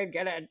masquerade?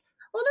 Get in.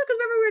 Well, no, because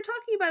remember we were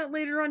talking about it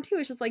later on too.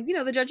 It's just like,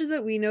 the judges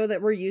that we know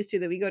that we're used to,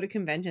 that we go to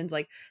conventions,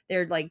 like,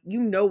 they're like,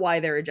 why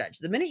they're a judge.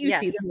 The minute you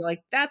see Yes. them, you're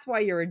like, that's why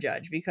you're a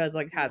judge, because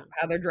like Yeah. how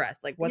they're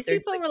dressed, like what These they're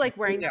people like were like who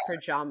wearing they their are.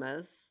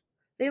 pajamas.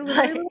 They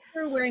literally Like, look like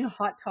they're wearing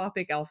Hot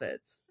Topic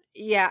outfits.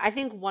 yeah, I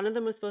think one of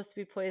them was supposed to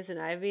be Poison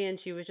Ivy, and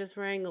she was just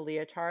wearing a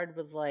leotard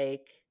with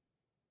like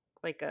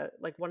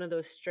one of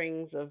those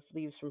strings of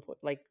leaves from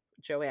like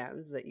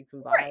Joann's that you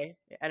can Right. buy.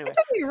 And Anyway,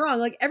 don't get me wrong,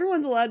 like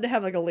everyone's allowed to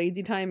have like a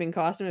lazy time in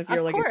costume if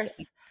you're of like a judge. course.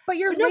 But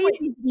your But no,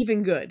 lazy is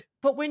even good.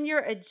 but when you're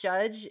a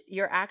judge,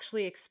 you're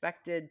actually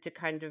expected to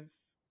kind of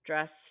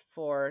dress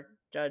for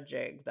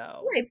judging,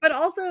 though. Right. But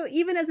also,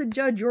 even as a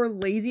judge, your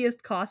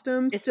laziest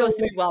costume It's still supposed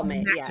to be looks well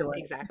made. Yes, immaculate.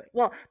 exactly.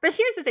 Well, but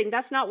here's the thing,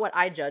 that's not what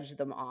I judged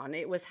them on.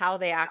 It was how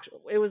they actually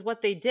it was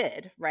what they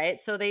did,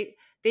 right? So they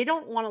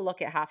don't wanna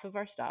look at half of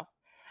our stuff.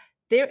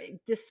 They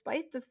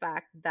despite the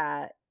fact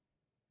that,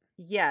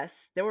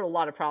 yes, there were a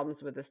lot of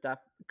problems with this stuff.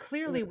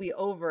 Mm, Clearly, we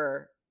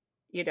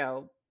you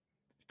know,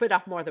 bit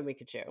off more than we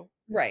could chew.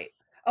 right.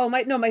 Oh,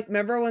 my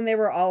remember when they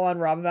were all on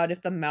Rob about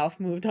if the mouth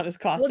moved on his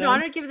Well, no, I'm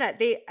costume? not giving that.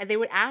 They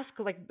would ask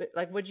like,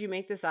 "What'd you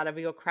make this out of?"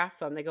 We go, "Craft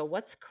foam." They go,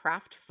 "What's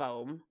craft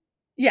foam?"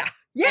 Yeah.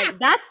 Yeah. And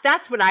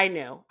that's what I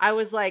knew. I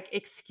was like,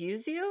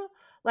 "Excuse you?"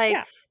 Like,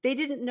 Yeah. they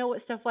didn't know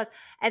what stuff was.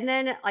 And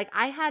then, like,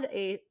 I had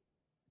a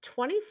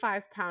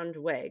 25-pound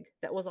wig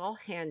that was all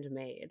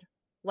handmade.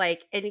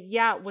 Like, and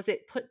yeah, was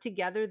it put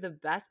together the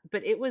best?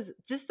 But it was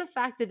just the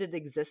fact that it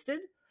existed,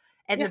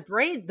 and Yeah. the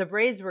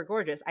braids were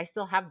gorgeous. I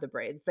still have the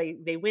braids.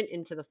 They went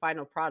into the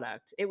final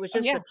product. It was Oh,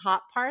 just yeah. the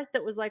top part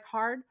that was, like,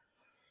 hard.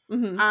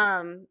 Mhm.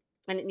 Um,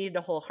 and it needed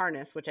a whole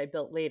harness, which I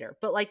built later.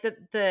 But, like,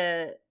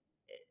 they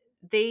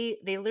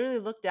literally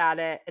looked at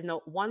it, and the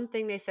one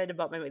thing they said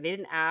about my, they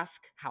didn't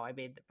ask how I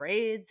made the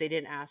braids. They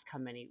didn't ask how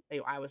many.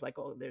 I was like,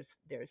 "Oh, there's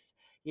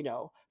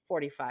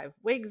 45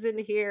 wigs in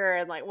here,"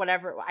 and, like,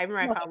 whatever. I remember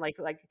I Love it.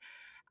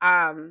 found,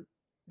 um,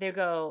 they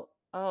go,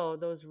 "Oh,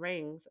 those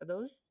rings, are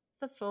those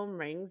the foam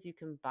rings you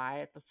can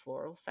buy at the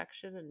floral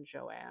section in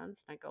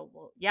Joann's?" And I go,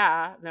 "Well,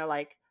 yeah." And they're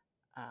like,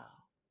 "Oh."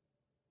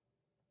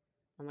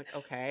 I'm like,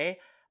 "Okay."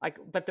 Like,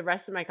 but the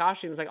rest of my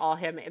costume was, like, all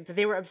him, but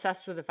they were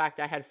obsessed with the fact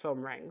that I had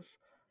foam rings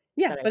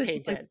Yeah, that I but it's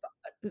just like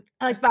painted.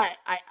 Like, but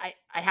I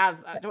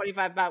have a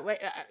 25 pound weight,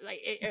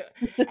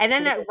 and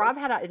then that Rob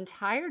had an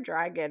entire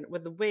dragon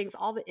with the wings,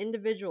 all the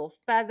individual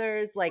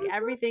feathers, like, Mhm,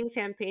 everything's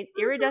hand paint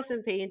mhm.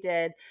 iridescent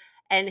painted,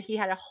 and he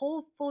had a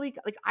whole fully,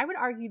 like, I would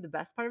argue the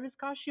best part of his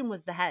costume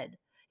was the head.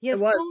 He It had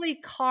was. fully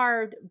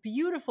carved,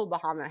 beautiful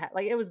Bahama head,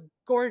 like, it was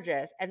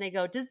gorgeous, and they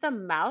go, "Does the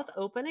mouth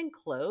open and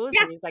close?"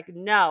 Yeah. And he's like,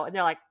 "No," and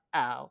they're like,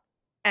 "Oh,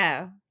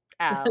 Oh.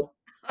 oh."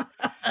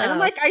 And I'm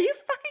like, "Are you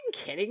fucking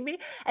kidding me?"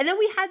 And then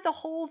we had the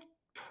whole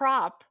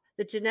prop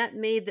that Jeanette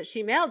made that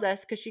she mailed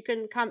us because she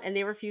couldn't come, and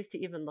they refused to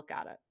even look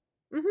at it.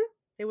 Mhm.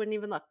 They wouldn't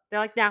even look. They're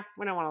like, "No,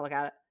 we don't wanna look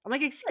at it." I'm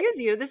like, Right. "Excuse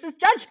you, this is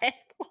judging."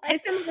 They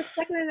Like, spend like a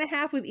second and a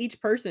half with each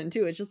person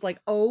too. It's just like,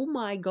 "Oh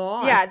my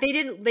god." yeah, they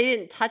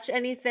didn't touch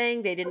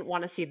anything, they didn't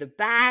wanna see the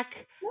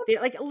back. Nope. They,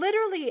 like,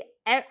 literally,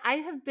 I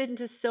have been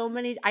to so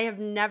many, I have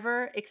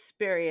never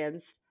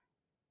experienced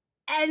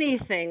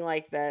anything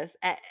like this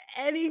at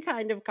any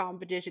kind of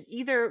competition,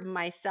 either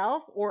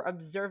myself or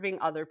observing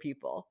other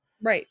people.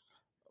 Right.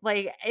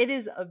 Like, it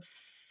is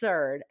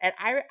absurd, and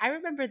I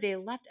remember they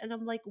left, and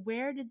I'm like,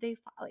 "Where did they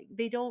like,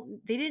 they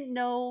didn't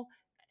know."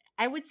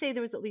 I would say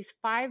there was at least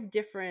 5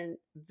 different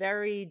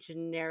very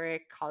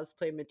generic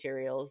cosplay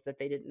materials that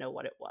they didn't know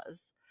what it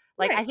was.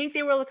 Like, I Right. think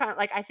they were kind of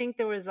like, I think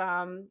there was,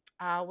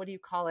 what do you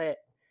call it?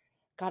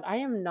 God, I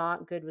am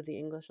not good with the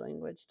English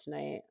language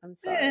tonight. I'm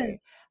Eh.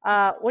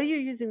 sorry. What are you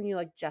using when you,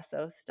 like,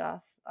 gesso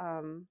stuff?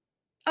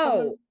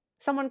 Oh.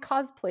 Someone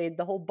cosplayed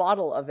the whole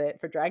bottle of it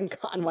for Dragon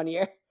Con one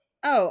year.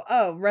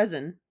 Oh,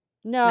 resin.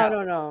 No, No.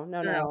 no, no,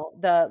 no, No, no. no.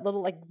 The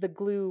little, like, the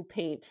glue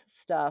paint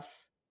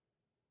stuff,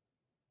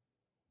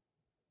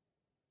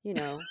 you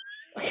know.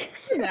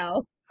 You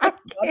know. I Mod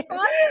can't.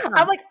 Podge?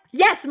 I'm like,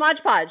 "Yes,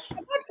 Mod Podge."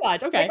 Mod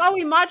Podge, Like, okay. "Oh,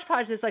 we Mod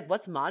Podge this." Like,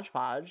 "What's Mod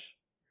Podge?"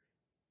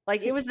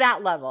 Like, it was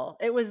that level.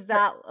 It was Right.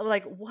 that,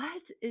 like,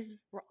 what is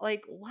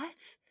like, what?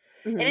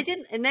 And it Mhm.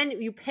 didn't, and then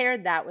you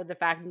paired that with the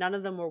fact none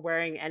of them were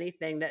wearing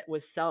anything that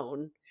was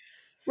sewn.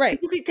 Right.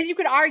 Because you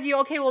could argue,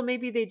 okay, well,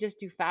 maybe they just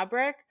do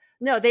fabric.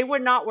 No, they were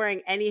not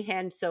wearing any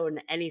hand sewn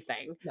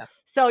anything. No.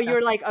 So No.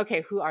 you're like,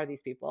 "Okay, who are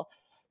these people?"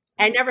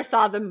 I Mhm. never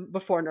saw them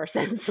before nor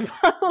since.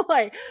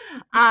 Like,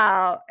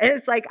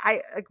 it's like,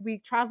 we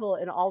travel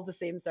in all the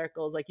same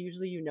circles. Like,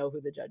 usually you know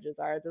who the judges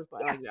are at this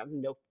point. Yeah. Like, I have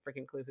no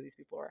freaking clue who these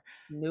people are.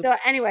 Nope. So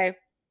anyway,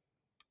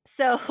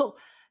 so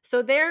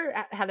so there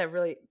had to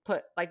really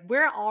put, like,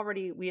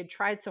 we had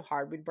tried so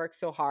hard, we'd worked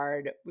so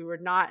hard, we were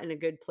not in a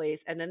good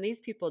place, and then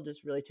these people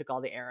just really took all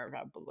the air out of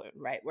our balloon,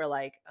 right? We're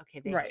like, "Okay,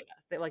 they Right. hate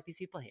us." They're like, "These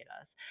people hate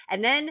us."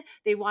 And then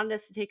they wanted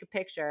us to take a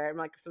picture. I'm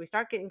like, so we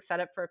start getting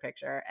set up for a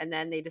picture, and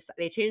then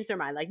they changed their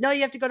mind, like, "No,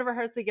 you have to go to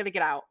rehearsal, you gotta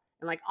get out."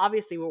 And, like,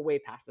 obviously we're way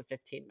past the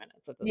 15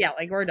 minutes at this Yeah, point.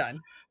 like, we're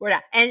done. We're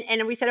not.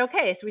 And we said,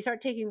 "Okay." So we start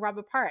taking Rob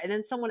apart, and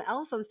then someone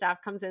else on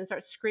staff comes in and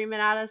starts screaming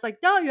at us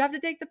like, "No, you have to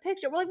take the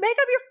picture." We're like, "Make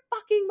up your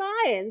fucking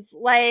minds."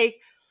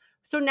 Like,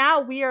 so now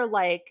we are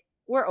like,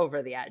 we're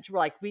over the edge. We're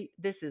like,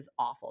 this is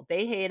awful.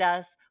 They hate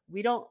us.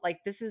 We don't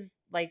like, this is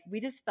like, we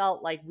just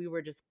felt like we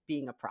were just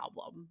being a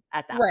problem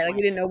at that Right, like, we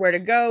point. didn't know where to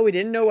go, we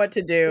didn't know what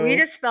to We do.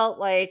 just felt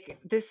like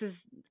this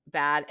is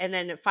bad. And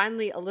then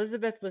finally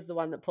Elizabeth was the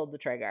one that pulled the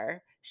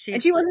trigger.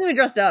 And she wasn't even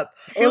dressed up.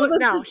 She was, Elizabeth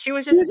no, just she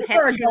was just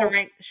our adult.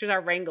 she was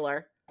our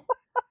wrangler.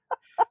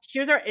 She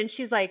was our, and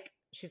she's like,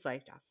 "Jess,"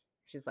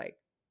 she's like,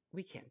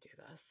 "We can't do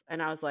this."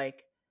 And I was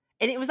like,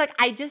 and it was like,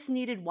 I just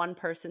needed one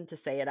person to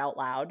say it out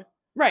loud.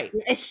 Right.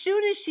 As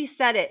soon as she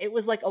said it, it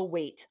was like a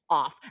weight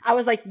off. I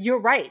was like, "You're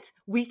right.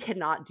 We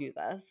cannot do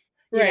this."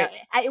 Right.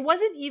 It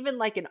wasn't even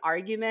like an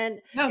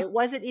argument. No. It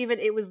wasn't even,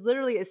 it was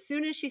literally as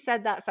soon as she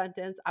said that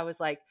sentence, I was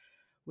like,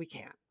 "We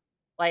can't."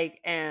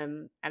 Like,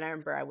 and I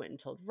remember I went and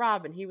told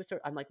Rob, and he was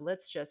I'm like,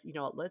 "Let's just,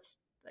 let's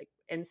like,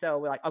 and so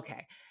we're like,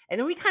 okay. And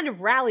then we kind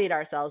of rallied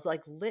ourselves,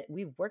 like,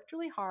 we worked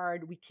really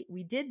hard.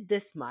 We did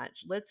this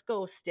much. Let's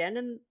go stand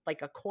in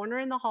like a corner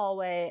in the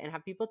hallway and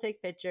have people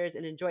take pictures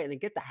and enjoy it, and then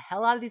get the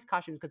hell out of these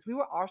costumes, because we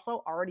were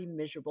also already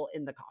miserable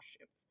in the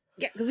costumes.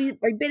 Yeah, because we've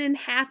like been in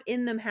half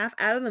in them, half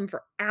out of them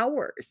for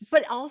hours.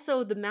 But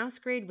also the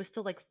masquerade was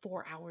still like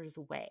 4 hours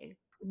away.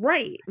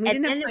 Right. We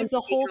And didn't have then it time was to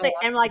the take whole it all thing,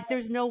 out. and, like,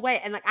 there's no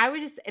way, and, like, I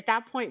was just at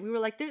that point, we were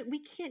like, "There, we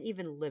can't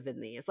even live in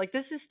these, like,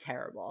 this is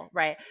terrible,"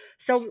 right?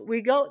 So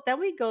we go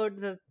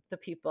to the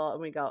people,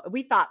 and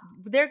we thought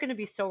they're gonna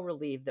be so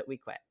relieved that we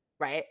quit,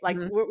 right? Like,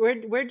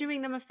 Mhm, we're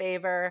doing them a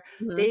favor.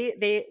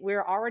 mhm.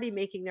 We're already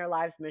making their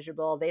lives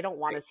miserable. They don't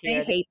want Right, us they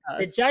here. hate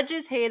The us.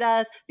 judges hate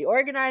us, the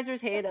organizers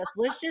hate us.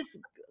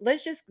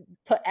 Let's just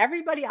put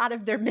everybody out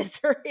of their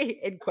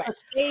misery and quit. The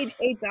stage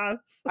hates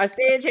us. Our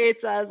stage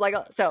hates us, like,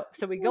 so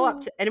we go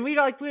up to, and we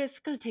go like, "Well, it's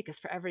gonna take us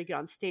forever to get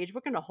on stage.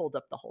 We're gonna hold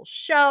up the whole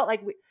show."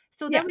 Like,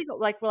 so Yeah, then we go,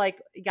 like, we're like,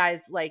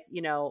 "Guys, like,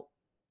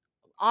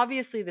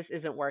 obviously this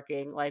isn't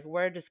working. Like,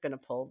 we're just gonna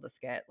pull the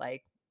skit.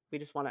 Like, we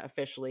just wanna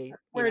officially,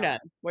 we're done.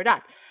 we're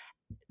done."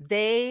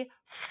 They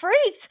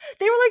freaked.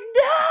 They were like,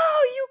 "No,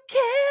 you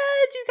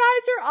can't. You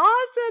guys are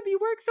awesome. You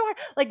work so hard."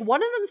 Like,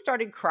 one of them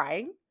started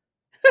crying.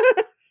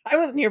 I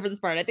wasn't here for this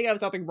part. I think I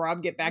was helping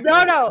Rob get back to No,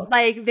 the no,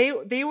 like,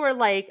 they were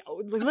like,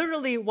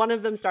 literally one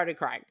of them started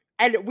crying,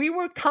 and we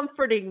were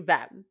comforting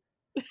them.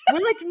 We're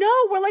like, "No,"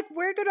 we're like,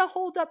 "We're gonna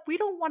hold up. We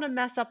don't wanna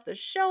mess up the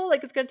show,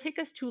 like, it's gonna take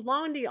us too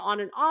long to get on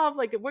and off,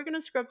 like, we're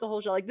gonna screw up the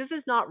whole show, like, this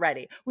is not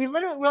ready." We're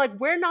like,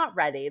 "We're not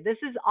ready.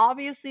 This is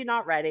obviously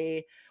not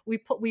ready. We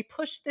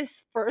pushed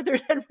this further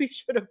than we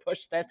should have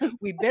pushed this.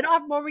 We bit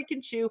off more we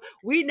can chew.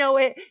 We know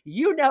it.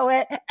 You know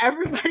it.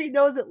 Everybody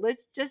knows it.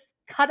 Let's just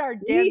cut our we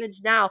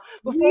damage now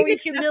before we've we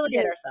accepted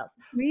humiliate it. ourselves."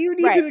 You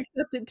need Right. to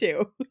accept it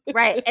too.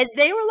 Right, and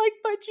they were like,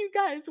 "But you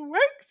guys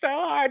work so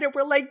hard," and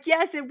we're like,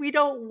 "Yes, and we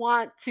don't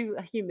want to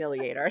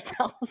humiliate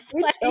ourselves."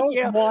 We Like,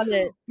 don't want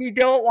it. we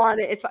don't want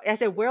it. It's I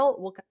said,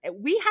 we'll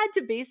we had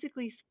to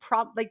basically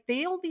like,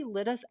 they only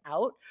let us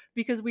out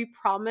because we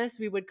promised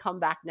we would come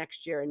back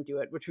next year and do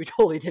it, which we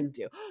totally didn't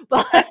do.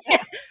 But 10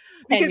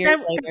 because years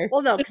then, later.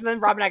 well, no, because then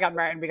Rob and I got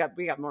married, and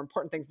we got more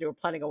important things to do. We're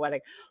planning a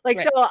wedding. Like,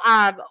 so,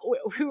 Right.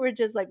 we were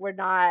just like, we're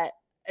not,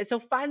 and so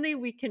finally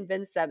we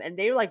convinced them, and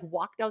they, like,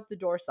 walked out the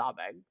door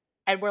sobbing.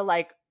 And we're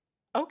like,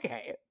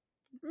 "Okay."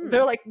 Mm.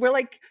 We're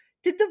like,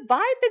 "Did the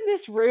vibe in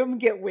this room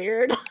get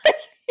weird?"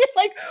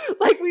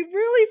 Like we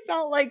really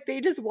felt like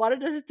they just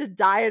wanted us to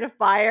die in a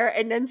fire,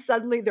 and then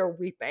suddenly they're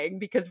weeping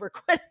because we're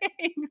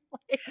quitting.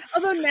 Like,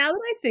 Although now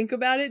that I think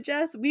about it,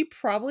 Jess, we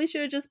probably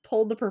should have just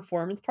pulled the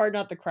performance part,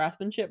 not the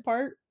craftsmanship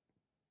part.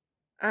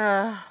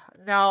 uh,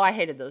 no, I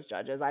hated those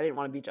judges. I didn't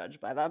wanna be judged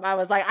by them. I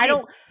was like, I Same.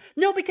 don't,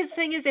 no, because the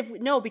thing is, if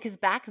no, because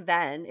back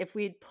then, if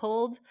we'd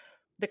pulled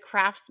the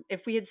crafts,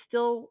 if we had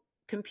still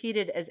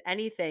competed as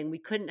anything, we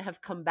couldn't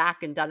have come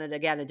back and done it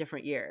again a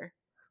different year.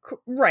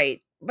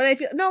 Right. But I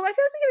feel no, I feel like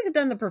we could have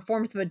done the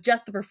performance, but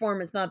just the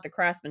performance, not the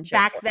craftsmanship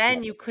Back portion of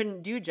then, you it.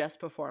 couldn't do just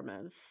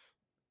performance.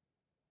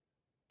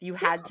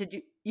 Yeah.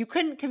 You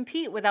couldn't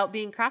compete without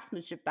being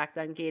craftsmanship back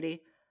then,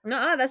 Katie.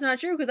 Nuh-uh, that's not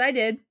true because I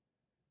did.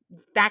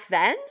 Back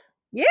then?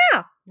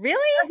 Yeah.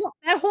 Really?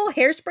 That whole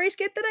hairspray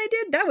skit that I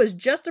did, that was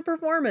just a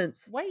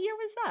performance. What year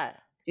was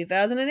that?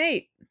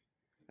 2008.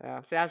 Oh,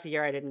 so that's the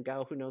year I didn't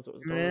go. Who knows what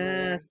was going on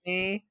that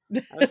year?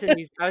 See?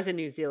 I was in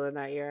New Zealand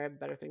that year. I had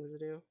better things to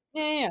do.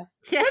 Yeah, yeah, yeah.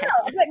 But Yeah.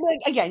 no, but, like,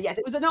 again, yes,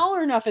 it was an all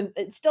or nothing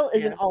it still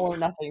is an Yeah. all or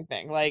nothing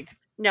thing, like,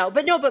 No,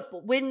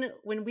 but when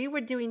we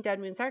were doing Dead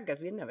Moon Sagas,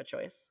 we didn't have a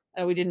choice.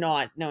 we did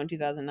not. No, in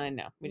 2009,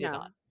 no, we did No.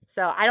 not.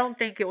 So I don't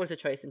think it was a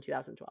choice in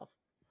 2012.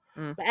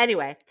 Mm. But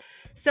anyway,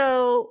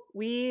 so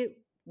we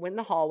went in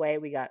the hallway.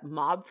 We got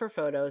mobbed for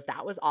photos.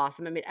 That was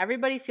awesome. I made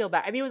everybody feel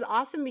bad. I mean, it was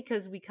awesome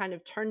because we kind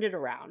of turned it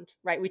around,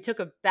 right? We took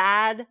a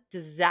bad,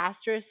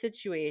 disastrous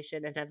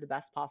situation and had the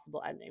best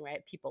possible ending,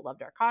 right? People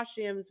loved our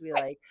costumes. We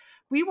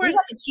We weren't.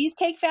 got the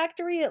Cheesecake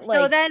Factory at, So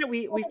like, then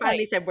we all finally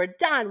night. said, "We're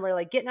done." We're,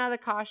 like, getting out of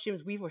the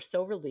costumes. We were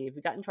so relieved.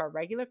 We got into our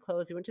regular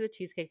clothes. We went to the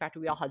Cheesecake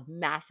Factory. We all had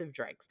massive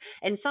drinks.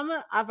 And some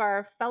of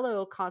our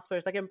fellow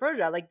cosplayers, like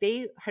Ambrosia, like,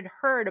 they had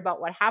heard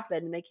about what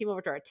happened, and they came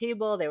over to our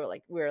table. They were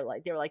like,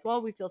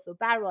 "Well, we feel so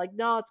bad." We're like,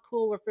 "No, it's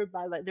cool. We're for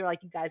by," like, they're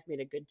like, "You guys made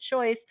a good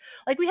choice."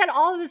 Like, we had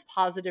all of this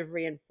positive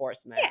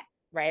reinforcement. Yeah.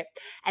 Right.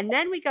 And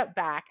then we got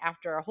back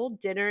after a whole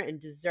dinner and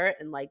dessert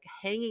and, like,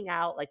 hanging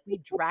out. Like, we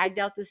dragged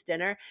out this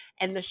dinner,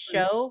 and the Mhm,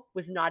 show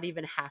was not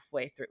even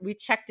halfway through. We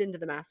checked into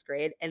the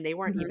masquerade, and they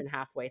weren't mhm. even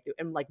halfway through.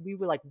 And, like, we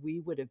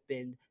would have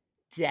been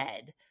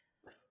dead.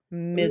 We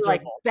were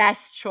like, Miserable.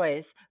 best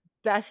choice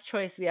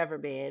we ever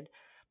made.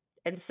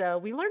 And so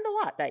we learned a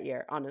lot that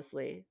year,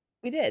 honestly.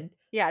 We did.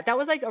 Yeah, that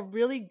was, like, a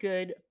really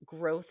good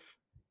growth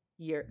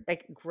year,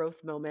 like,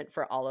 growth moment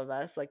for all of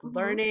us, like, Mhm.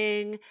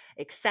 learning,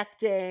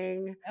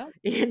 accepting, Yep.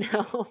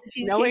 The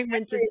Cheesecake knowing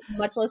when Factory to. is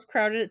much less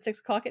crowded at 6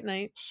 o'clock at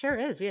night. Sure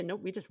is.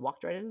 We just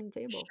walked right in the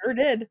table. Sure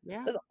did.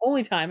 Yeah. That's the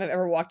only time I've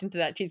ever walked into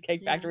that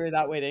Cheesecake Yeah. Factory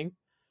without waiting.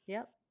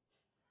 Yep.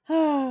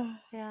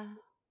 Yeah.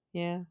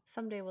 Yeah,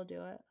 Someday we'll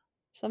do it.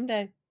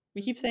 someday.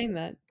 We keep Mhm. saying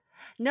that.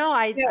 No,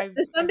 Yeah,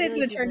 this I Sunday's really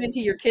gonna do turn believe into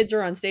your kids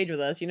are on stage with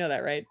us, you know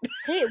that, right?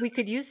 Hey, we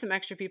could use some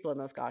extra people in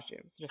those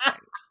costumes, just saying.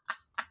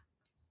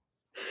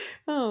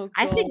 Oh,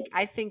 god.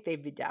 I think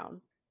they'd be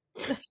down.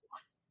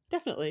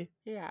 Definitely.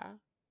 Yeah,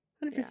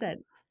 yeah. 100%.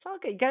 It's all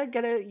good.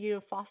 You know,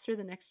 foster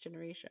the next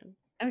generation.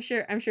 I'm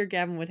sure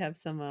Gavin would have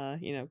some,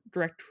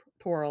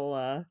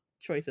 directorial,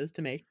 choices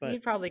to make, but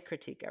He'd probably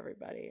critique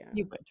everybody, he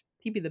yeah. would.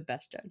 He'd be the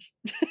best judge.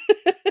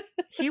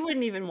 He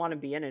wouldn't even wanna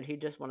be in it, he'd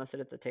just wanna sit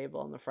at the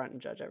table in the front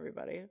and judge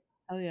everybody.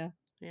 Oh, yeah.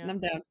 Yeah, I'm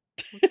down.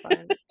 that's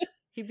fine.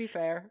 He'd be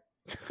fair.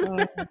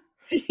 Oh,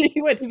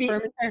 he would. He'd Firm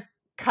be and fair.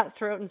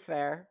 cutthroat and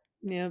fair.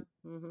 Yep.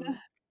 Mhm.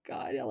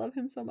 God, I love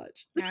him so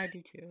much. I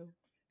do too.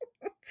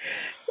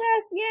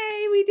 Yes,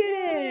 yay, we did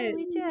Yeah, it!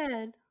 we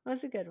did. That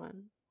was a good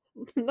one.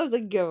 That was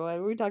a good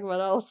one. We talk about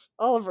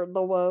all of our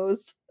the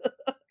woes.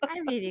 I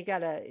mean, you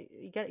gotta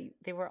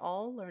they were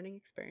all learning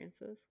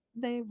experiences.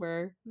 They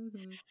were.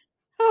 Mhm.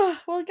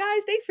 Well,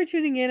 guys, thanks for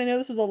tuning in. I know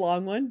this was a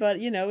long one, but,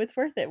 it's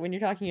worth it when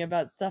you're talking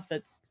about stuff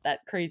that's that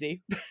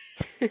crazy.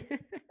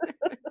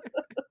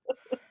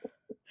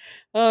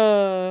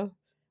 Oh,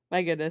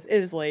 my goodness. It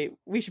is late.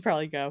 We should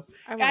probably go.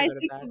 I wanna Guys, go to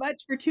thanks so bed.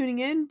 much for tuning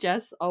in.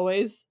 Jess,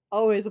 always,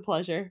 always a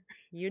pleasure.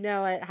 You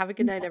know it. Have a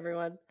good night,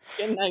 everyone.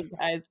 Good night,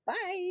 guys.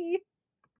 Bye.